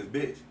be a nigga's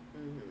bitch.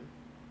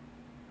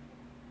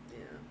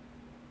 Yeah.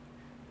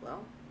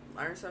 Well,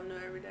 learn something new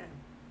every day.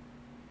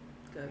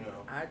 Cause you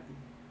know,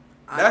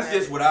 that's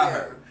just what I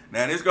heard.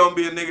 Now there's gonna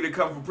be a nigga that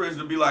come from prison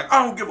to be like,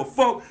 I don't give a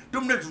fuck.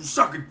 Them niggas was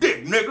sucking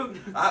dick, nigga.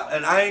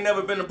 And I ain't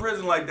never been to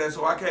prison like that,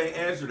 so I can't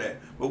answer that.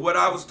 But what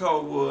I was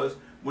told was,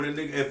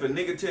 if a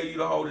nigga tell you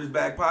to hold his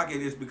back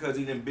pocket, it's because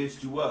he done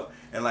bitched you up.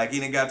 And like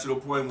he done got to the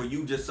point where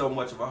you just so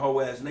much of a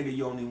hoe ass nigga,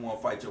 you don't even want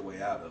to fight your way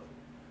out of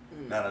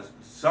it. Now,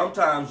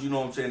 sometimes, you know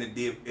what I'm saying,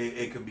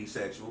 it could be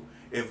sexual.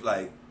 If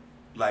like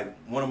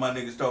one of my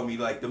niggas told me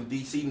like them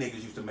DC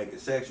niggas used to make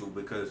it sexual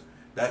because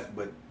that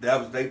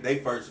was they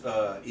first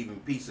even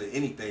piece of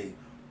anything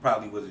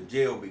probably was in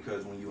jail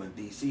because when you in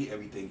DC,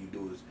 everything you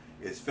do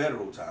is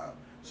federal time.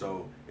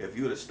 So if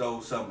you would have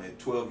stole something at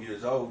 12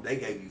 years old, they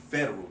gave you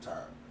federal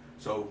time.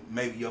 So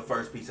maybe your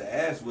first piece of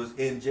ass was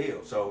in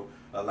jail. So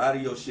a lot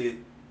of your shit,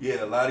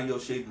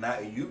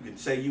 not, you can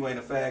say you ain't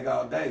a fag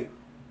all day.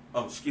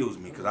 Excuse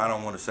me, because I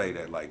don't want to say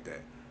that like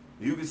that.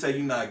 You can say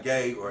you're not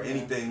gay or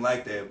anything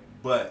like that,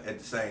 but at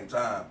the same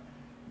time,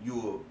 you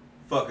will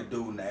fuck a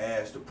dude in the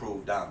ass to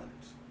prove dominance.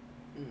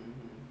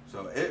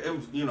 So it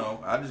was, you know,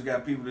 I just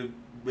got people that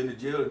been to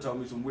jail that told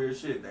me some weird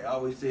shit. They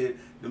always said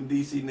them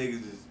DC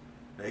niggas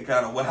they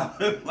kind of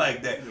wild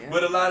like that. Yeah.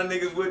 But a lot of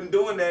niggas wasn't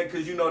doing that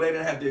because, you know, they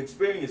didn't have to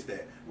experience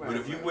that. Right, but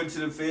if you went to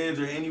the feds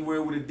or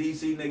anywhere with a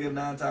DC nigga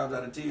 9 times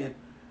out of 10,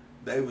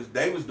 they was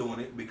doing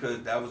it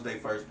because that was their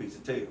first piece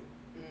of tail.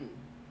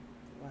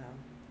 Wow.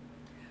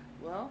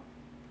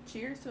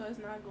 cheers to us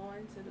not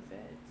going to the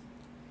feds.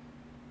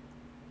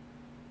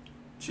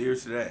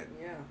 Cheers to that.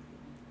 Yeah.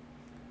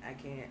 I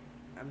can't.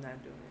 I'm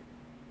not doing it.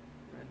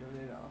 I'm not doing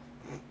it at all.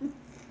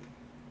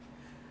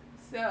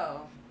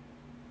 So,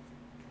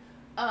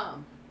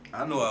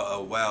 I know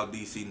a wild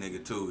DC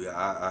nigga too. Yeah,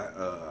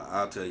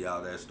 I'll tell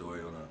y'all that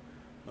story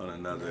on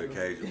another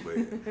occasion. But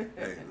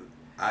hey,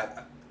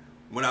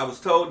 when I was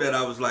told that,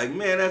 I was like,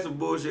 man, that's some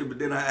bullshit. But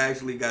then I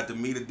actually got to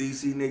meet a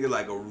DC nigga,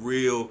 like a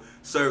real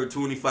served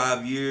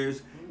 25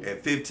 years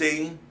at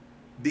 15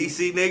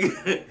 DC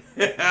nigga,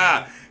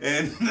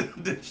 and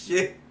the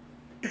shit.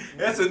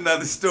 That's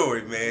another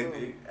story,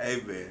 man.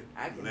 Hey, man.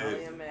 I can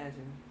only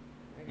imagine.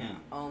 I can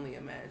only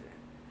imagine.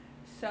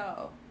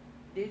 So,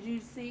 did you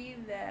see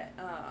that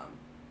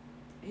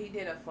he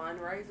did a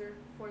fundraiser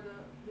for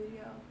the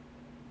video?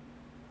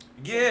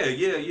 Yeah.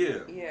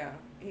 Yeah,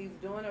 he's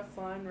doing a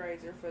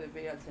fundraiser for the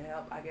video to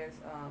help, I guess,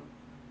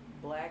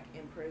 black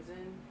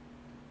imprisoned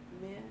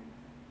men.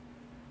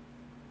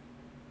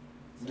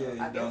 So Yeah, he's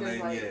I guess there's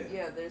donating,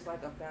 like there's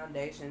like a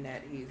foundation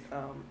that he's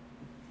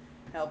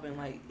helping.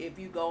 Like, if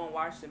you go and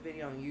watch the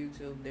video on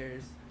YouTube,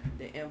 there's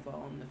the info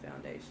on the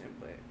foundation.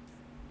 But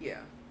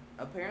yeah,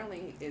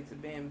 apparently it's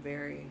been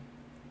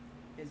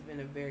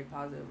a very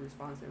positive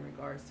response in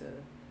regards to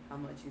how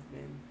much he's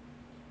been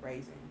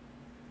raising.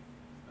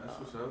 That's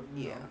what's up.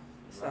 you Yeah. know.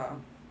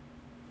 So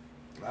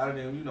A lot of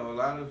them, you know, a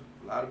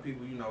lot of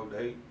people, you know,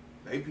 they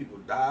people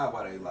die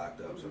while they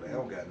locked up, so they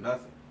don't got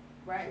nothing.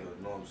 right. So,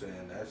 you know what I'm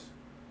saying? That's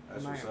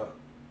what's Right. up.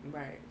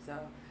 Right.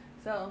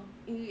 So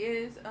he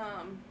is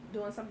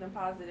doing something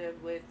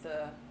positive with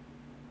the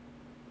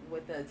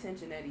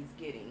attention that he's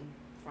getting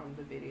from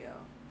the video.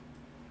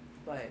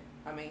 But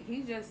I mean,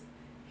 he's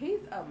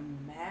a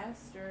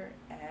master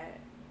at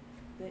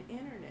the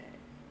internet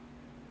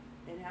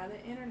and how the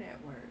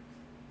internet works.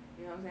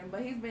 You know what I'm saying?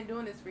 But he's been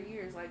doing this for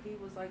years. Like, he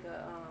was like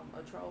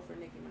a troll for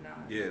Nicki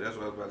Minaj. Yeah, that's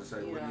what I was about to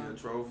say. You Wasn't know? he a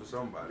troll for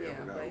somebody? I Yeah,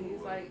 forgot but who it he's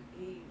was. like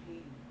he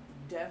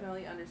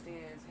definitely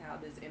understands how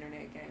this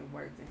internet game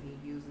works, and he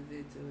uses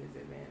it to his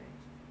advantage.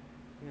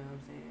 You know what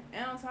I'm saying?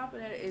 And on top of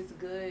that, it's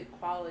good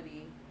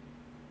quality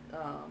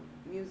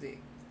music,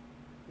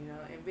 you know,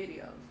 and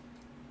videos.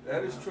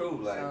 That is true.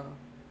 Like, so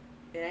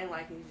it ain't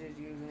like he's just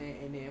using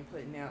it and then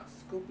putting out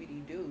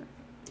Scoopity Doo,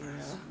 you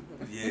know.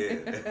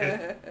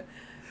 yeah.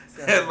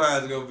 So,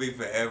 Headline's gonna be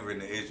forever in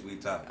the ish we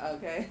talk.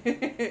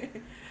 okay.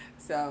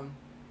 So,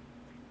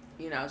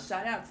 you know,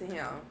 shout out to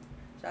him.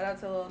 Shout out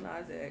to Lil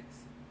Nas X.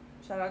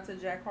 Shout out to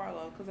Jack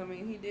Harlow, because I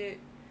mean, he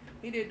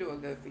did do a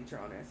good feature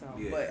on that song.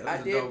 Yeah, but that I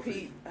was a did dope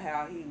peep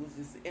how he was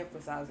just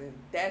emphasizing,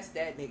 that's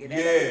that nigga. That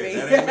Yeah, ain't me.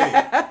 that ain't me.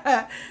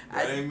 That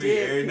I ain't me.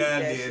 did Every peep now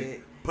and that then,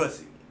 shit.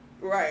 pussy,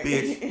 Right.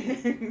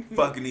 bitch,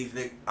 fucking these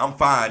niggas. I'm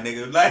fine,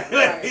 nigga. Like,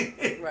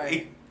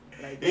 Right.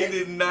 Like, He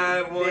did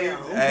not want.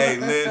 Damn. Hey,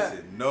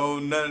 listen, no,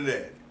 none of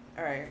that.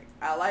 All right.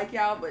 I like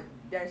y'all, but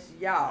that's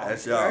y'all.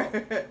 That's y'all.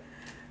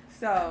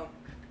 So,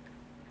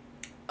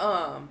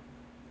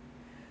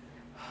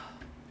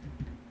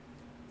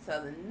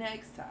 so the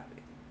next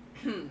topic,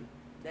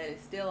 that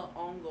is still an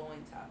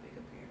ongoing topic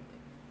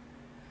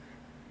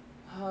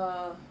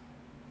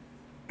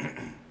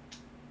apparently.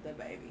 The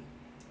baby.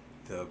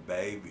 The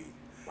baby.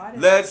 Why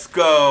did Let's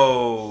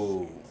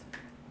go.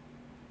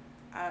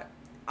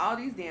 all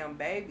these damn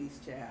babies,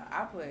 child.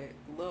 I put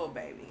little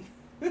baby.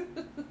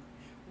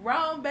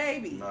 Wrong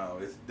baby. No,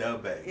 it's the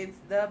baby. It's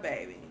the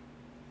baby.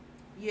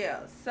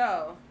 Yeah,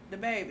 so the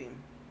baby.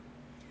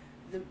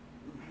 The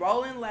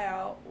Rolling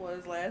Loud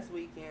was last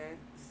weekend.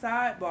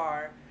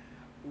 Sidebar.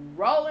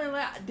 Rolling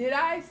Loud. Did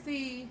I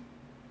see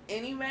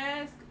any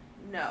mask?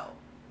 No.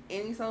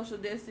 Any social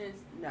distance?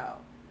 No.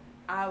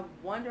 I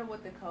wonder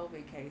what the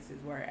COVID cases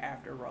were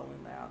after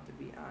Rolling Loud, to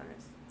be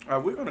honest. All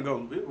right, we're gonna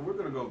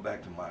go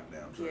back to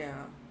lockdown. Trust me.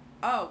 Yeah.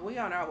 Oh, we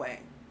on our way.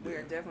 We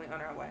are Yeah. definitely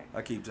on our way.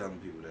 I keep telling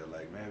people that,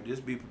 like, man,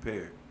 just be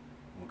prepared,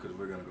 because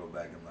we're gonna go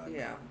back in lockdown.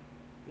 Yeah.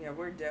 Yeah,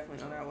 we're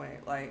definitely on our way.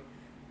 Like,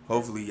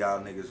 Hopefully, y'all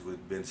niggas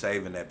would been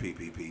saving that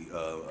PPP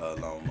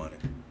loan money,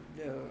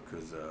 dude,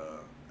 because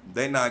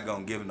they not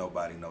gonna give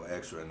nobody no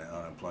extra in the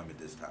unemployment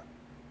this time.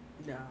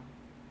 no.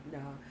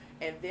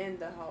 And then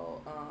the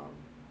whole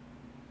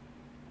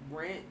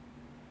rent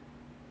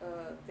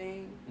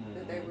thing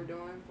that they were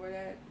doing for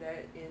that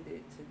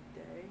ended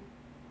today.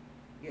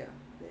 Yeah,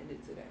 that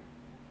ended today.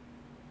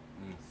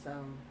 So,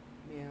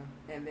 yeah.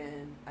 And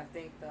then I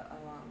think the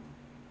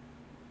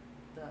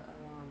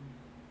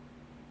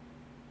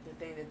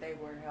thing that they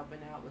were helping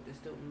out with the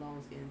student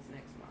loans ends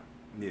next month.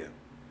 Yeah.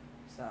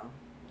 So,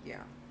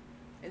 yeah.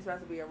 It's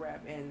about to be a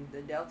wrap, and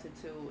the Delta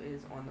 2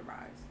 is on the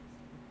rise.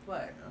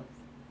 But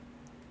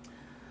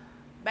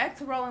back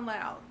to Rolling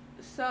Loud.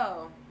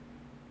 So,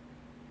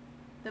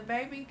 the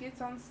baby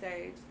gets on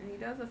stage, and he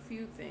does a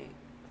few things.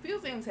 A few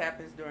things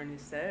happens during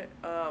this set.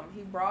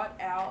 He brought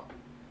out,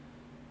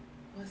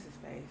 what's his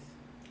face?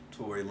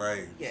 Tory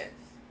Lanez. Yes.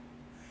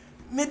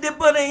 Me to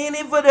put in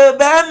it for the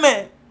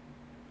Batman.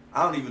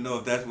 I don't even know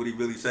if that's what he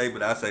really say,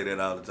 but I say that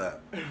all the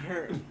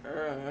time.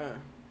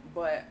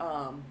 But,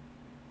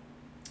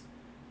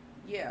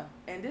 yeah.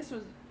 And this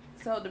was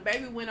So the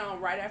baby went on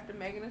right after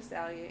Megan Thee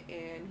Stallion,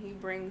 and he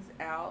brings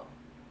out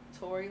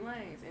Tory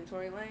Lanez, and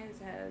Tory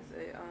Lanez has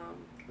a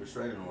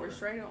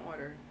restraining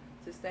order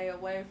to stay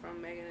away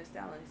from Megan Thee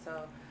Stallion.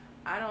 So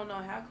I don't know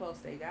how close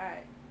they got,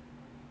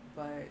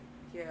 but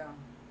yeah,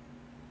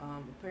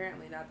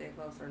 apparently not that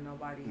close, or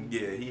nobody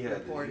he had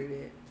reported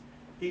it.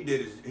 He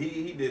did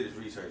his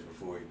research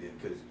before he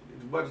did, because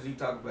as much as he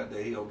talk about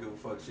that he don't give a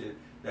fuck shit,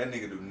 that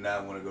nigga do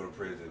not want to go to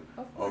prison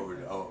over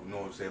the, you know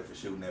what I'm saying, for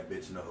shooting that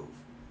bitch in the hoof.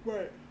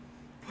 Right.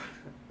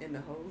 In the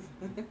hoof.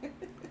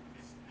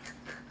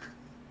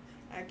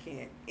 I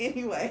can't.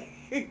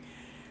 Anyway,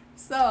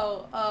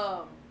 so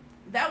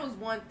that was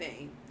one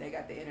thing that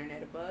got the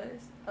internet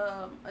abuzz.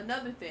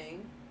 Another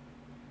thing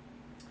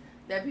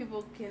that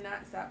people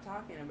cannot stop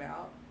talking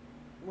about,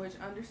 which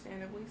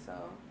understandably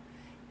so,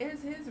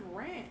 is his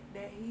rant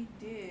that he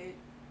did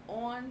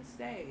on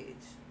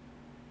stage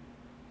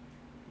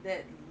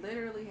that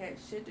literally had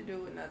shit to do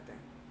with nothing.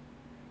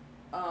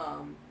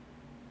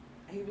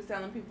 He was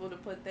telling people to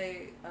put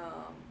their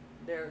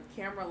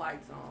camera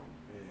lights on.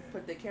 Yeah.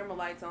 Put the camera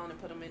lights on and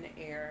put them in the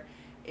air.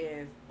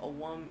 If a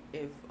woman's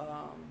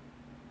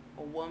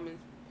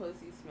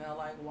pussy smell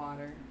like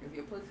water, if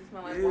your pussy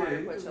smell like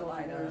water, put your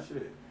light up.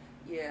 Shit.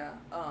 Yeah.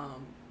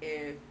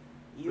 If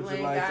you put ain't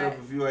your lights got, up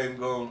if you ain't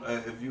going,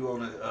 if you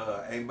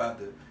ain't about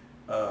to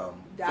die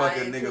fuck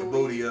a in nigga 2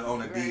 booty weeks,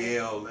 on a right?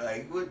 DL,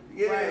 like what?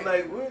 Yeah, Right.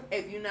 like what?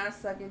 If you're not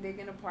sucking dick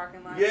in the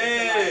parking lot, Yeah. put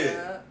your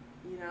light up.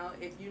 You know,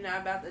 if you're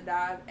not about to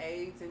die of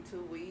AIDS in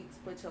 2 weeks,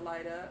 put your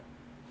light up.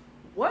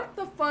 What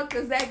the fuck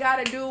does that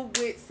got to do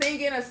with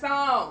singing a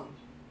song?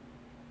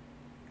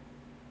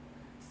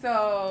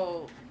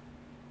 So,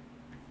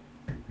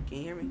 can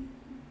you hear me?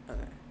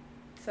 Okay.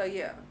 So,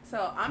 yeah.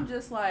 So, I'm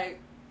just like,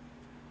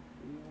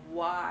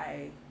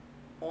 why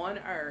on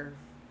earth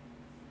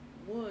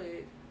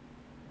would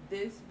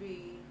this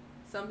be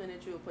something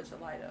that you would put your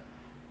light up?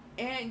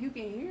 And you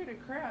can hear the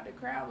crowd. The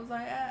crowd was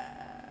like,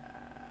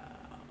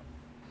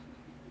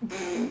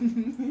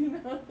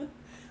 you know?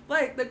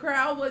 Like, the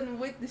crowd wasn't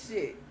with the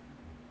shit.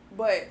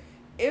 But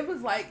it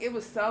was like, it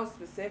was so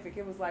specific.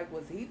 It was like,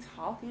 was he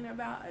talking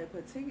about a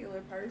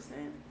particular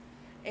person?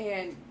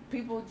 And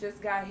people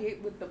just got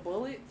hit with the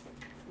bullet?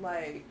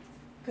 Like,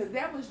 because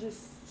that was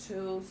just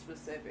too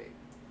specific.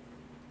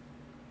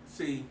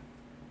 See,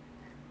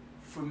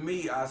 for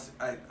me,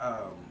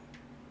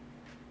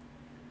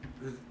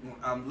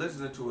 I'm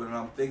listening to it and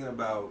I'm thinking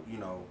about, you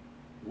know,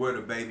 where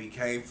the baby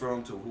came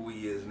from to who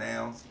he is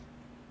now.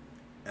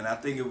 And I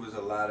think it was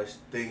a lot of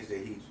things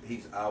that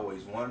he's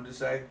always wanted to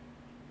say,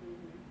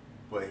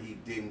 but he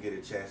didn't get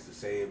a chance to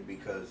say it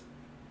because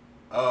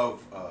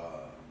of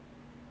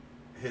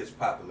his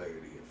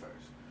popularity at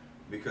first.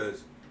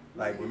 Because,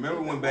 like,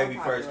 remember when Baby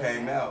first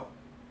came out,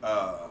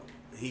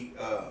 he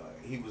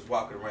was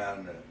walking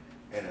around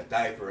in a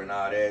diaper and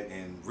all that,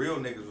 and real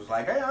niggas was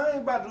like, hey, I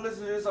ain't about to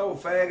listen to this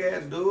old fag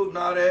ass dude and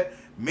all that.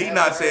 Me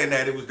not saying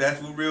that,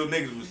 that's what real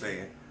niggas was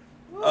saying.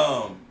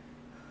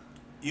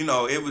 You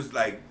know, it was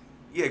like,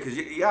 yeah, because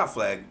y'all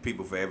flag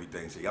people for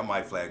everything, so y'all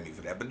might flag me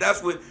for that. But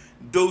that's what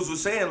dudes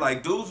was saying.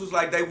 Like, dudes was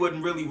like they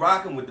wasn't really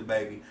rocking with the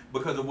baby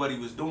because of what he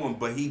was doing,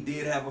 but he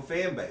did have a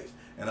fan base.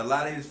 And a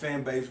lot of his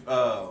fan base,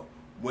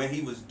 when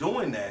he was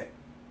doing that,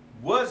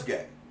 was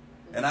gay.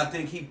 And I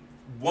think he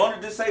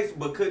wanted to say,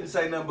 but couldn't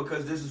say nothing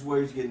because this is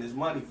where he's getting his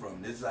money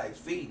from. This is how he's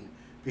feeding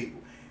people.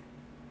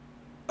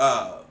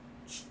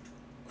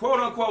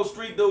 Quote-unquote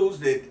street dudes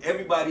that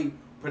everybody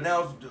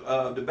pronounced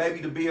the baby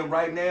to be in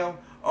right now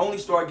only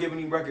start giving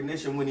him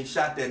recognition when he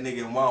shot that nigga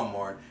in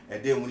Walmart,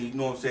 and then when he, you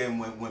know what I'm saying,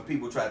 when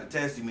people tried to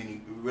test him and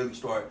he really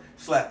started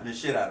slapping the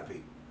shit out of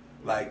people.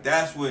 Like,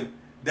 that's when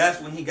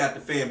he got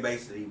the fan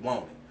base that he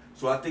wanted.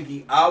 So I think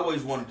he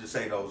always wanted to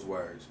say those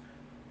words.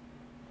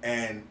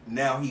 And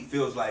now he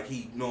feels like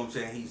he, you know what I'm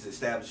saying, he's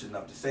established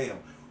enough to say them,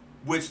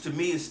 which to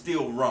me is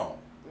still wrong.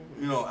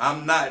 You know,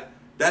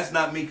 that's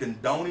not me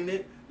condoning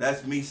it.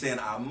 That's me saying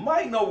I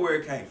might know where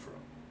it came from.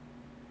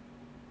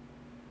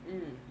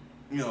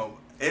 You know,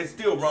 it's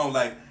still wrong.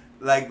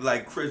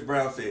 Like Chris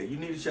Brown said, you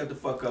need to shut the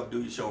fuck up,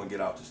 do your show, and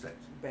get off the stage.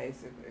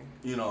 Basically.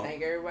 You know.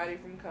 Thank everybody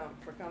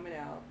for coming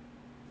out.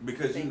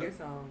 Because sing you know, your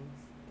songs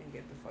and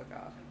get the fuck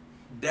off.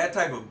 That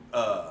type of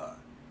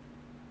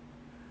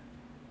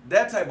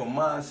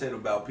mindset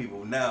about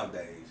people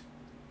nowadays,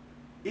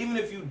 even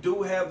if you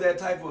do have that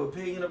type of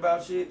opinion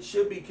about shit,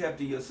 should be kept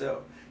to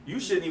yourself. You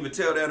shouldn't even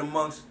tell that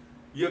amongst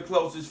your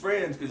closest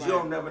friends because you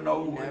don't never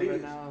know who it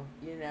is.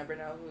 You never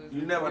know who's.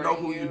 You never know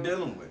who you're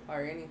dealing with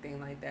or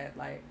anything like that.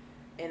 Like,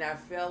 and I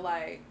feel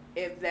like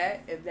if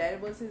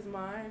that was his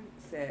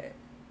mindset,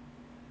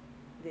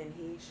 then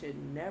he should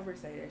never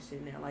say that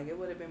shit now. Like, it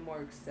would have been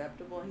more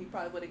acceptable. He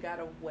probably would have got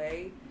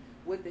away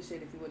with the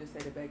shit if he would have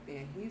said it back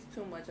then. He's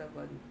too much of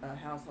a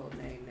household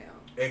name now.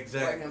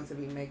 Exactly. For him to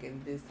be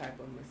making this type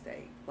of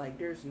mistake. Like,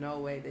 there's no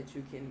way that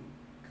you can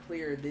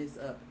clear this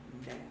up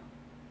now.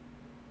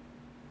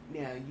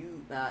 Now,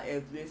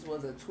 if this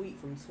was a tweet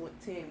from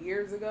 10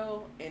 years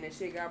ago and the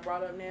shit got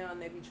brought up now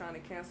and they be trying to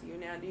cancel you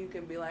now, then you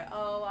can be like,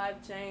 oh,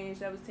 I've changed.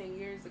 That was 10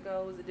 years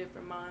ago. It was a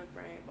different mind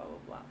frame, blah, blah,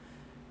 blah.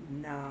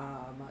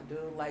 Nah, my dude,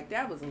 like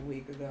that was a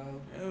week ago.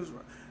 It was.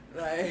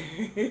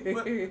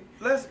 Like,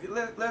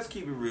 Let's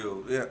keep it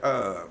real.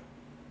 Yeah,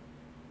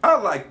 I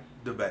like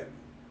the baby,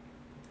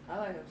 I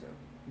like him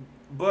too.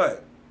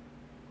 but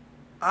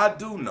I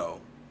do know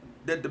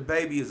that the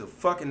baby is a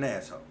fucking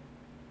asshole.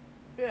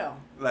 Yeah.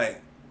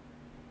 Like,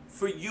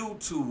 for you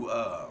to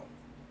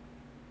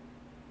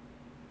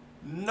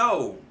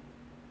know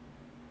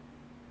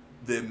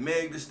that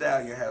Meg Thee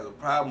Stallion has a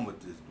problem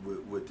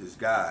with this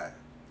guy,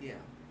 Yeah.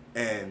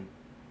 and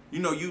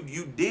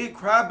you did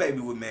cry baby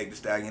with Meg Thee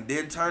Stallion,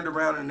 then turned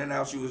around and then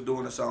now she was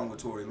doing a song with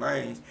Tory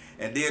Lanez,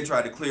 and then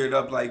tried to clear it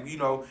up like,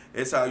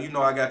 it's how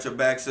I got your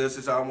back, sis.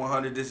 It's all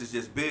 100. This is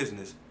just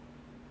business.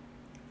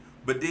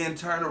 But then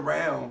turn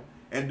around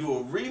and do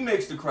a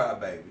remix to Cry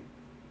Baby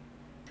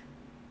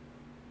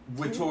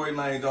with Tory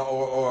Lanez,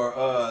 or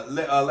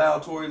allow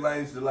Tory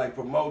Lanez to like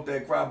promote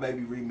that Cry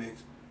Baby remix,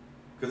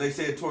 because they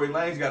said Tory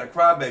Lanez got a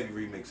Cry Baby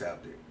remix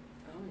out there.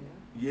 Oh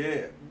yeah.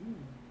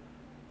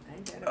 Yeah.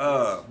 Ain't that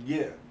a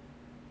Yeah.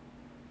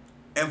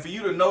 And for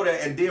you to know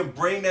that and then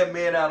bring that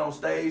man out on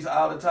stage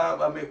all the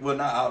time, I mean, well,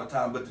 not all the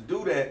time, but to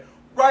do that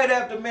right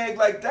after Meg,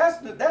 like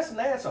that's an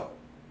asshole.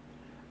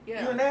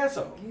 Yeah. You're an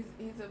asshole. He's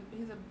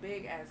a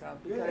big asshole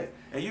Yeah. because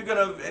And you're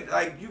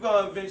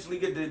gonna eventually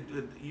get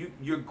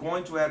you're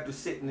going to have to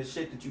sit in the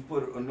shit that you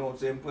put out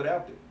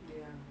there.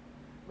 yeah,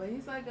 but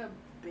he's like a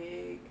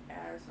big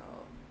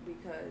asshole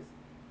because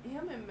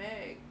him and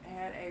Meg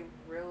had a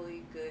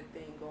really good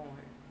thing going.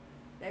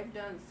 They've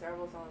done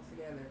several songs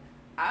together.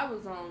 I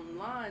was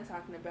online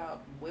talking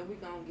about when we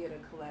gonna get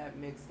a collab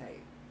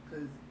mixtape,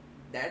 because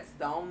that's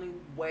the only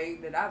way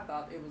that I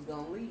thought it was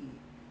gonna lead.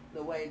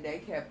 The way they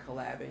kept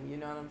collabing, you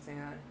know what I'm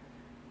saying?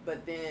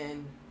 But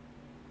then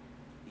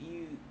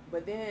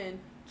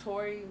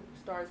Tory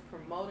starts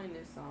promoting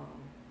this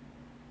song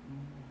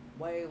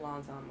way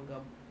long time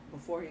ago,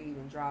 before he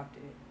even dropped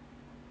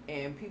it,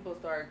 and people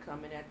started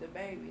coming at the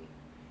baby,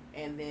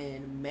 and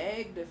then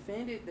Meg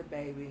defended the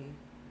baby,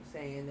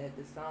 saying that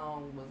the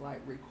song was like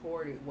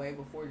recorded way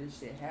before this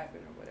shit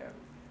happened or whatever.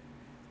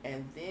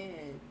 And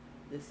then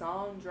the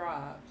song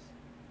drops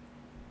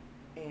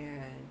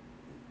and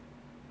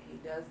he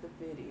does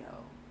the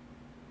video,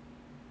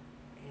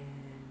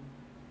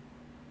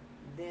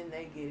 and then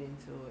they get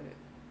into it,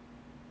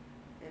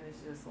 and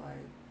it's just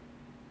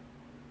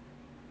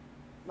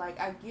like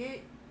I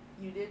get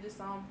you did the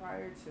song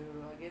prior to,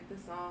 I get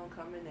the song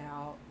coming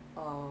out,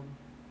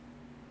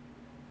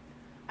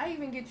 I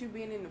even get you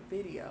being in the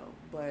video,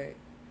 but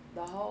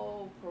the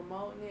whole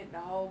promoting it, the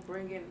whole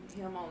bringing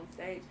him on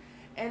stage,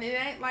 and it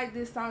ain't like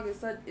this song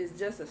is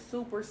just a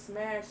super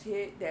smash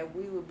hit that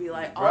we would be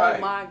like, Right.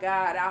 oh my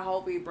God, I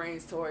hope he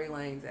brings Tory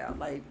Lanez out.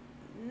 Like,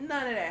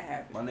 none of that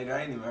happened. My nigga,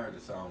 I ain't even heard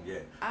the song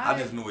yet. I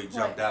just knew he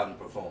jumped out and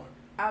performed.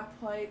 I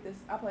played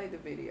the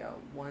video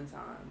one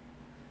time.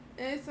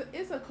 And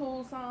it's a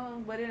cool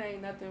song, but it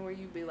ain't nothing where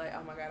you be like,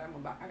 oh my God,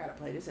 I gotta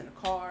play this in the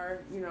car.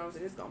 You know what I'm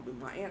saying? It's gonna be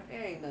my anthem.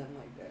 It ain't nothing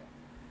like that.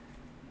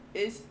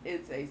 It's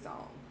a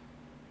song,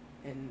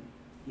 and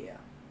yeah,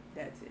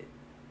 that's it.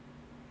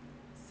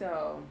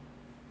 So,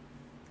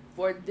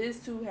 for this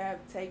to have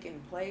taken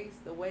place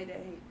the way that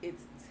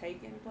it's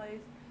taken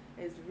place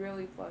is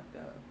really fucked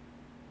up.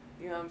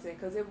 You know what I'm saying?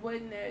 Because it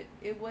wasn't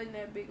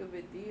that big of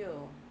a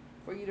deal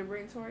for you to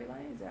bring Tory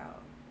Lanez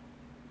out.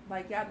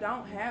 Like, y'all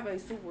don't have a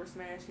super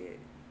smash hit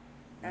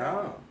at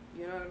all.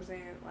 You know what I'm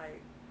saying?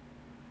 Like,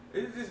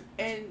 It's just,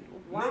 and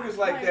why, niggas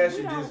like that we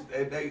should don't-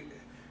 just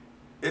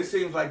it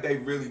seems like they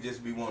really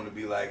just be wanting to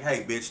be like,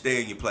 hey bitch,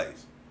 stay in your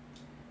place.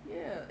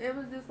 Yeah, it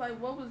was just like,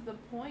 what was the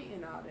point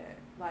in all that?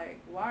 Like,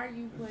 why are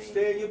you putting?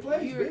 Stay in your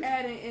place, You're bitch.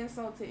 adding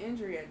insult to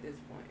injury at this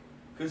point.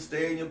 Cause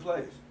stay in your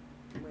place.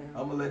 Well,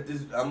 I'm gonna let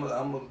this. Come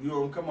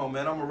on,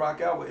 man. I'm gonna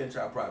rock out with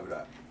Inchild Private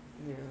Eye.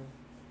 yeah.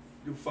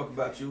 Give a fuck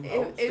about you. It-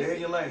 Ho. it's- Stay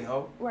in your lane,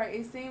 ho. Right.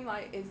 It seemed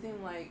like he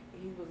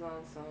was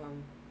on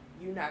some.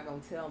 You're not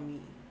gonna tell me.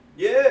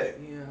 Yeah.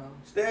 You know.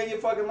 Stay in your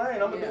fucking lane.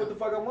 I'm gonna Yeah. do what the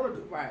fuck I wanna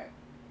do. Right.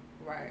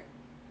 Right.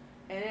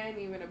 And it ain't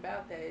even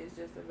about that. It's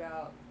just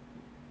about,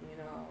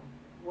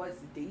 what's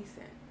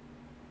decent.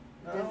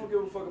 I don't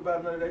give a fuck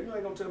about none of that. You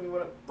ain't gonna tell me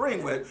what.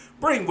 Bring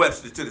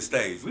Webster to the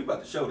stage. We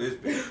about to show this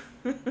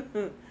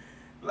bitch.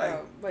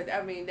 Like, But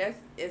I mean, it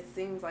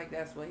seems like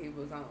that's what he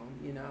was on,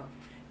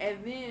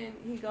 And then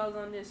he goes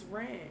on this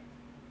rant.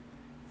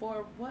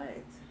 For what?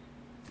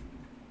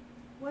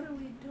 What are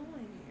we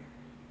doing here?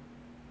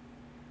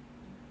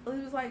 He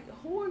was like,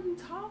 who are you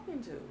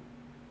talking to?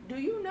 Do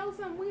you know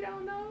something we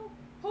don't know?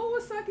 Who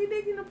was sucking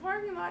dick in the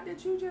parking lot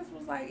that you just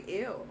was like,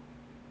 ew?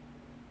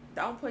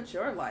 Don't put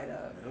your light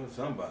up. it was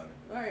somebody.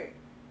 Right.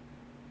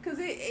 Because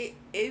it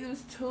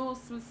was too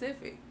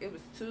specific. It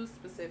was too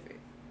specific.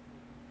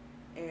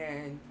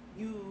 And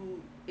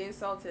you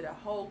insulted a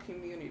whole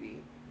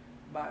community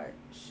by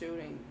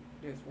shooting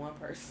this one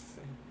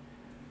person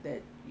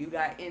that you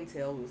got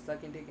intel was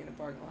sucking dick in the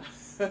parking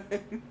lot.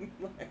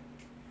 Like,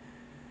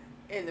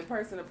 and the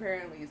person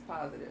apparently is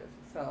positive.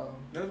 So,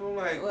 That's what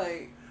I'm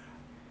like.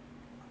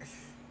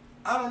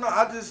 I don't know.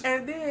 I just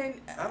And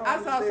then I don't I saw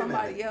understand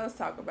somebody that. else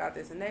talk about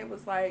this, and they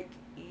was like,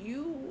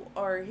 "You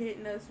are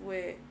hitting us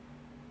with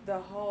the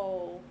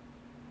whole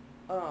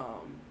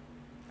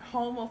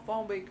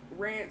homophobic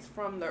rants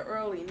from the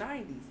early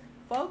 '90s.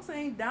 Folks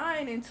ain't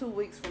dying in 2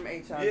 weeks from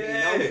HIV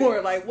Yeah. no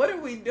more. Like, what are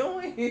we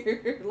doing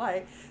here?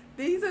 Like,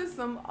 these are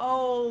some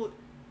old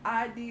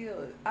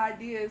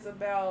ideas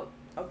about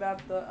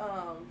the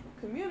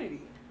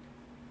community.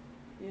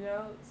 You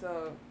know,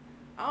 so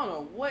I don't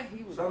know what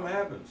he was. Something on.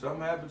 happened.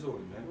 Something happened to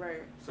him, man.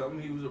 Right. Something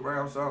he was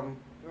around something.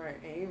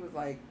 Right, and he was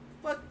like,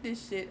 "Fuck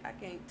this shit! I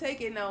can't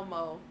take it no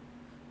more.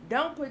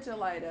 Don't put your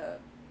light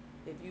up.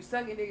 If you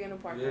suck a dick in the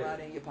parking Yeah.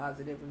 lot and you're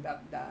positive and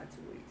about to die in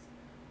 2 weeks,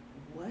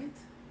 what?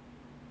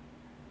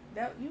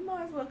 That you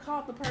might as well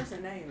call the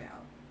person name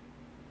out.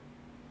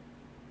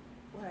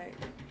 Like,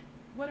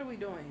 what are we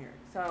doing here?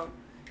 So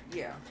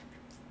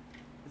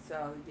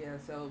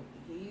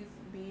he's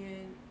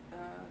being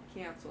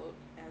canceled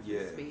as we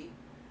Yeah. speak.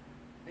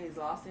 He's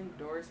lost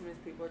endorsements.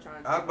 People are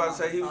trying to. I was about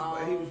to say he was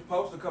songs.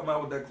 supposed to come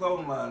out with that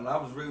clothing line, and I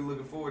was really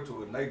looking forward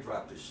to it. And they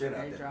dropped the shit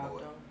out They that dropped boy.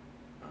 him.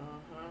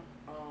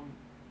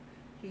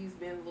 He's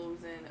been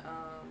losing.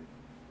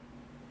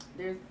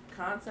 There's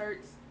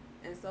concerts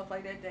and stuff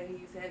like that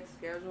he's had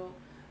scheduled.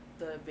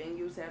 The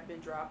venues have been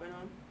dropping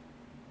him,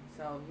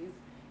 so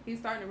he's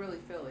starting to really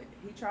feel it.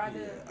 He tried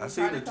to. I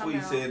seen the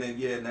tweet saying that.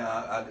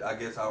 Now I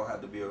guess I don't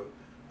have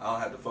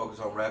to focus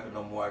on rapping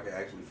no more. I can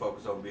actually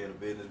focus on being a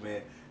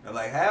businessman. And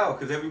like how?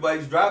 Because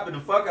everybody's dropping the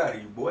fuck out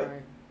of you, boy.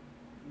 Right.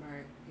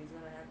 He's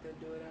gonna have to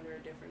do it under a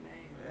different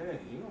name. Man,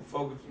 you gonna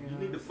focus. You You know.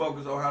 need to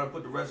focus on how to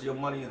put the rest of your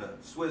money in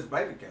a Swiss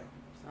bank account.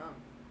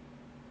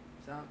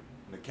 Something.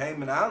 In the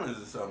Cayman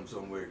Islands or something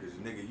somewhere. Because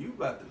nigga, you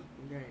about to.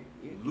 Right.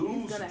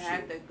 Lose He's gonna some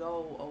have shit. to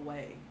go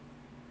away,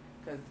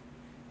 because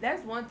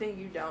that's one thing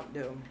you don't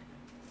do.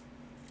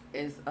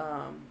 Is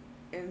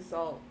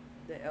insult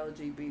the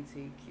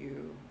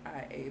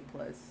LGBTQIA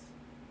plus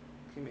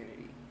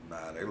community.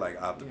 Nah, they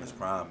like Optimus Yeah.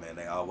 Prime, man.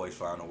 They always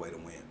find a way to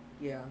win.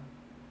 Yeah.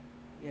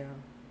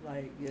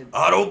 Like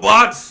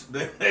Autobots.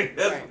 that's Right.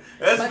 that's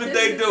But what this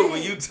they is the do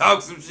when thing. you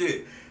talk some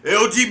shit.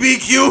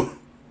 LGBTQ,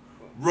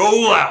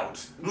 roll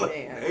out.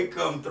 Man. They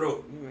come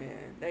through.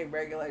 Man, they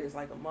regulators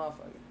like a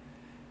motherfucker.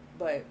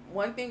 But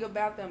one thing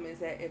about them is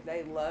that if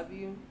they love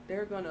you,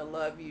 they're gonna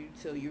love you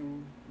till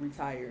you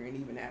retire and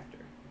even after.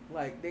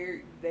 Like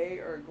they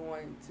are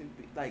going to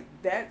be like,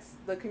 that's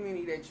the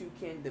community that you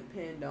can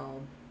depend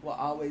on, will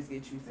always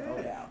get you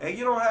sold out. And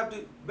you don't have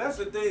to. That's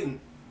the thing.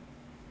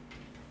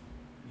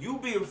 You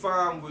being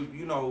fine with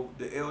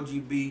the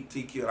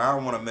LGBTQ. I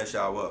don't want to mess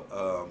y'all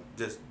up.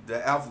 Just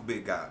the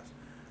alphabet guys.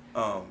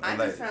 I and just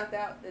ladies. found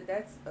out that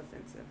that's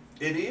offensive.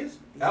 It is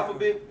Yeah.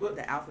 alphabet. What?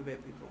 The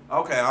alphabet people.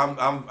 Okay,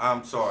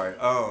 I'm sorry.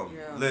 Yeah.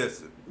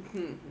 Listen,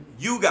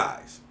 you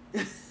guys.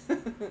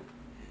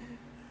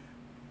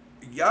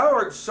 Y'all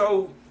are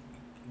so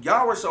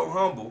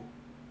humble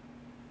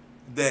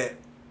that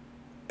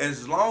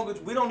as long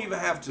as we don't even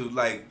have to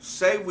like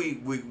say we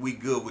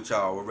good with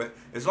y'all, already.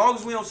 As long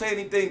as we don't say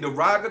anything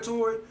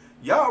derogatory,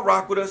 y'all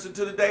rock with us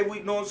until the day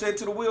we know what I'm saying,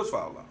 till the wheels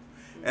fall off.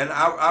 And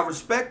I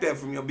respect that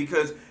from you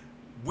because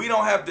we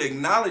don't have to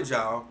acknowledge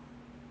y'all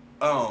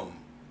on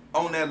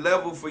that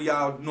level for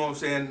y'all, know what I'm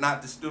saying,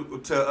 not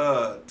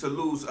to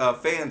lose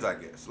fans, I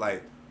guess.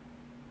 Like,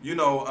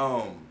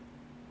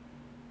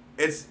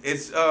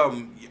 it's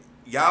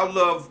y'all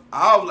love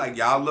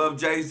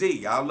Jay-Z,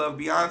 y'all love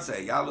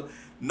Beyonce,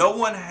 no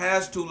one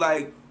has to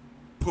like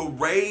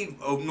parade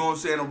of, what I'm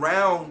saying,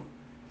 around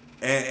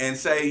and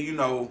say,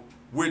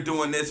 we're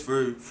doing this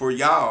for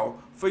y'all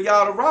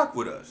to rock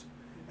with us.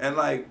 And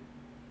like,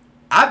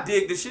 I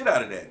dig the shit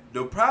out of that.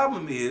 The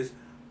problem is,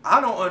 I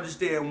don't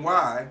understand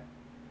why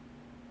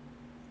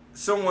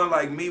someone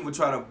like me would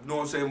try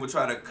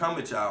to come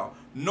at y'all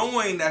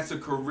knowing that's a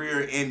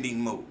career-ending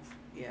move.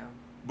 Yeah.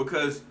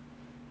 Because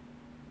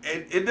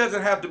it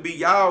doesn't have to be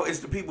y'all, it's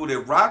the people that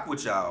rock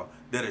with y'all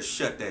that'll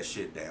shut that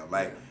shit down.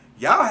 Like,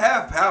 y'all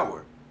have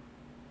power.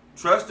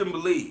 Trust and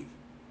believe.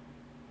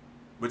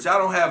 But y'all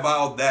don't have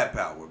all that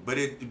power. But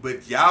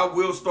y'all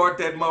will start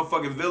that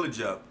motherfucking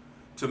village up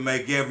to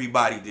make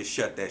everybody just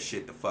shut that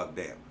shit the fuck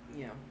down.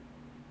 Yeah.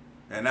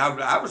 And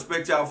I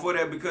respect y'all for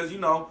that because,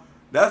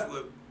 that's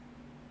what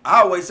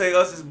I always say.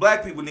 Us as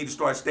black people need to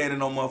start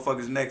standing on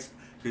motherfuckers' necks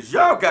because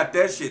y'all got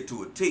that shit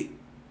to a T.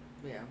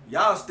 Yeah.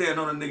 Y'all stand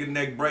on a nigga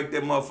neck, break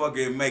that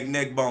motherfucker, and make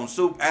neck bone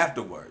soup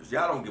afterwards.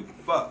 Y'all don't give a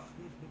fuck.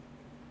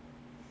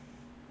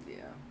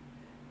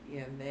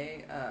 Yeah,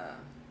 they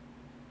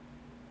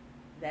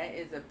that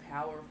is a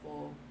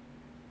powerful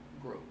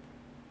group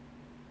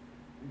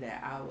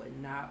that I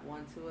would not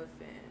want to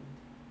offend.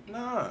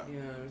 Nah. You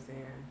know what I'm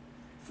saying?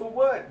 For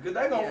what? Because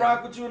they gonna Yeah.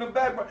 rock with you in the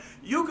background.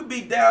 You could be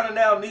down and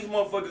out, and these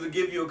motherfuckers will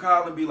give you a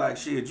call and be like,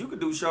 shit, you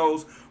could do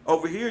shows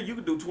over here. You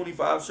could do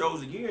 25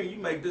 shows a year, and you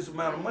make this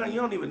amount of money.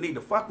 You don't even need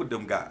to fuck with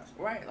them guys.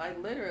 Right,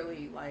 like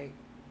literally, like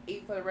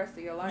eat for the rest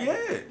of your life. Yeah.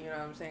 You know what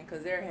I'm saying?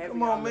 Because they're heavy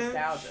Come on, on man.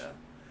 nostalgia.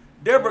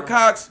 Deborah Yeah.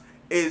 Cox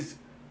is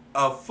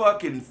a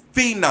fucking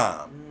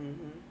phenom.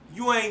 Mm-hmm.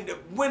 You ain't.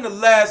 When the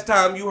last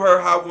time you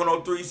heard Hot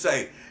 103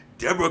 say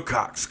Deborah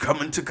Cox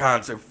coming to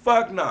concert?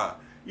 Fuck nah.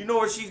 You know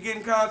where she's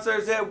getting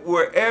concerts at?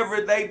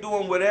 Wherever they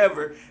doing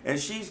whatever, and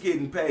she's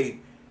getting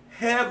paid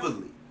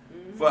heavily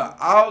for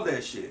all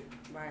that shit.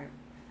 Right.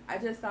 I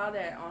just saw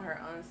that on her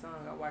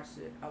Unsung. I watched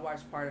it. I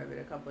watched part of it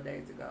a couple of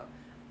days ago.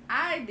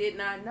 I did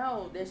not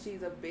know that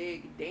she's a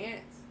big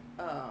dance.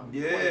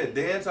 Queen.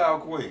 Dance hall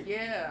queen.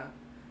 Yeah,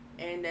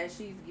 and that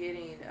she's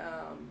getting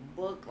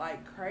booked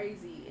like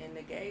crazy in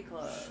the gay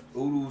clubs.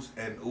 Oodles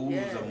and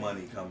oodles of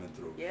money coming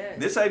through. Yeah.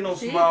 This ain't no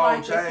She's small like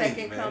change, the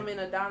second man. coming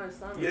of Donna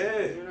Summer.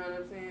 Yeah. You know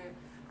what I'm saying?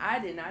 I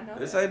did not know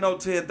This that. ain't no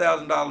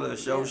 $10,000 a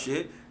show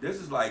shit. This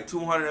is like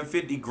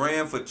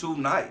 $250,000 for 2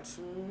 nights.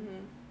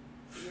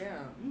 Yeah.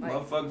 You Like,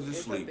 motherfuckers it's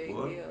asleep, a big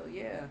boy. deal.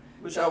 Yeah.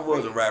 Wish So I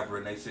was for- a rapper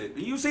and they said,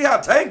 you see how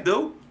Tank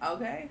do?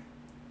 Okay.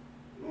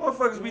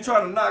 Motherfuckers be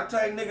trying to knock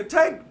Tank,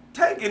 nigga.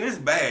 Tank in his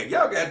bag.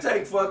 Y'all got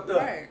Tank fucked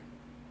up.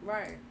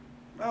 Right.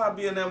 I'll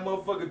be in that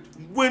motherfucker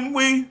when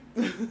we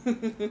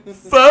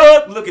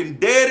fuck looking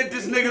dead at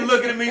this nigga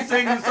looking at me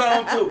singing the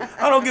song too.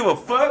 I don't give a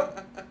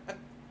fuck.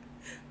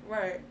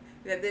 Right.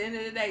 At the end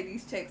of the day,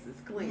 these checks is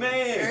clean.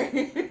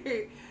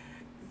 Man.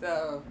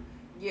 So,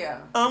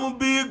 yeah. I'ma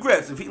be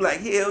aggressive. He like,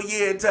 hell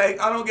yeah, Tank.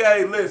 I don't get,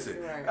 hey,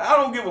 listen. Right. I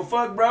don't give a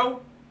fuck,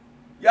 bro.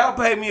 Y'all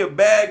pay me a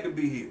bag to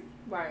be here.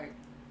 Right.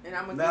 And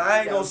I'm Now,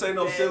 I ain't gonna say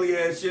no silly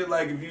ass shit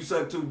like if you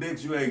suck 2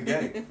 dicks, you ain't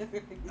gay.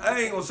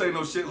 I ain't gonna say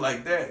no shit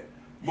like that.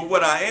 But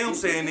what I am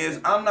saying is,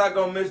 I'm not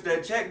gonna miss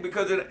that check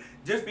because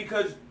just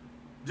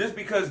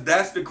because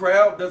that's the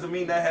crowd doesn't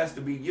mean that has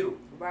to be you.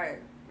 Right.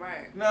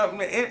 No,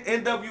 man,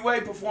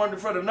 NWA performed in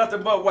front of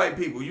nothing but white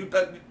people. Do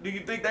you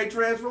think they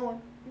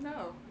transformed?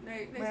 No,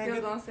 they Man,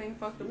 still gonna sing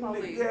 "Fuck the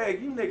Police." Yeah,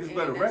 you niggas And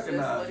better that's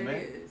recognize, just what man.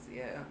 it is.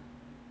 Yeah,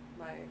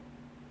 like,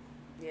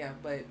 yeah,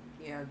 but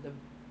yeah,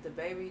 the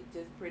baby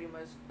just pretty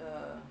much,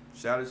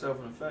 Shot himself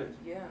in the face.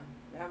 yeah,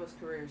 that was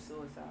career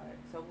suicide.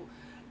 So,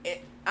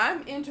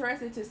 I'm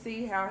interested to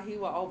see how he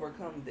will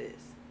overcome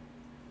this.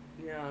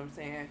 You know what I'm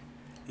saying?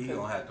 He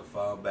gonna have to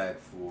fall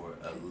back for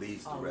at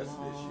least the rest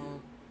of this year.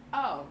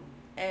 Oh,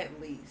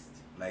 at least.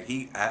 Like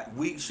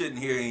we shouldn't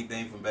hear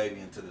anything from Baby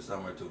until the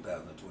summer of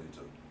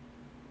 2022.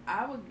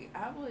 I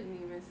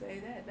wouldn't even say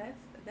that.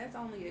 That's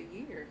only a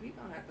year. He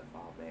gonna have to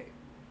fall back.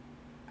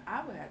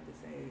 I would have to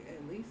say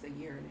at least a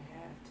year and a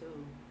half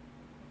too.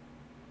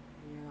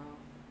 You know,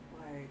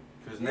 like.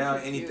 Because now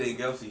anything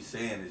else he's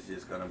saying is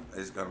just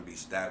gonna be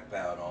stacked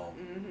out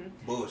on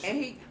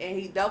bullshit. And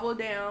he doubled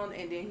down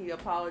and then he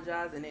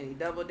apologized and then he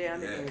doubled down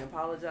and then he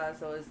apologized.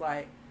 So it's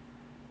like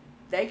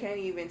they can't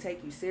even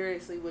take you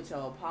seriously with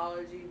your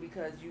apology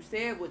because you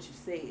said what you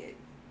said,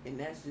 and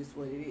that's just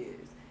what it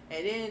is.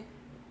 And then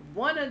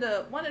one of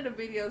the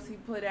videos he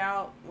put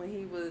out when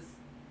he was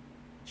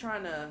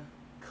trying to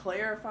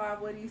clarify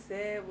what he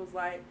said was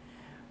like,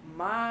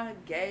 my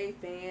gay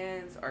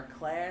fans are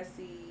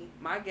classy.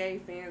 My gay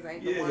fans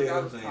ain't the ones I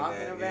was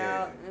talking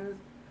about. And it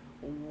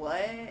was,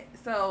 what?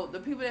 So the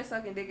people that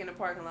sucking dick in the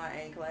parking lot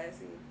ain't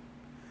classy?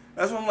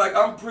 That's what I'm like.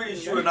 I'm pretty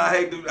sure, and I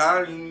ain't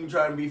even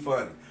trying to be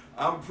funny.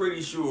 I'm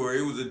pretty sure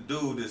it was a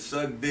dude that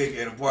sucked dick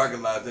in a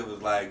parking lot that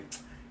was like,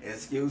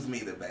 excuse me,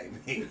 the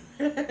baby.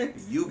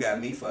 You got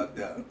me fucked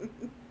up.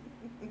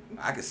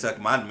 I can suck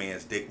my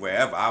man's dick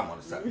wherever I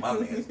want to suck my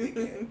man's dick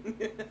in.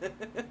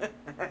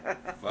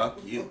 Fuck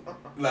you.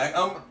 Like,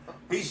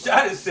 he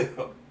shot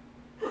himself.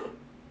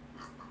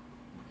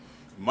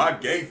 My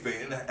gay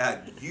fan.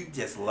 You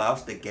just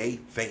lost a gay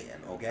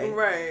fan, okay?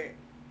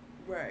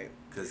 Right.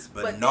 Because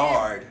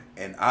Bernard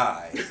and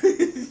I,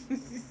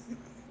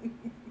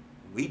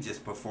 we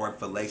just performed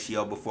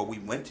fellatio before we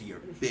went to your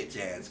bitch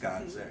ass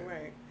concert.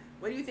 Right.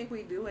 What do you think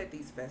we do at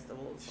these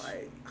festivals?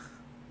 Like,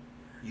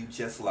 you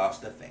just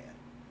lost a fan.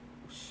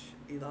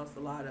 You lost a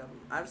lot of them.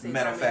 I've seen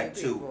Matter so of many fact,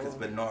 too, people. because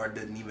Bernard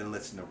didn't even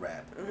listen to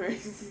rap.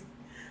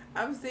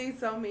 I've seen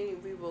so many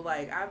people,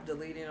 like, I've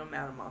deleted him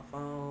out of my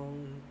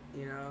phone,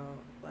 you know,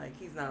 like,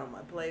 he's not on my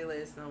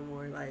playlist no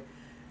more. Like,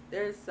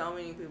 there's so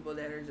many people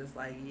that are just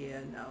like, yeah,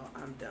 no,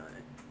 I'm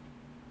done,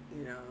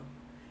 you know.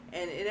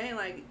 And it ain't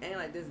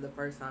like this is the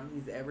first time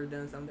he's ever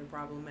done something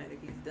problematic.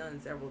 He's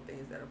done several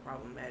things that are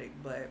problematic,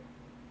 but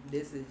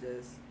this is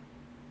just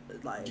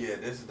like, Yeah,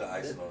 this is the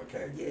icing on the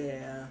cake.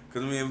 Yeah.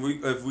 Because, I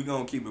mean, if we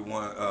going to keep it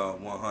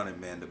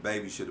 100, man, the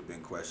baby should have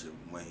been questioned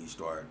when he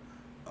started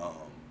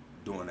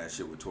doing that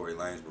shit with Tory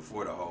Lanez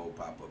before the whole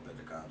pop-up at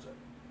the concert.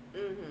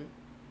 Mm-hmm.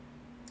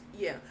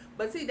 Yeah.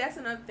 But see, that's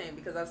another thing,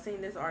 because I've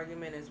seen this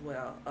argument as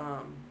well.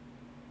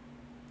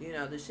 You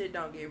know, the shit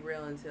don't get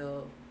real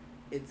until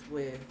it's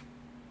with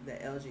the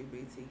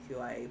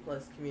LGBTQIA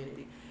plus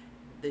community.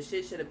 The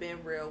shit should have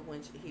been real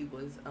when he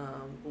was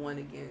going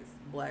against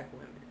black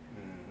women.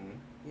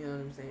 Mm-hmm. You know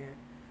what I'm saying?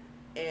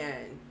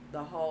 And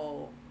the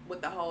whole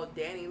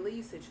Danny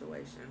Lee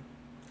situation,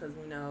 because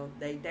we know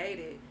they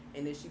dated,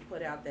 and then she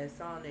put out that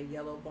song, that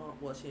Yellow Bone.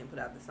 Well, she didn't put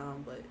out the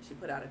song, but she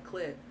put out a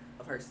clip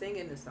of her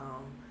singing the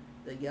song,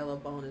 "The Yellow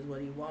Bone is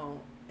what he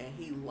want," and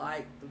he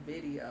liked the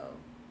video,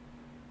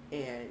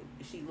 and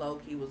she low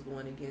key was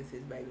going against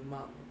his baby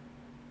mama.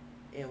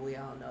 and we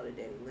all know that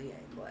Daddy Lee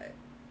ain't black.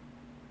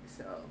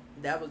 So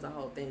that was the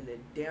whole thing that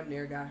damn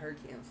near got her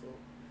canceled,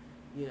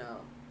 you know.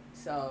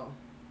 So,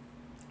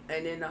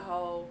 and then the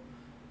whole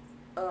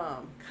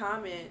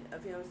comment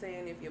of him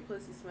saying, if your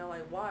pussy smell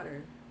like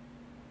water,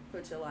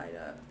 put your light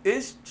up.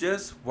 It's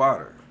just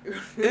water.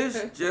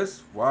 It's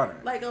just water.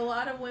 Like a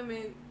lot of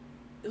women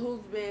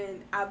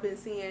I've been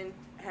seeing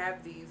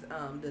have these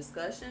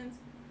discussions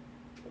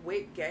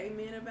with gay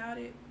men about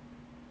it,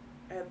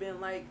 have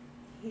been like,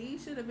 he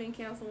should have been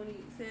canceled when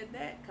he said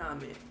that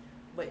comment.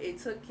 But it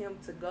took him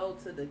to go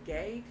to the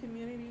gay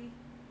community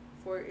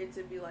for it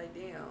to be like,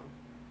 damn,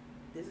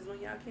 this is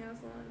when y'all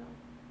canceling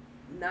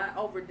them? Not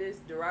over this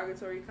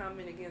derogatory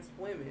comment against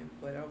women,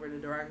 but over the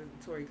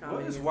derogatory comment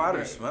What does against water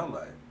gay. smell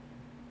like?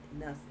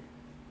 Nothing.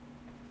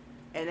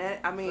 And that,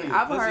 I mean, So your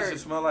I've pussy heard, should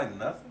smell like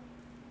nothing?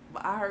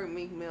 but I heard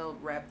Meek Mill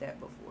rap that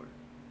before.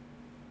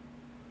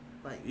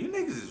 Like, You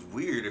niggas is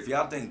weird if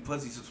y'all think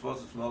pussy's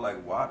supposed to smell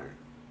like water.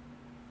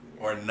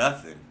 yeah. Or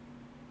nothing.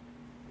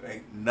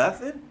 Like,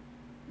 nothing?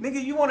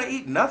 Nigga, you want to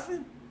eat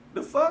nothing?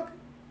 The fuck?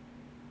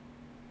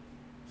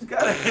 It's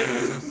gotta,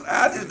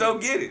 I just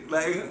don't get it.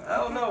 Like, I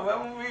don't know.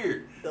 I'm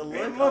weird. The look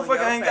Man, on motherfucker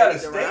your ain't got a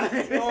face, stink.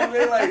 right? You know what I'm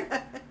saying?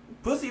 Like,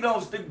 pussy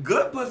don't stink.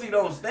 Good pussy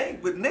don't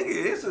stink. But nigga,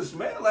 it's a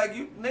smell like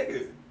you,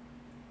 nigga.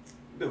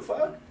 The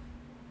fuck?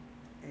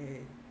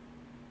 Hey.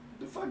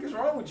 The fuck is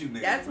wrong with you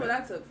niggas? That's man? what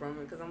I took from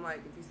it, because I'm like,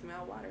 if you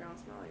smell water, it don't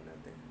smell like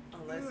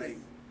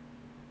nothing.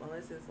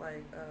 Unless it's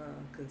like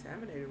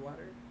contaminated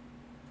water.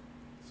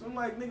 So I'm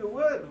like, nigga,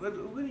 what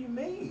do you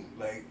mean?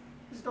 Like,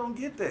 just don't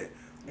get that.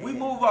 We Yeah.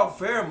 move off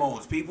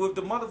pheromones, people. If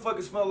the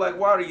motherfucker smell like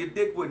water, your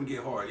dick wouldn't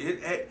get hard.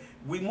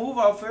 We move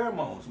off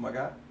pheromones, my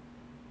guy.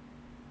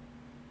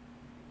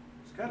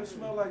 It's gotta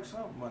smell like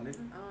something, my nigga.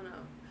 I don't know.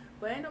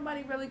 But ain't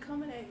nobody really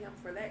coming at him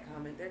for that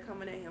comment. They're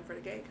coming at him for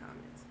the gay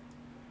comments.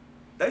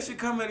 They should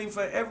come at him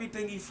for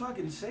everything he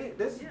fucking said.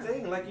 That's the Yeah.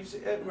 thing, like you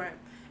said. Right.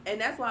 And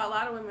that's why a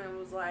lot of women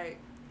was like,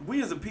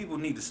 We as a people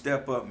need to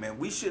step up, man.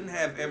 We shouldn't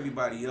have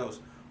everybody else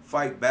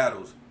fight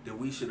battles that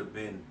we should have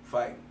been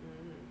fighting.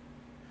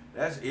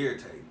 That's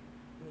irritating.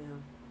 yeah.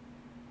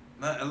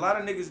 Now, a lot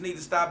of niggas need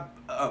to stop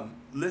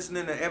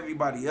listening to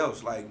everybody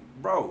else. Like,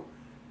 bro,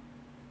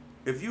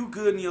 if you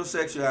good in your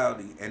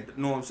sexuality and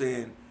know what I'm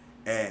saying,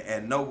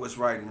 and know what's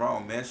right and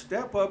wrong, man,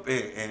 step up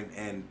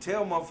and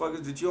tell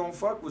motherfuckers that you don't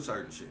fuck with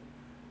certain shit.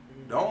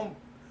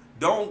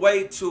 Don't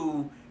wait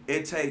till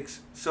it takes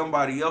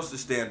somebody else to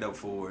stand up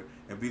for it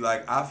and be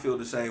like, I feel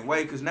the same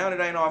way, because now that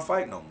ain't our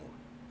fight no more.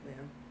 Yeah.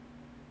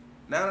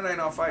 Now that ain't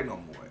our fight no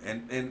more.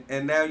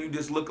 And now you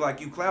just look like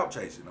you clout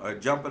chasing or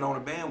jumping on a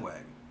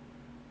bandwagon.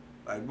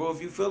 Like, bro,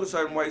 if you feel a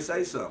certain way,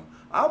 say something.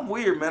 I'm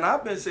weird, man.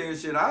 I've been saying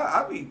shit.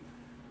 I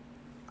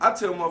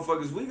tell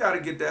motherfuckers, we got to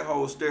get that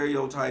whole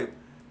stereotype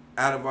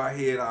out of our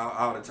head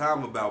all the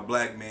time about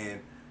black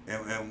men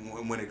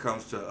and when it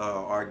comes to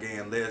our gay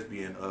and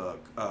lesbian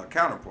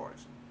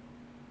counterparts.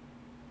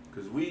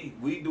 Because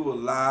we do a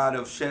lot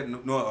of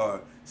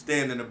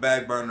stand in the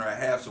back burner or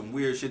have some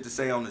weird shit to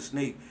say on the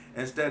sneak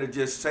instead of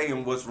just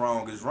saying what's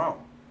wrong is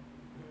wrong.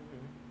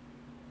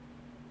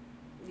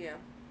 Yeah.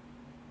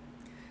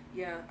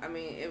 Yeah, I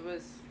mean, it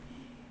was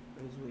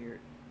weird.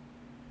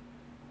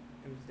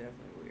 It was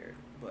definitely weird.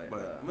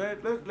 But man,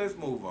 let's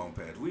move on,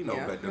 Pat. We know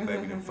Yeah. that the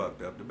baby done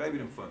fucked up. The baby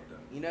done fucked up.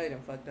 you know you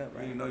done fucked up,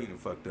 right? You know you done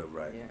fucked up,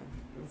 right? Yeah.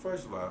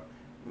 First of all,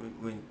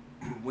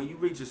 when you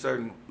reach a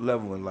certain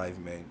level in life,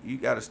 man, you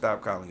got to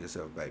stop calling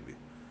yourself baby.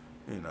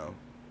 You know,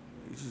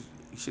 you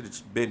should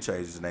have been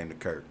changed his name to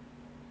Kurt.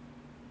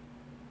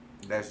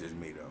 That's just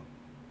me, though.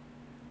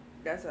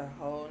 That's a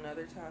whole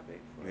nother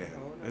topic. For Yeah, a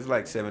whole nother it's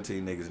like topic.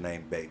 17 niggas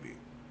named Baby,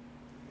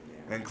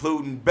 Yeah.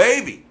 including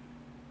Baby,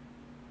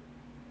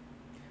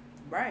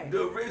 Right.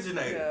 the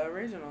originator. The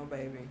original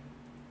baby.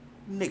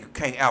 Nigga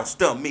can't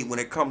outstump me when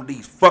it come to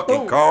these fucking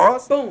Boom.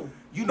 cars. Boom.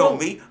 You know Boom.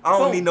 me. I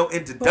don't Boom. need no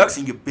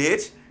introduction, you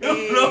bitch.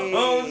 You know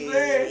what I'm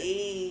saying?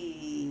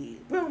 Hey.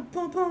 Boom,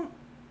 boom, boom.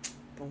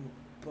 Boom,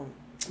 boom.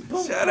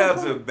 Boom, Shout boom, out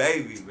boom. to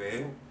Baby,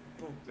 man.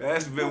 Boom.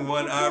 That's been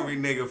one Army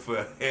nigga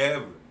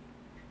forever.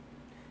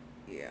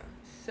 Yeah.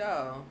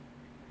 So,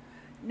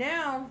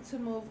 now to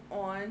move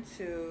on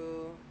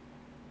to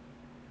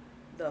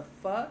the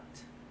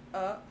fucked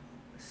up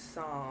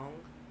song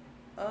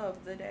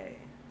of the day.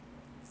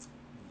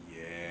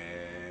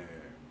 Yeah.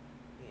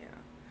 Yeah.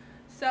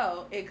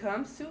 So, it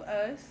comes to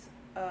us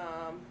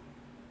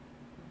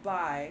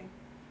by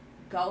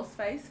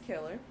Ghostface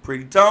Killer,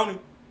 Pretty Tony.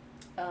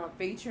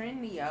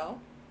 featuring Neo.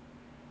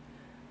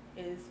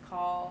 It's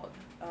called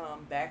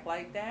Back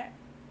Like That.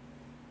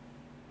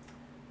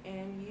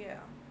 And yeah.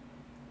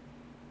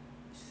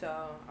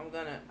 So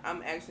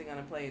I'm actually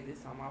gonna play it this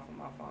time off of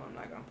my phone. I'm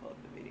not gonna pull up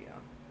the video.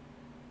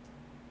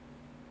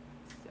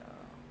 So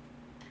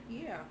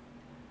yeah.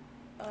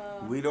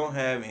 We don't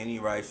have any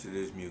rights to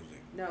this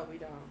music. No, we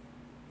don't.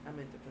 I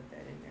meant to put that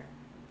in there,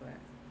 but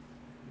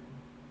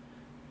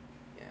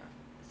yeah.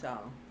 So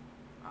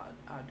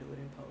I'll do it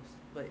in post.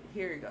 But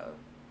here it goes.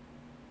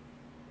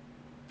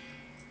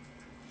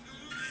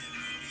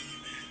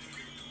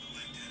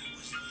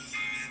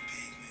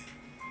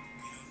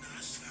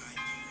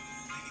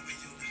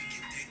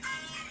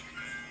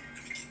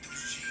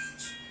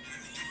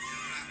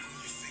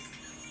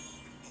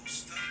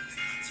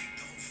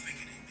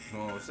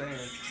 I'm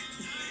saying?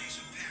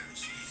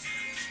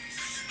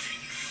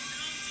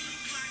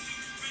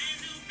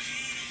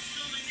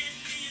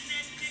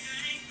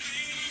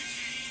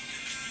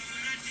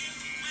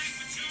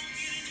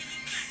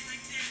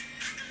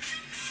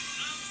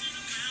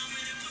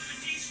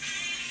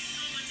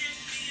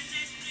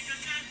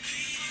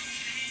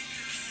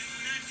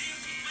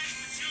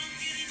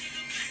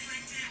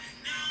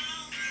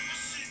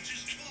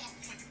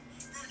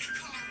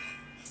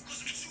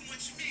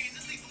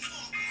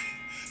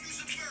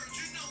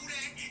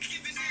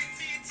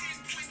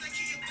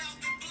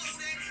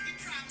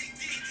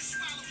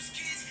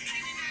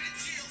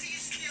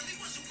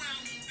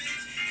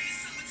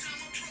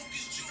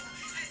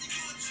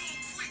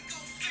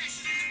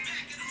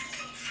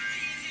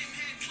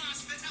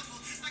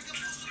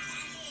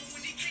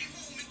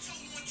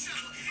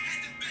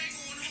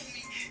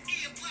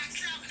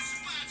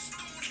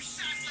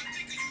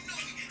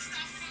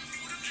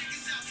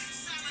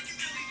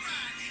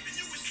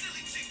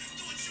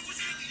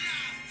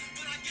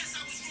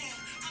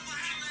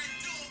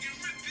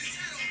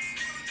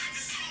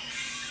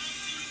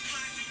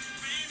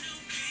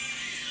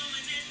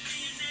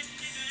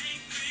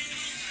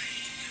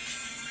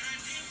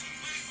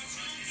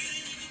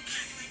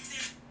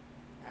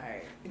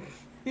 Alright.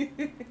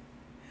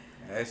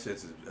 That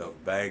shit's a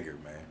banger,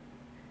 man.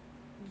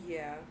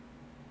 Yeah.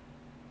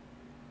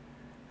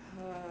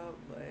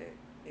 But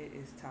it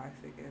is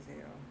toxic as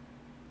hell.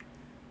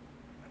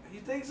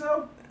 You think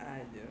so?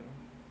 I do.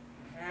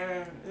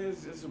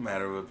 It's just a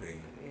matter of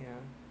opinion.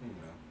 Yeah. You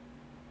know.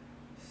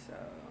 So,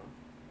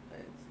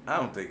 let's. I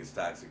don't think it's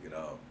toxic at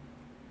all.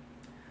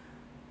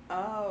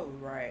 Oh,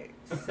 right.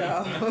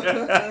 So,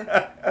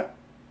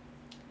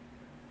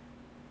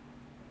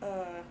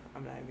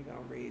 I'm not even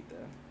gonna read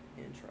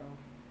the intro.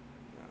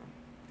 No.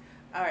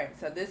 All right.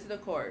 So this is the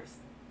chorus.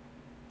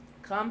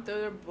 Come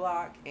through the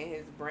block in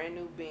his brand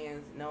new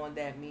Benz, knowing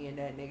that me and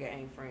that nigga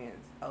ain't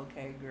friends.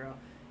 Okay, girl.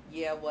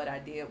 Yeah, what I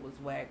did was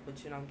whack,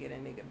 but you don't get a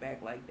nigga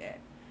back like that.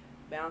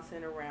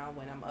 Bouncing around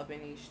when I'm up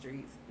in these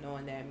streets,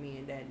 knowing that me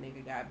and that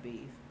nigga got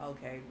beef.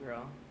 Okay,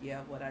 girl.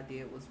 Yeah, what I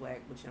did was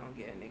whack, but you don't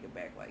get a nigga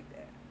back like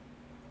that.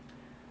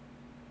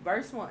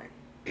 Verse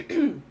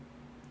 1.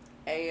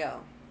 Ayo.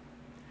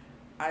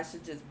 I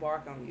should just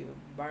bark on you,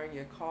 burn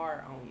your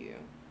car on you,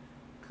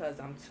 'cause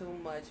I'm too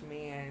much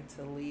man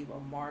to leave a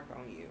mark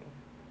on you.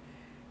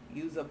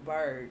 Use a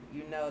bird,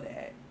 you know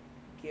that.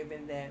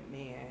 Giving that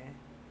man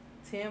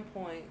 10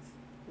 points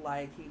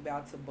like he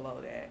about to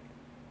blow that.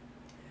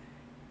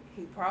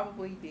 He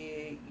probably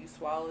did. You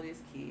swallowed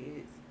his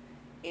kids.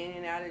 In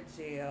and out of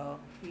jail.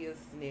 He a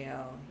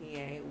snail. He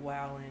ain't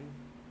wildin'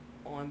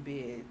 on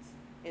bids.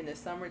 In the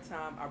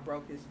summertime, I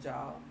broke his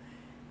jaw.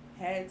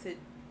 Had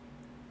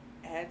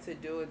to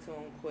do it to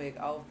him quick,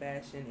 old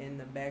fashioned in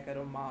the back of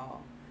the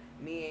mall.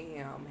 Me and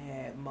him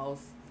had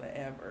most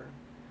forever.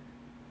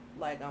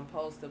 Like I'm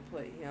supposed to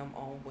put him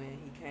on when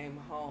he came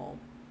home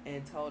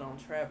and told on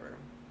Trevor.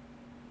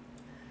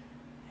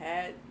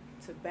 Had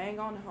to bang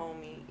on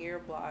homie, ear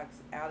blocks,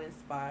 out in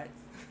spots,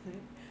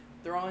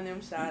 throwing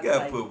them shots. You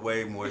gotta like, put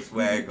way more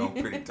swag on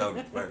Pretty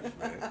Tony first,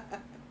 man.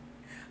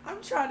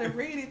 I'm trying to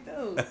read it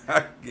through.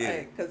 I get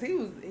it. Cause he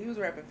was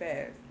rapping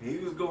fast. He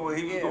was going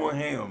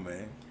ham,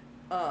 man.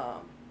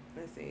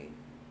 Let's see.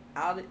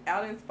 Out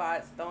in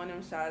spots, throwing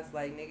them shots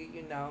like nigga,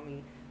 you know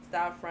me.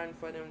 Stop fronting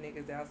for them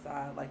niggas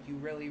outside like you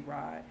really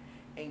ride.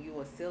 And you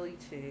a silly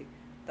chick.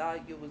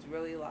 Thought you was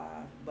really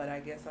live, but I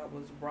guess I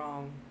was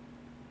wrong.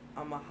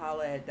 I'ma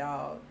holla at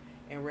dog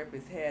and rip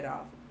his head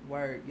off.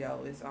 Word,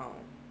 yo, it's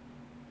on.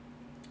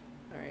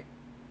 Alright.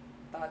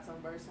 Thoughts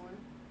on verse 1?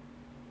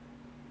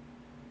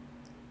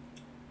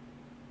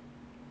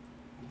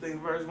 You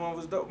think verse 1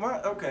 was dope?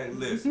 Okay,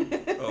 listen.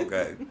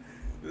 Okay.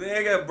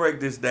 I gotta break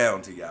this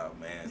down to y'all,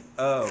 man.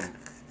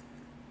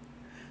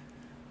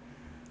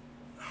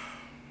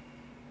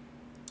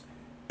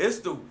 It's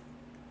the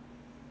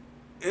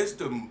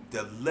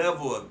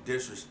level of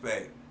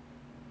disrespect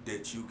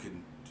that you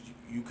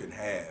can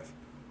have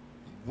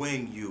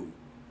when you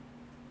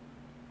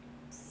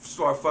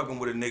start fucking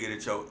with a nigga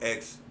that your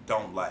ex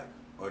don't like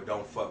or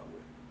don't fuck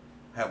with,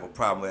 have a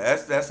problem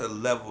with. That's a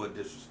level of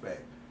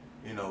disrespect,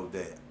 you know,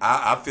 that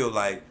I feel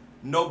like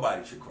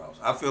nobody should cross.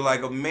 I feel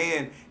like a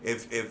man,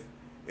 if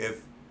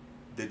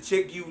the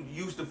chick you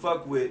used to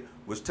fuck with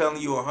was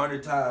telling you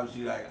 100 times,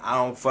 you like, I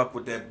don't fuck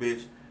with that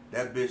bitch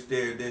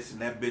there this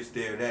and that bitch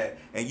there that,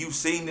 and you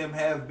seen them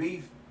have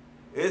beef,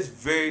 it's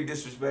very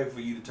disrespectful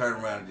for you to turn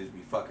around and just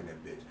be fucking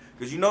that bitch.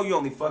 Because you know you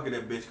only fucking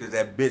that bitch because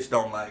that bitch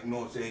don't like, you know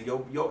what I'm saying,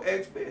 your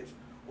ex bitch.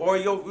 Or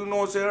you know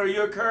what I'm saying, or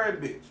your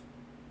current bitch.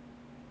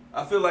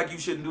 I feel like you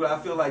shouldn't do it. I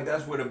feel like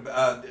that's where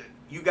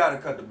you gotta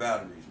cut the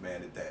boundaries,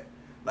 man, at that.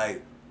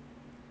 Like,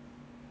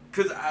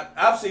 because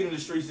I've seen in the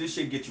streets, this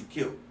shit get you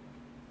killed.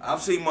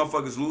 I've seen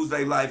motherfuckers lose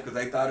their life because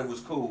they thought it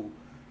was cool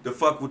to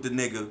fuck with the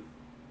nigga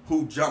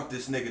who jumped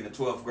this nigga in the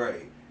 12th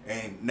grade.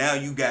 And now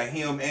you got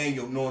him and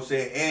you know what I'm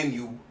saying, and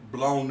you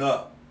blown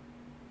up.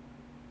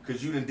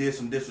 Because you done did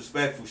some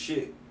disrespectful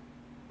shit.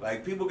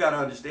 Like, people got to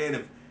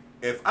understand,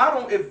 if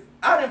I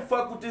didn't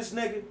fuck with this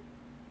nigga,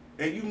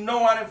 and you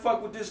know I didn't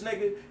fuck with this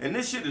nigga, and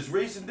this shit is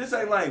recent. This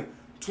ain't like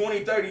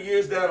 20, 30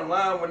 years down the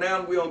line where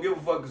now we don't give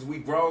a fuck because we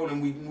grown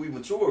and we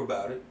mature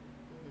about it.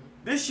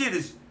 This shit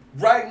is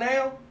right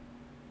now,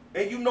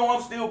 and you know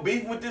I'm still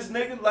beefing with this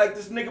nigga. Like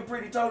this nigga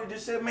Pretty Tony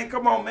just said, man,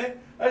 come on, man.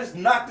 I just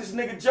knocked this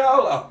nigga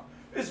jaw off.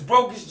 This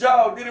broke his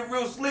jaw, did it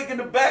real slick in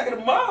the back of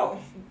the mouth.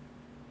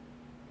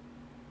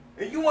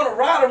 And you want to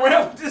ride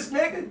around with this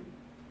nigga?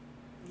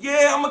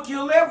 Yeah, I'm going to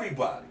kill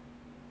everybody.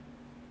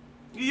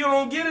 You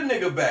don't get a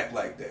nigga back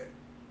like that.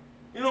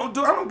 I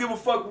don't give a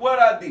fuck what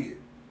I did.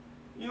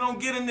 You don't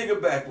get a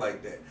nigga back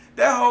like that.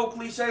 That whole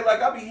cliche,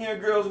 like I be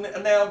hearing girls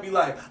now be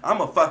like,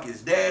 I'ma fuck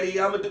his daddy,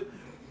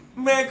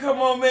 man, come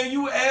on, man,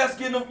 you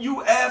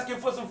asking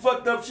for some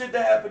fucked up shit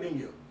to happen to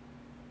you.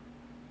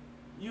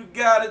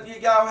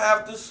 Y'all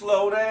have to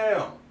slow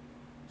down.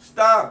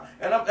 Stop.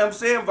 And I'm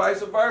saying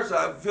vice versa.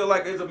 I feel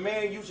like as a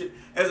man you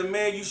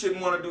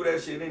shouldn't want to do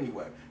that shit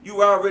anyway.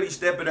 You already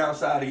stepping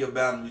outside of your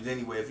boundaries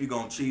anyway if you're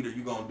gonna cheat or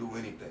you're gonna do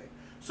anything.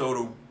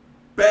 So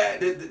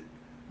the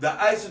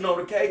icing on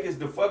the cake is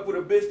to fuck with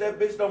a bitch that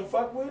bitch don't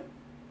fuck with?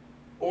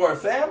 Or a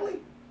family?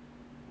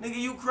 Nigga,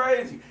 you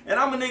crazy. And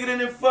I'm a nigga that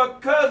didn't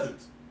fuck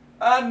cousins.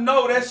 I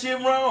know that shit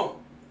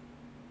wrong.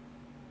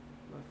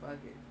 But fuck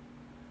it.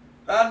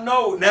 I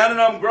know. Now that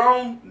I'm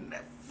grown,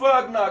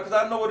 fuck nah, because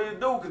I know what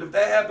it'll do. Because if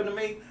that happened to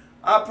me,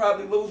 I'll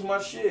probably lose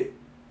my shit.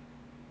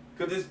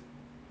 Because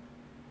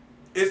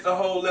it's the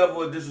whole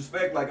level of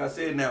disrespect, like I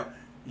said. Now,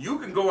 you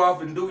can go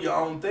off and do your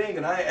own thing,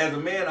 and as a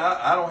man,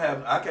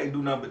 I can't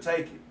do nothing but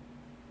take it.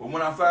 But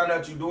when I found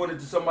out you doing it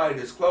to somebody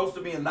that's close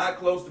to me and not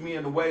close to me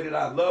in the way that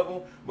I love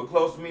them, but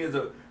close to me as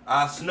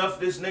I snuff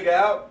this nigga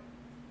out.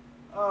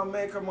 Oh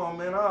man, come on,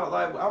 man. I'm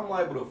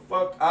liable to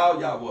fuck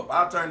all y'all up.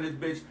 I'll turn this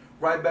bitch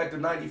right back to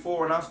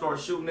 94 and I start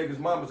shooting niggas'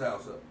 mama's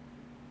house up.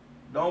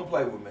 Don't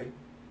play with me.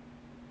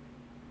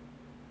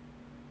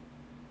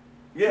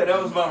 Yeah,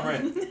 that was my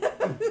rant.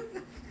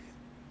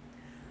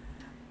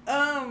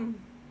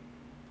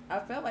 I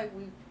felt like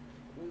we've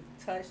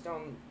touched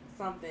on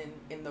something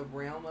in the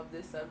realm of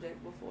this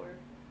subject before,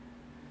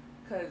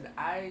 because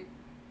I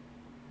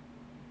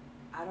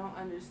don't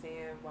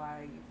understand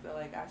why you feel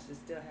like I should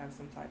still have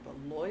some type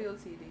of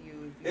loyalty to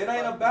you. If you it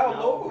ain't about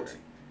loyalty.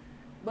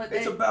 But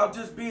it's about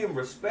just being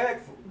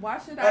respectful. Why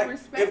should I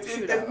respect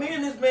you? If me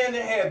and this man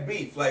that had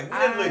beef, like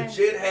we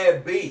legit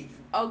had beef.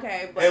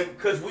 Okay, but and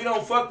because we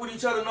don't fuck with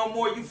each other no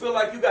more, you feel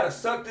like you gotta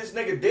suck this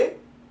nigga dick?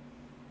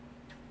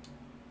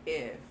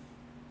 If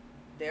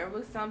there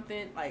was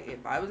something, like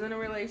if I was in a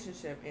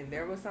relationship and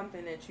there was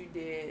something that you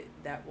did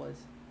that was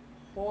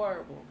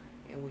horrible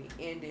and we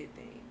ended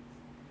things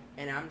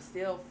and I'm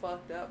still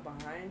fucked up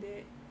behind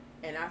it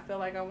and I feel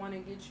like I want to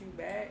get you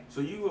back.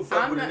 So you would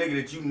fuck with a nigga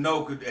that you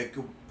know could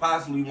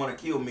possibly want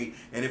to kill me,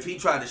 and if he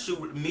tried to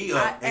shoot me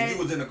up and you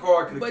was in the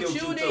car, could have killed you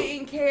too. But you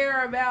didn't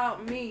care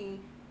about me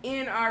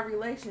in our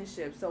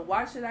relationship, so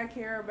why should I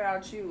care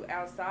about you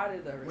outside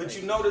of the relationship?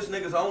 But you know this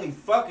nigga's only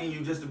fucking you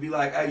just to be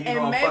like, hey,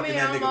 I'm fucking that nigga, bitch. And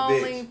maybe I'm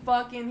only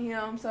fucking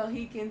him so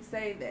he can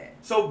say that.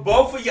 So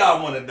both of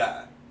y'all want to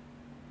die.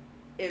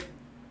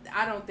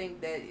 I don't think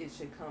that it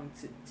should come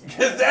to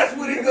because that's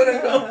what it's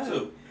gonna come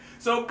to.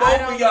 So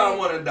both of y'all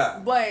want to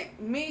die. But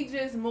me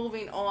just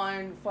moving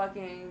on,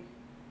 fucking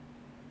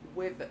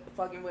with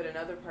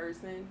another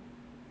person.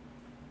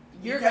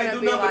 You're gonna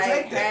be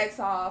like, hats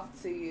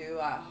off to you.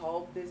 I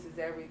hope this is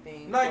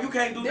everything. No, you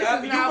can't do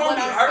that. You're gonna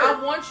be hurt.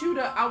 I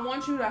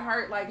want you to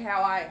hurt like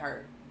how I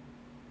hurt.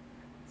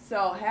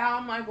 So how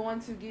am I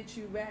going to get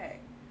you back?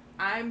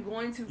 I'm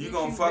going to get you back. You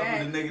gonna fuck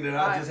with the nigga that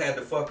I just had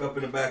to fuck up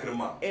in the back of the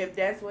mouth. If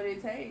that's what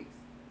it takes.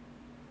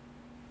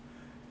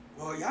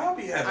 Well, y'all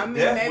be having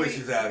death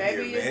wishes out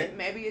here, man.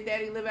 Maybe your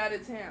daddy live out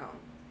of town.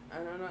 I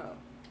don't know.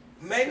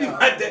 Maybe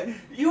my dad.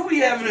 You be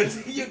having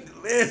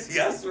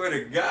listen, I swear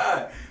to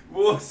God.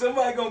 Boy,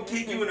 somebody gonna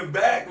kick you in the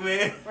back,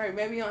 man. Right,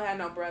 maybe you don't have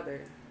no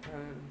brother.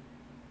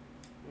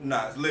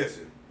 Nah,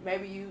 listen.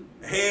 Maybe you.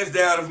 Hands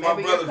down, if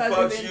my brother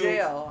fucks you.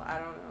 Jail. I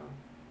don't know.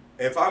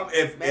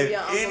 If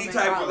any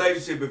type of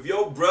relationship, if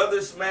your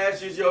brother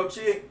smashes your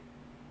chick,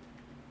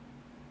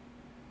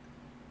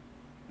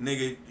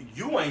 nigga,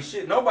 you ain't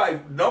shit.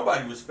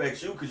 Nobody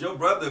respects you because your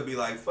brother be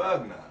like,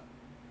 fuck nah.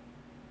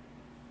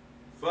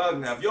 Fuck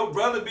now. If your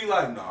brother be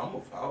like, nah, I'm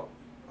gonna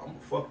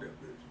fuck that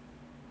bitch.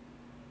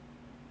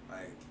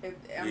 Like,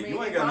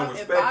 you ain't got no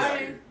respect out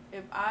here.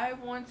 If I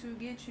want to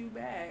get you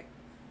back,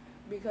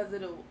 because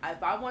if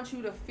I want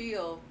you to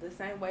feel the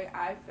same way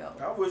I felt.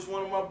 I wish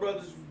one of my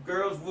brother's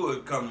girls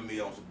would come to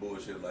me on some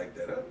bullshit like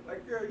that. I'm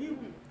like, girl, you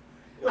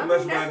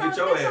mess around and get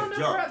your ass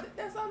jumped.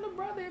 That's on the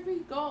brother if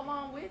he go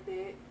along with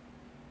it.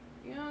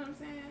 You know what I'm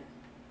saying?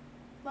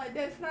 Like,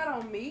 that's not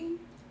on me.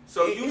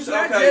 So you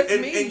say,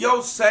 okay, in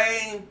your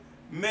same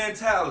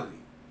mentality,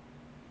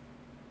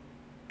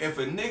 if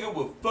a nigga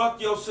would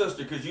fuck your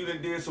sister because you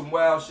done did some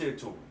wild shit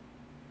to her,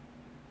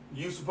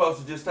 you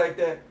supposed to just take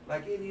that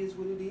like it is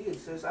what it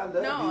is, sis. I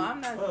love you.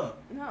 I'm not.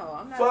 No,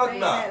 I'm not saying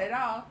that at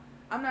all.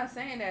 I'm not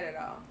saying that at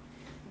all.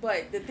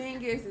 But the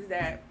thing is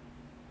that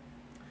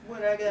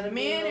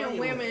men and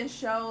women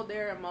show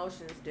their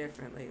emotions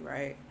differently,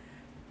 right?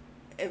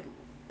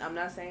 I'm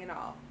not saying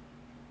all,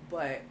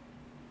 but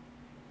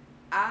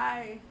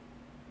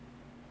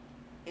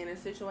in a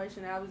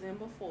situation I was in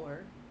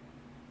before,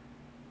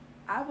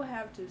 I would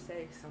have to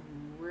say some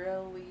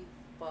really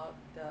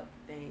fucked up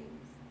things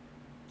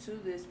to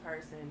this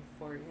person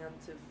for him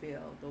to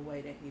feel the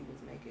way that he was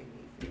making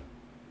me feel.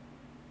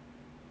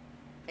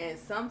 And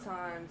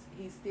sometimes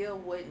he still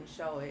wouldn't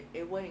show it.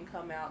 It wouldn't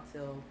come out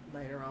till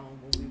later on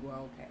when we were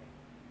okay.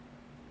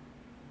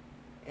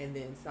 And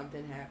then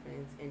something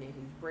happens, and then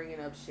he's bringing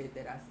up shit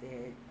that I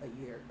said a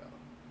year ago.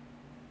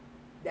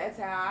 That's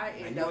how I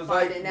end up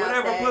finding out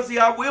whatever that, pussy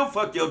I will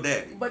fuck your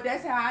daddy. But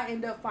that's how I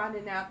end up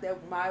finding out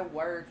that my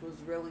words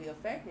was really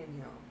affecting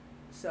him.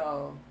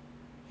 So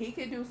he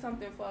could do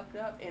something fucked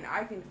up, and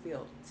I can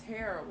feel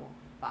terrible.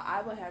 But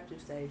I would have to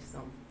say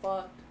some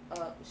fucked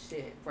up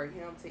shit for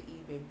him to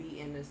even be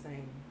in the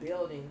same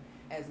building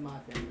as my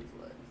family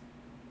was.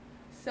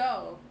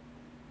 So,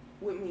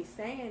 with me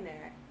saying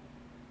that,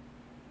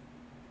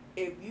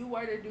 if you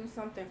were to do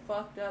something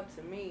fucked up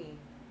to me,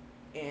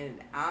 and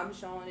I'm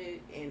showing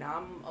it, and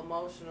I'm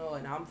emotional,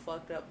 and I'm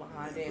fucked up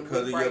behind it,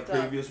 because of your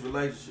previous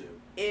relationship.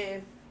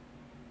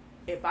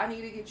 If I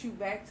need to get you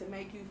back to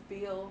make you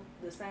feel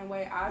the same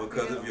way I feel,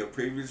 because of your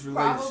previous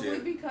relationship,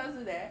 probably because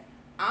of that,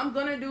 I'm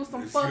gonna do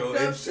some fucked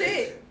up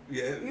shit.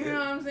 Yeah, you know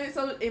what I'm saying?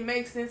 So it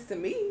makes sense to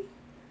me.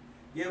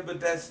 Yeah, but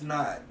that's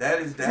not. That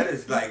is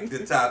like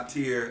the top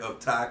tier of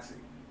toxic.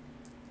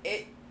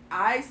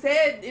 I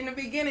said in the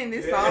beginning,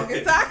 this song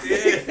is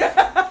toxic.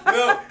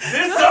 No,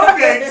 this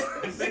song ain't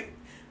toxic.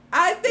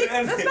 I think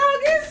the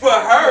song is for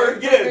her.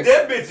 Yeah,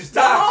 that bitch is toxic.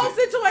 The whole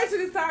situation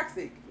is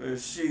toxic.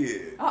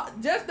 Shit.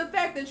 Just the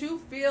fact that you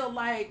feel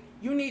like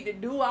you need to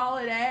do all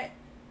of that.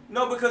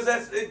 No, because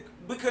that's it.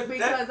 Because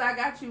I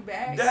got you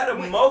back.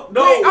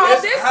 All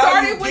this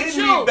started with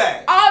you.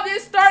 All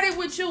this started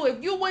with you.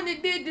 If you wouldn't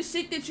have did the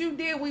shit that you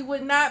did, we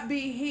would not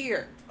be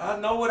here. I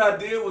know what I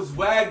did was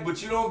whack,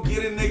 but you don't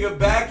get a nigga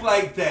back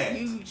like that.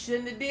 You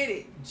shouldn't have did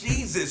it.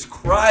 Jesus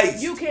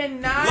Christ. You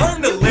cannot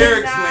learn the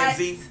lyrics,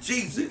 Lindsay.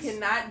 Jesus. You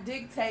cannot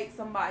dictate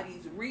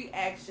somebody's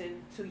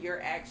reaction to your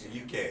action.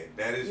 You can't.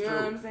 That is true. You know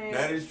what I'm saying?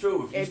 That is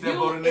true. If you step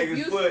on a nigga's foot, if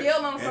you foot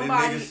steal on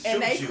somebody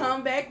and they you.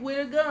 come back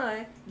with a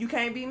gun, you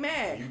can't be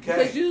mad. You can't.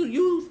 Because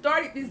you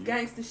started this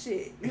gangster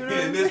shit. You know what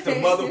and I'm this the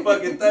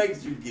motherfucking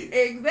things you get.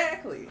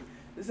 Exactly.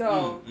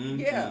 So,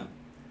 yeah.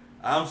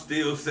 I'm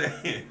still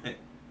saying,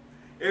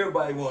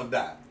 everybody want to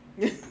die.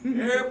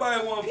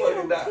 Everybody want to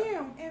fucking die.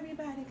 Pew,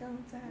 everybody gonna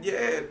die.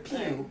 Yeah,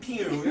 pew, pew.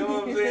 You know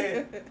what I'm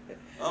saying?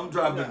 I'm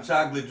dropping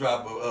chocolate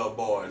dropper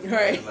bars.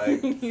 Right.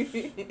 Like,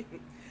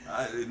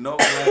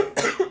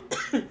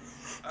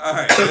 all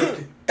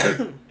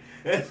right.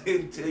 Let's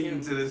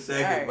continue to the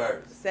second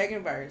verse.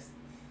 Second verse.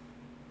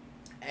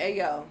 Hey,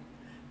 yo.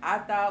 I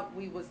thought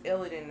we was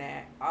iller than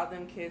that. All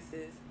them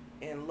kisses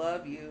and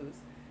love yous.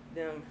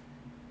 Them,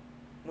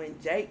 when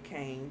Jake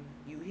came,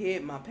 you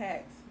hid my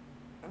packs.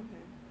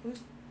 Okay.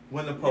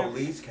 When the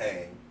police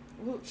came,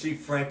 she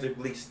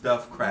frantically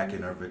stuffed crack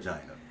in her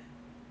vagina.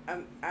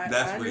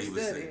 That's what he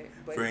was saying.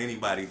 For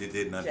anybody that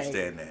didn't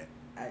understand that.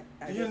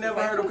 You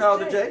never heard him call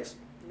the Jakes?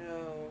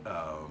 No.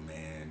 Oh,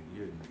 man.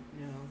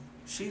 No.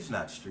 She's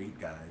not street,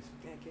 guys.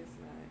 I guess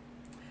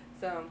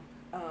not.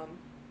 So,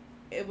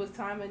 it was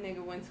time a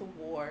nigga went to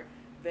war,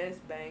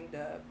 vest banged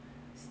up,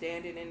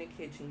 standing in the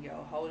kitchen,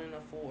 yo, holding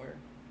a four,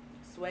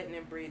 sweating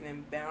and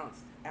breathing,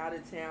 bounced out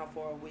of town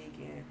for a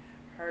weekend.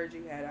 Heard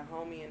you had a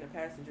homie in the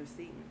passenger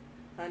seat.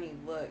 Honey,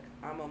 look,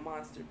 I'm a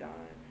monster, Don.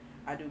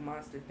 I do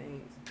monster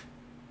things.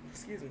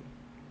 Excuse me.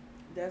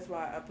 That's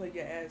why I put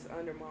your ass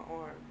under my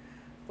arm.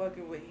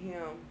 Fucking with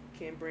him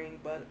can bring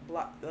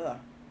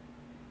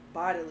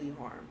bodily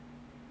harm.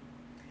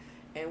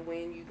 And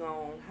when you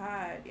gon'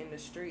 hide in the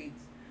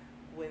streets,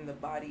 when the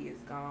body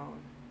is gone.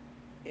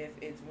 If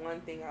it's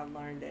one thing I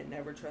learned, that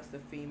never trust a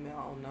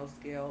female on no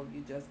scale,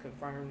 you just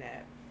confirm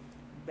that.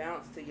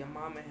 Bounce to your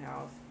mama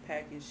house,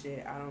 pack your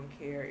shit, I don't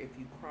care if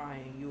you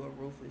crying, you a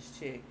ruthless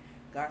chick.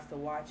 Gots to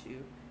watch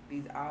you,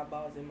 these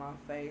eyeballs in my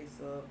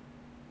face,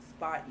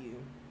 spot you.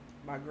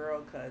 My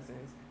girl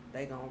cousins,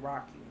 they gon'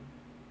 rock you.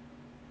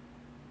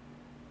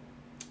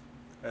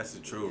 That's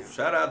the truth. Yeah.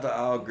 Shout out to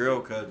all girl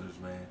cousins,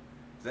 man.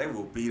 They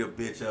will beat a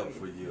bitch up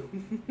for you.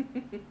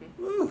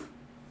 Woo.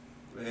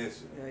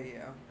 Listen.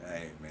 Yeah.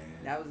 Hey, man.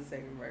 That was the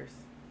second verse.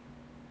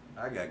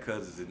 I got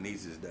cousins and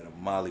nieces that'll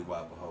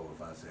mollywop a hoe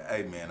if I say,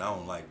 hey, man, I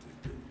don't like this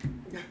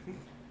bitch.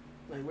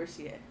 Like, where's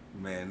she at?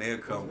 Man, they'll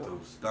come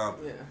through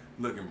stomping, yeah.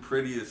 Looking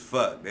pretty as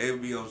fuck. They'll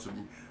be on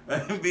some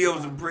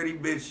pretty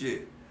bitch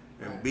shit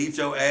and beat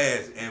your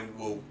ass and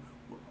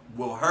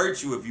will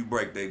hurt you if you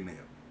break their nail.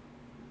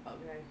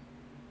 Okay.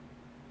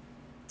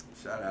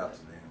 Shout out to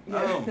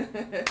them.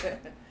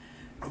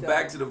 So,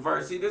 back to the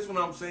verse. See, this is what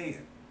I'm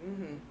saying.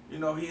 Mm-hmm. You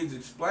know, he is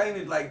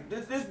explaining like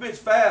this bitch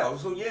foul,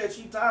 so yeah,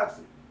 she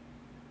toxic.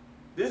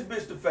 This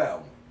bitch the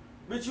foul one.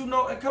 Bitch, you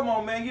know, and come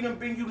on, man, you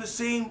done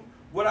seen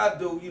what I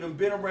do. You done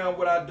been around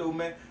what I do,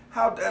 man.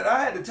 How that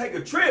I had to take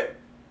a trip.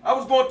 I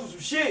was going through some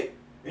shit,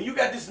 and you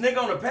got this nigga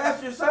on the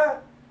passenger side.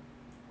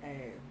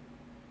 Hey.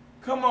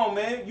 Come on,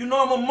 man. You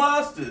know I'm a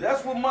monster.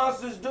 That's what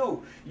monsters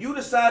do. You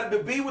decided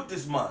to be with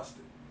this monster.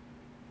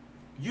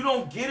 You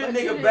don't get a But you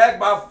nigga didn't- back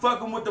by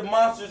fucking with the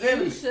monster's You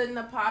enemy. shouldn't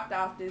have popped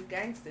off this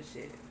gangster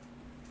shit.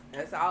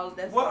 That's all.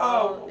 That's What,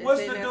 all. it's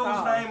what's in the this dude's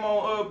all. name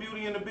on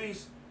Beauty and the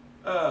Beast?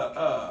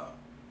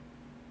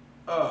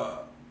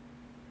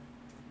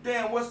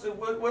 Damn, what's the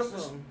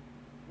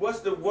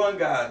one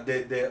guy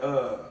that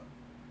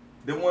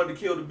wanted to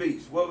kill the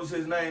beast? What was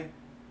his name?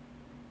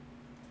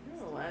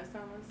 Last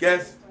time I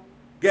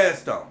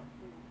Gaston.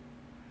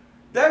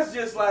 That's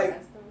just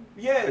like,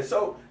 yeah,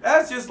 so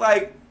that's just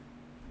like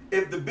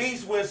if the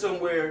beast went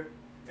somewhere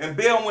and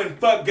Bill went and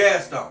fuck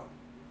Gaston.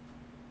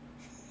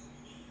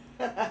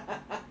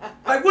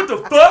 Like, what the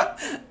fuck?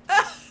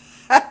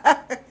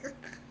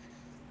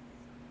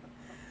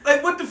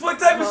 Like, what the fuck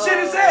type of shit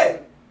is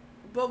that?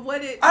 But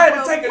what it? I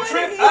had to take a what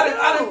trip. did he I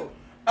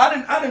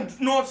didn't,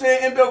 you know what I'm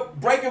saying, end up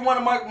breaking one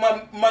of my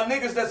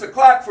niggas that's a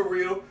clock for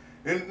real.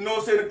 And you know what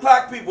I'm saying, the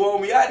clock people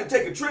on me. I had to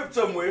take a trip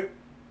somewhere.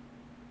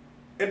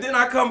 And then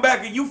I come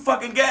back and you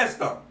fucking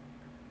Gaston.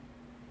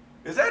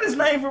 Is that his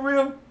name for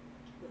real?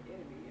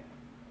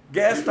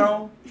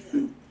 Gaston?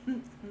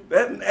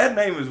 That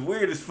name is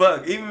weird as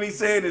fuck. Even me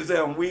saying it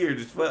sounds weird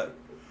as fuck.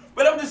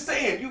 But I'm just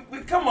saying, you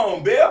come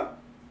on, Bill.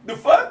 The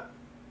fuck?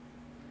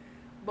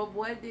 But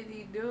what did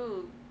he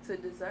do to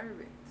deserve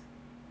it?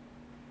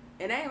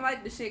 It ain't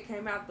like the shit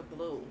came out the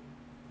blue.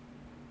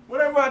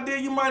 Whatever I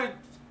did, you might have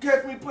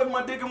catch me putting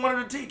my dick in one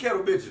of the tea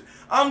kettle bitches.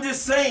 I'm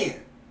just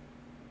saying.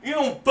 You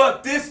don't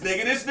fuck this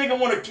nigga. This nigga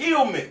want to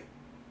kill me.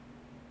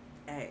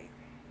 Hey,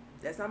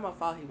 that's not my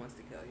fault. He wants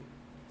to kill you.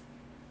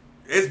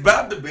 It's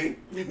about to be.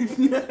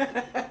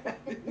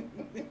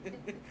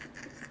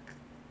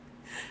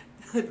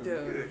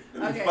 Dude.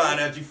 Let me find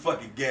out you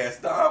fucking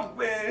gassed out,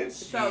 man.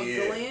 So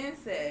Shit. Glenn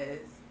says,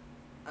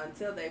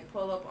 until they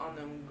pull up on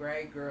them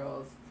gray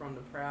girls from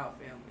the Proud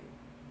family.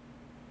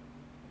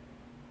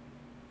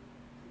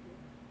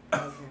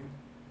 Okay.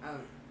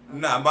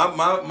 Nah,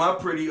 my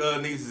pretty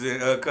nieces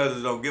and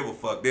cousins don't give a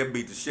fuck. They'll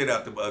beat the shit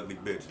out them ugly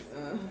bitches.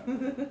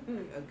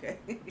 Okay.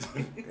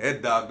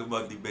 That dog them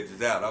ugly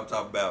bitches out. I'm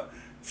talking about.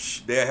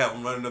 They'll have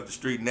them running up the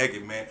street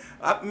naked, man.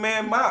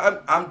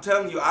 I'm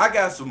telling you, I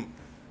got some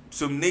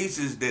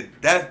nieces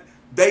that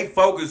they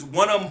focus.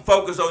 One of them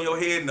focus on your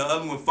head, and the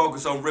other one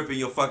focus on ripping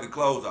your fucking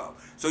clothes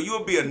off. So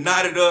you'll be a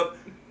knotted up,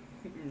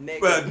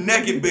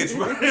 naked bitch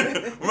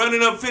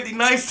running up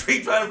 59th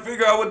Street trying to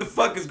figure out what the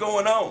fuck is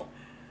going on.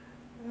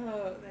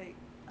 Oh,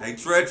 they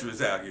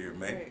treacherous out here,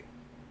 man. Right.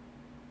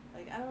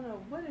 Like, I don't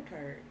know what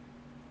occurred.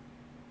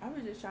 I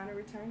was just trying to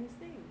return this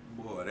thing.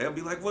 Boy, they'll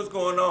be like, what's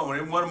going on?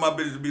 And one of my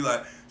bitches will be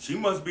like, she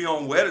must be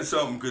on wet or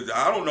something, because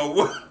I don't know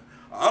what.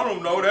 I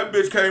don't know. That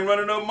bitch came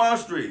running up my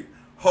street.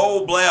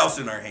 Whole blouse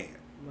in her hand.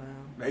 Wow.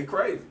 They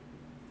crazy.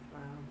 Wow.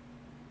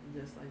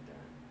 Just like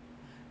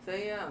that. So,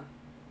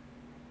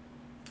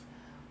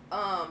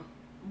 yeah.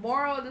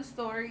 Moral of the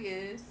story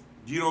is,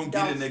 You don't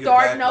get a nigga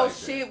start back no like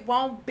shit, that.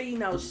 won't be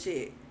no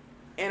shit.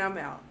 And I'm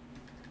out.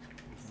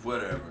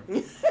 Whatever.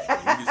 You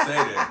can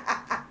say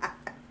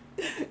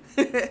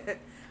that.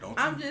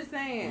 I'm just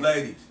saying.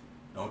 Ladies,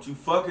 don't you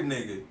fuck a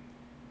nigga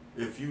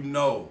if you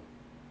know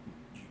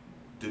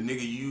the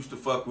nigga you used to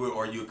fuck with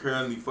or you're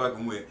currently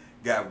fucking with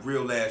got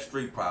real ass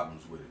street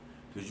problems with it.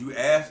 Because you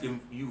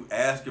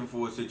asking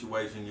for a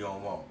situation you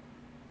don't want.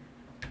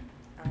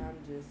 I'm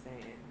just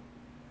saying.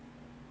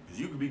 Because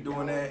you could be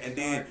doing that and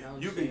then Start no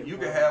you shit, could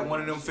bro. have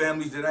one of them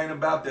families that ain't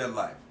about that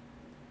life.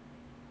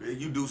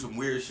 You do some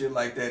weird shit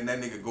like that and that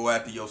nigga go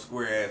after your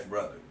square ass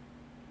brother.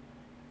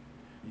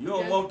 You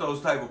don't want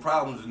those type of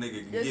problems a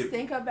nigga can Just give you.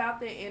 think about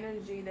the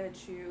energy that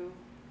you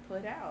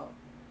put out.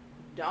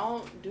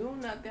 Don't do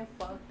nothing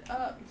fucked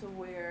up to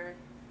where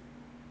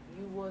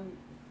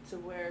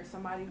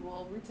somebody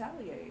will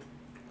retaliate.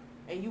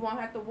 And you won't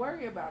have to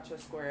worry about your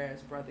square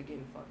ass brother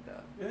getting fucked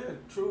up. Yeah,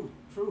 true.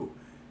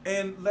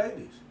 And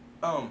ladies,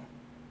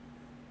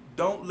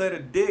 don't let a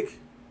dick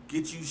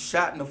get you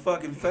shot in the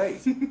fucking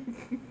face.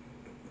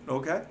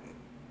 Okay?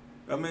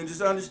 I mean,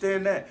 just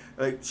understand that.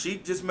 Like, she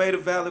just made a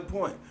valid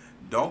point.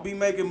 Don't be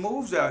making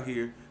moves out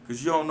here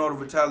because you don't know the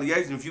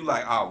retaliation. If you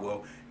like,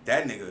 well,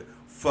 that nigga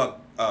fuck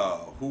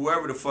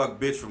whoever the fuck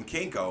bitch from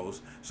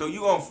Kinko's, so you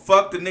gonna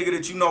fuck the nigga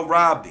that you know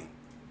robbed him.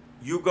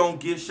 You gonna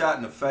get shot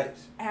in the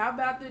face. How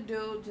about the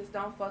dude just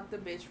don't fuck the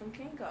bitch from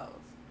Kinko's?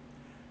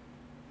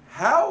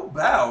 How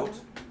about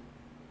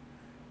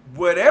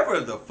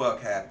whatever the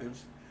fuck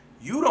happens,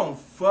 you don't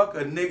fuck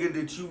a nigga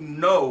that you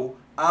know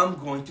I'm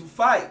going to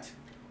fight,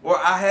 or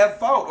I have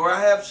fought, or I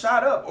have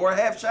shot up, or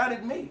have shot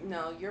at me.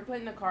 No, you're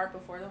putting the cart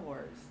before the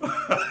horse.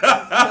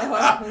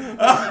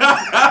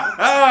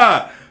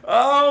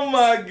 Oh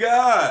my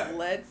God.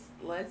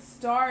 Let's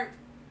start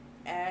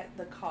at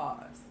the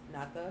cause,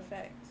 not the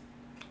effect.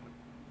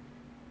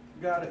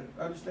 Got it.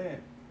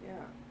 Understand.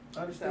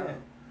 Yeah. Understand. So,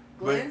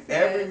 Glenn But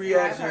says every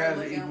reaction have has her an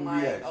looking equal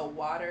like reaction. a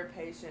water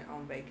patient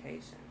on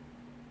vacation.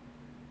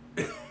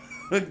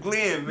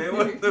 Glenn, man,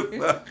 what the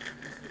fuck?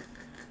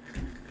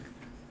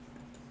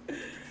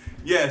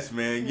 Yes,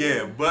 man.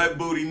 Yeah, butt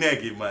booty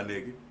naked, my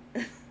nigga.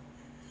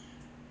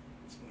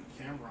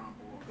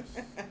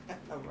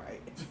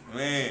 Right.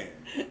 Man.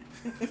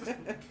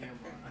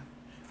 Cameron.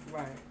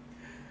 Right.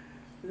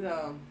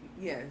 So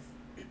yes.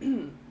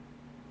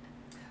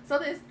 So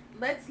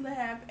let's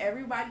have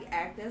everybody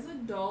act as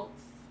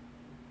adults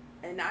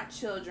and not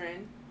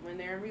children when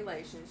they're in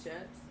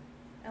relationships.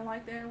 And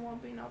like there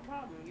won't be no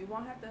problem. You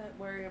won't have to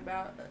worry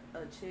about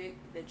a chick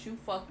that you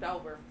fucked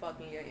over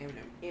fucking your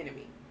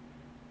enemy.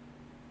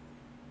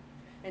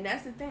 And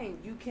that's the thing.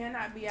 You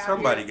cannot be out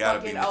Somebody here gotta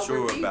fucking be over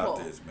mature people. about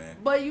this, man.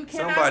 But you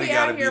cannot Somebody be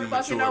gotta out be here the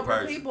fucking mature over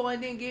person. people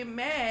and then get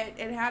mad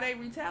at how they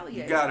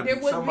retaliate. Gotta There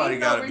be- would somebody be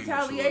no gotta be mature,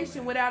 retaliation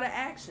man. without an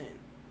action.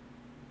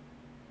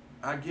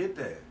 I get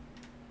that.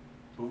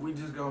 But we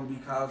just gonna be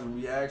causing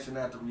reaction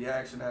after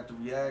reaction after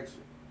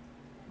reaction.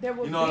 There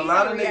would You know, be a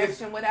lot no of niggas-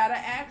 reaction without an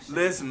action.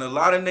 Listen, a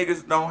lot of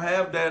niggas don't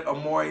have that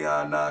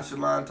Omarion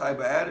nonchalant type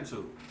of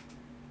attitude.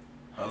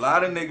 A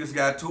lot of niggas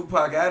got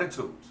Tupac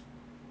attitudes.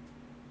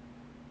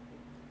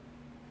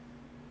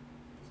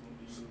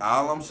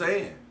 All I'm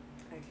saying.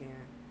 I can't.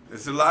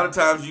 It's a lot of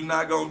times you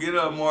not gonna get a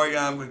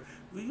Omarion, but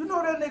well, you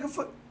know that nigga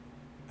fuck.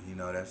 You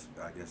know that's,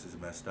 I guess it's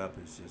messed up.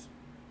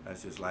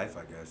 That's just life.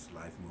 I guess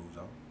life moves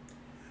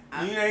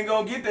on. You ain't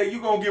gonna get that.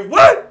 You gonna get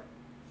what?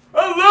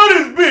 I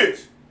love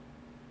this bitch.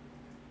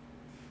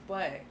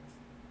 But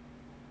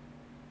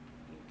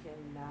you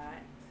cannot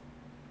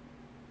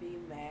be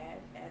mad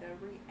at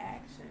a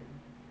reaction.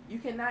 You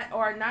cannot,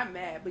 or not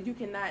mad, but you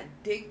cannot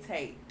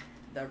dictate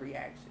the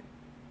reaction.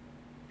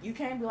 You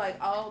can't be like,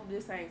 oh,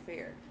 this ain't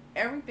fair.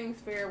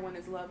 Everything's fair when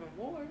it's love and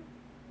war.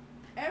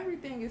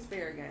 Everything is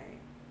fair game.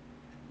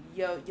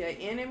 Your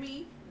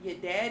enemy, your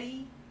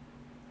daddy,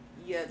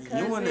 your cousin,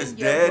 You and this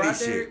your daddy brother,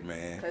 shit,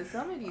 man. Cause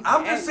some of these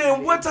I'm just daddies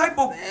saying, what is type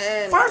of,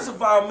 insanity. first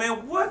of all,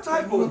 man, what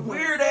type of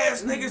weird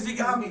ass niggas do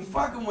y'all be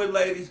fucking with,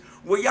 ladies,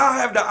 where y'all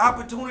have the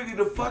opportunity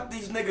to fuck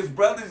these niggas'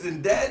 brothers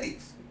and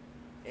daddies?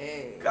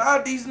 Hey,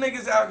 God, these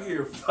niggas out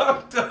here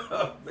fucked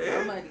up, some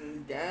man. of these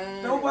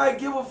done. Nobody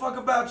give a fuck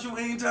about you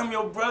anytime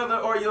your brother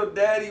or your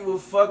daddy will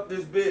fuck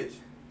this bitch.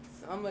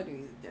 Some of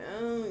these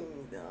done,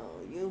 though.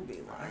 You be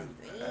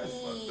like, That's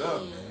fucked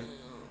up, man.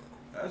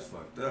 That's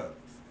fucked up.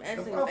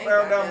 Especially If I they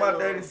found got out my that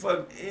daddy little-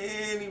 fucked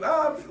any, I'd be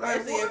like,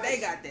 Especially if what? they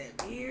got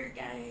that beard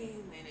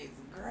game and it's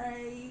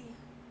gray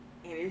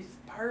and it's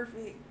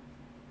perfect,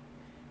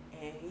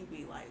 and he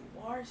be like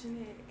washing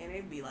it and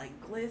it be like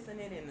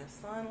glistening in the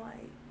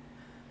sunlight.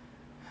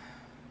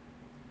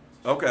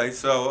 Okay,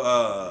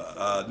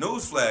 so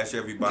newsflash,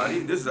 everybody.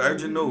 This is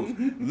urgent news.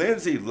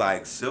 Lindsay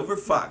likes silver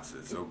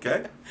foxes,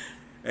 okay?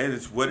 And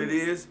it's what it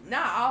is.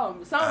 Not all of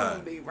them. Some of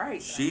them be right.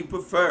 though. She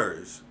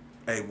prefers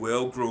a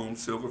well-groomed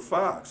silver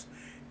fox.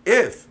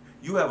 If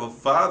you have a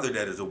father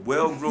that is a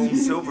well-groomed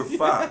silver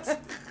fox,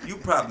 you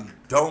probably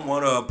don't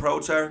want to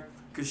approach her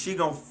because she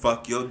gonna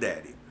fuck your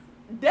daddy.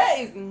 That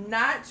is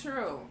not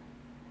true.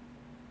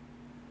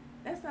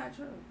 That's not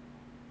true.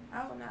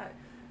 I will not.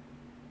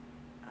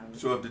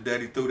 So if the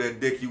daddy threw that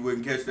dick, you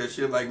wouldn't catch that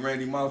shit like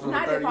Randy Moss on the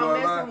Not if 30-yard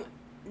I'm line? messing.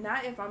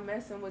 Not if I'm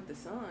messing with the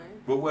son.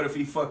 But what if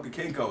he fucked the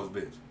Kinko's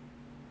bitch?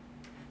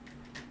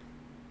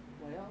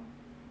 Well.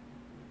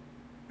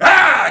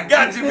 Ah,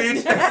 got you,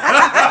 bitch.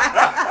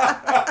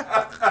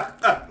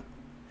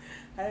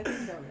 How did you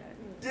know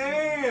that?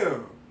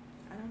 Damn.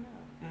 I don't know.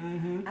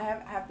 Mm-hmm. I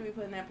have to be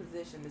put in that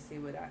position to see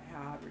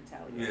how I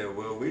retaliate. Yeah,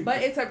 well, we.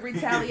 But it's a You get put in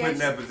retaliation.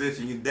 that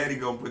position, your daddy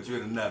gonna put you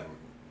in another one.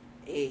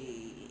 Hey.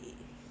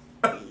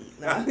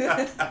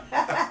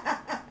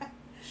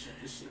 Shut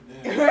this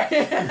shit down.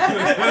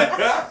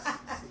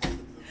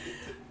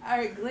 All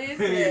right, Glenn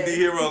the says.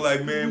 hero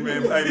like, man, hey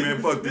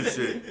man, fuck this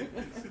shit.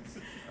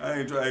 I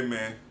ain't trying,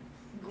 man.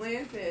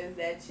 Glenn says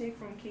that chick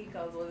from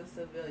Kiko's was a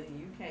civilian.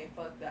 You can't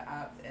fuck the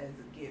ops as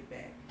a get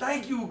back.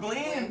 Thank you, When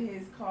Glenn.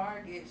 his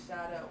car gets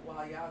shot up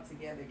while y'all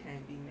together,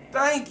 can't be mad.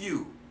 Thank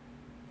you.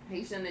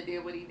 He shouldn't have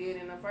did what he did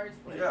in the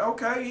first place. Yeah,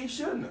 okay, he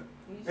shouldn't have.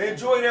 He shouldn't.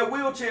 Enjoy that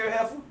wheelchair,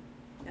 heifer.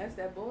 That's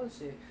that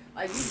bullshit.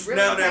 Like you really.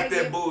 Now that's can't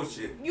that get-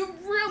 bullshit. You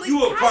really.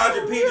 You a how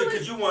you quadriplegic really-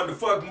 because you wanted to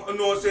fuck, you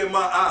know what I'm saying,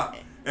 my op.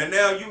 And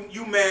now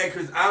you mad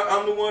because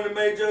I'm the one that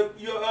made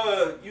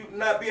you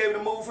not be able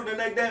to move from the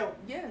neck down?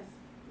 Yes.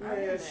 I am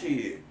Man, mad.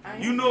 shit. I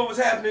am You knew mad. it was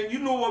happening. You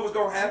knew what was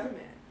going to I am happen.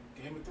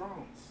 mad. Game of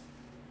Thrones.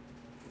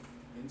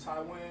 In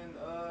Taiwan,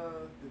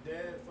 the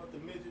dad fucked the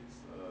midgets,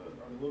 or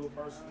the little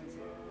persons.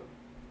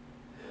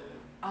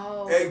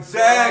 Oh.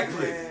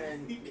 Exactly.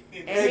 man.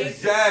 And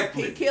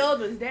Exactly. He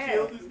killed his dad.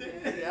 Killed his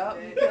dad.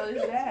 Yep, he killed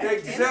his dad.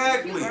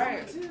 Exactly.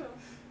 Right.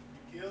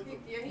 Killed him.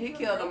 He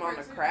killed him on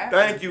the crack.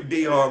 Thank you,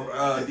 D-Hero.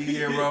 He took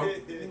him out.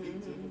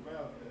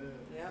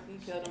 Yeah. Yep, he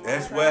killed him on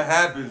That's the what crack.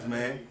 happens,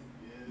 man.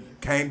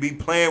 Can't be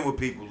playing with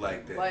people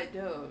like that. But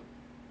dude,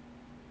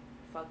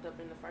 fucked up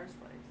in the first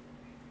place.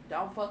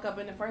 Don't fuck up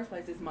in the first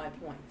place is my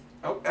point.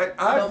 Okay,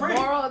 I The agree.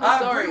 moral of the I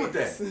story agree with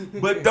is-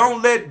 that. But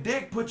don't let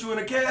dick put you in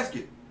a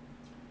casket.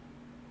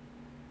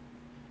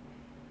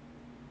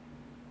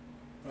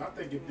 But I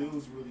think if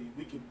dudes really,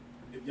 we could,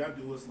 if y'all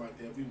do us like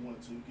that, if we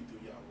wanted to, we could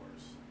do y'all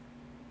worse.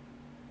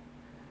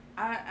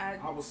 I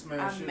was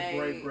smashing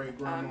great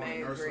grandma may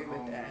in nursing agree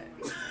with home. that.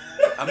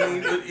 I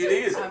mean, it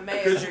is. I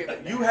may Because agree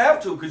with you that. have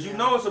to, because you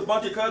know it's a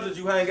bunch of cousins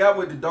you hang out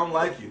with that don't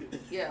like you.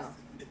 Yeah.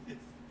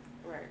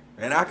 Right.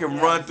 And I can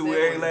Yeah, run through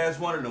every siblings. last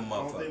one of them I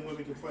don't think motherfuckers.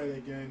 women can play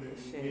that game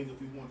Shit. again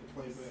if we want to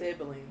play back.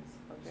 Siblings.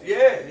 Okay.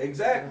 Yeah,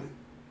 exactly.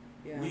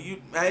 Yeah.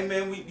 Hey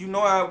man, you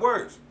know how it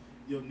works.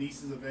 Your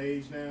niece is of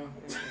age now.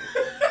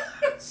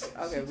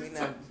 Okay, we're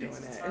not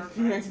doing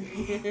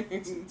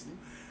that.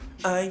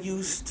 I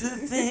used to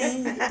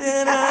think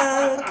that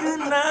I could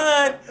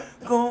not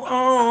go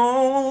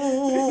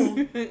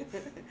on.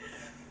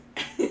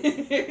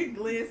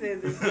 Glenn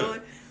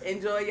says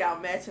enjoy y'all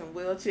matching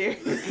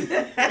wheelchairs.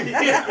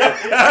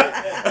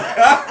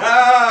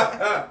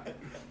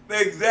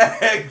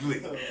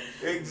 Exactly.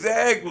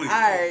 Exactly.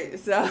 Alright,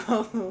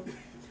 so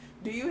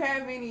do you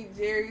have any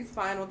Jerry's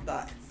final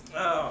thoughts?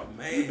 Oh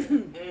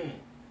man.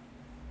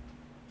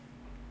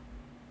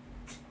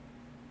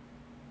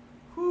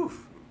 Whew.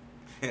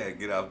 Yeah,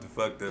 get off the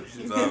fucked up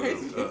shit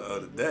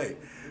of the day.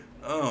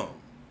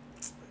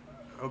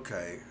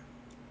 Okay.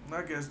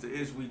 I guess the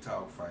ish we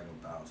talk final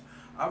thoughts.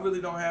 I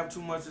really don't have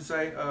too much to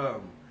say.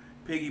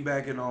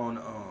 Piggybacking on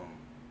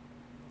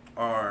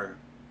our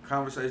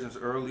conversations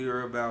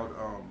earlier about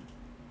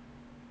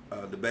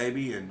the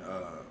baby and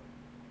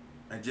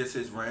just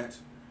his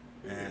rant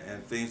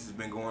and things that's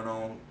been going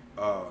on.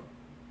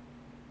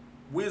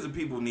 We as a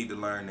people need to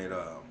learn that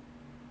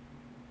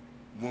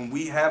when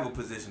we have a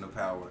position of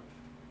power,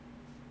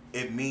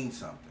 it means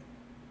something.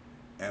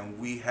 And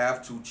we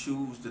have to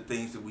choose the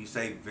things that we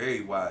say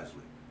very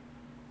wisely,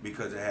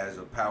 because it has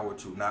a power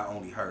to not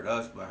only hurt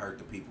us, but hurt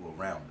the people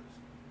around us.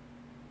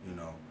 You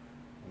know,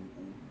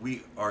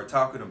 we are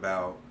talking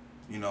about,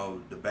 you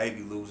know, the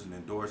baby losing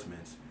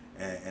endorsements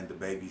and the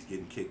baby's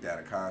getting kicked out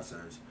of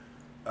concerts.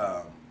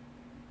 But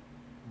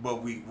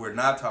we're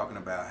not talking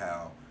about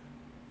how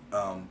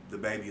the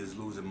baby is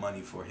losing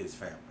money for his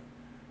family.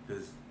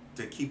 Because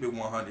to keep it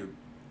 100,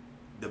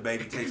 the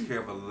baby takes care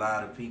of a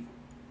lot of people.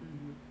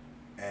 Mm-hmm.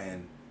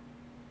 And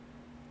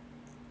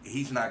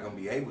he's not going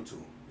to be able to.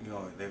 You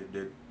know,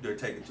 they're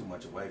taking too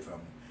much away from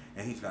him.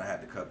 And he's going to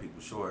have to cut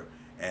people short.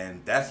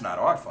 And that's not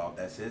our fault.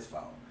 That's his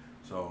fault.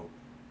 So,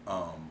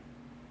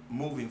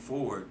 moving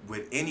forward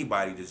with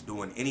anybody that's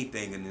doing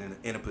anything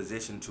in a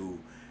position to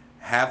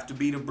have to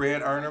be the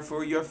bread earner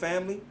for your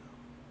family,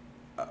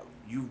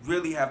 you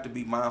really have to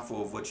be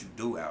mindful of what you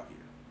do out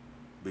here,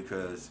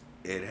 because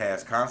it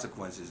has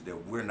consequences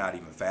that we're not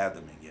even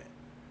fathoming yet.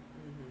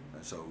 Mm-hmm.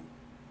 And so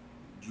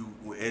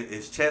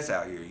it's chess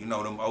out here. You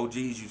know, them OGs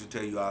used to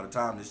tell you all the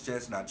time, it's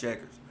chess, not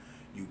checkers.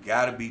 You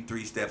got to be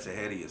 3 steps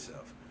ahead of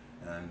yourself.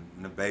 And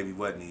the baby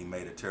wasn't. He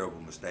made a terrible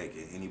mistake.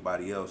 And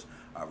anybody else,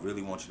 I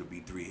really want you to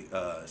be 3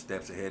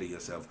 steps ahead of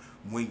yourself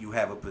when you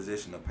have a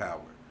position of power.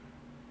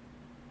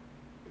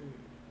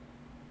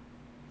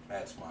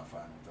 That's my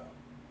final thought.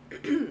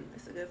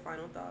 It's a good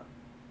final thought.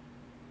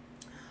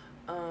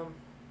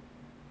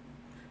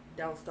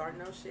 Don't start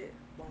no shit,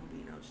 won't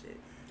be no shit.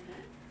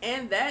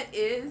 And that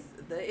is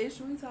the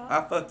issue we talk.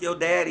 I fuck your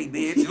daddy,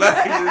 bitch.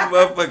 Like, this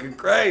motherfucking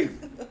crazy.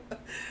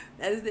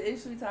 That is the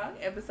issue we talk.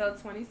 Episode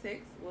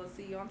 26. We'll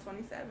see you on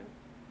 27.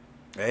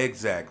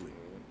 Exactly.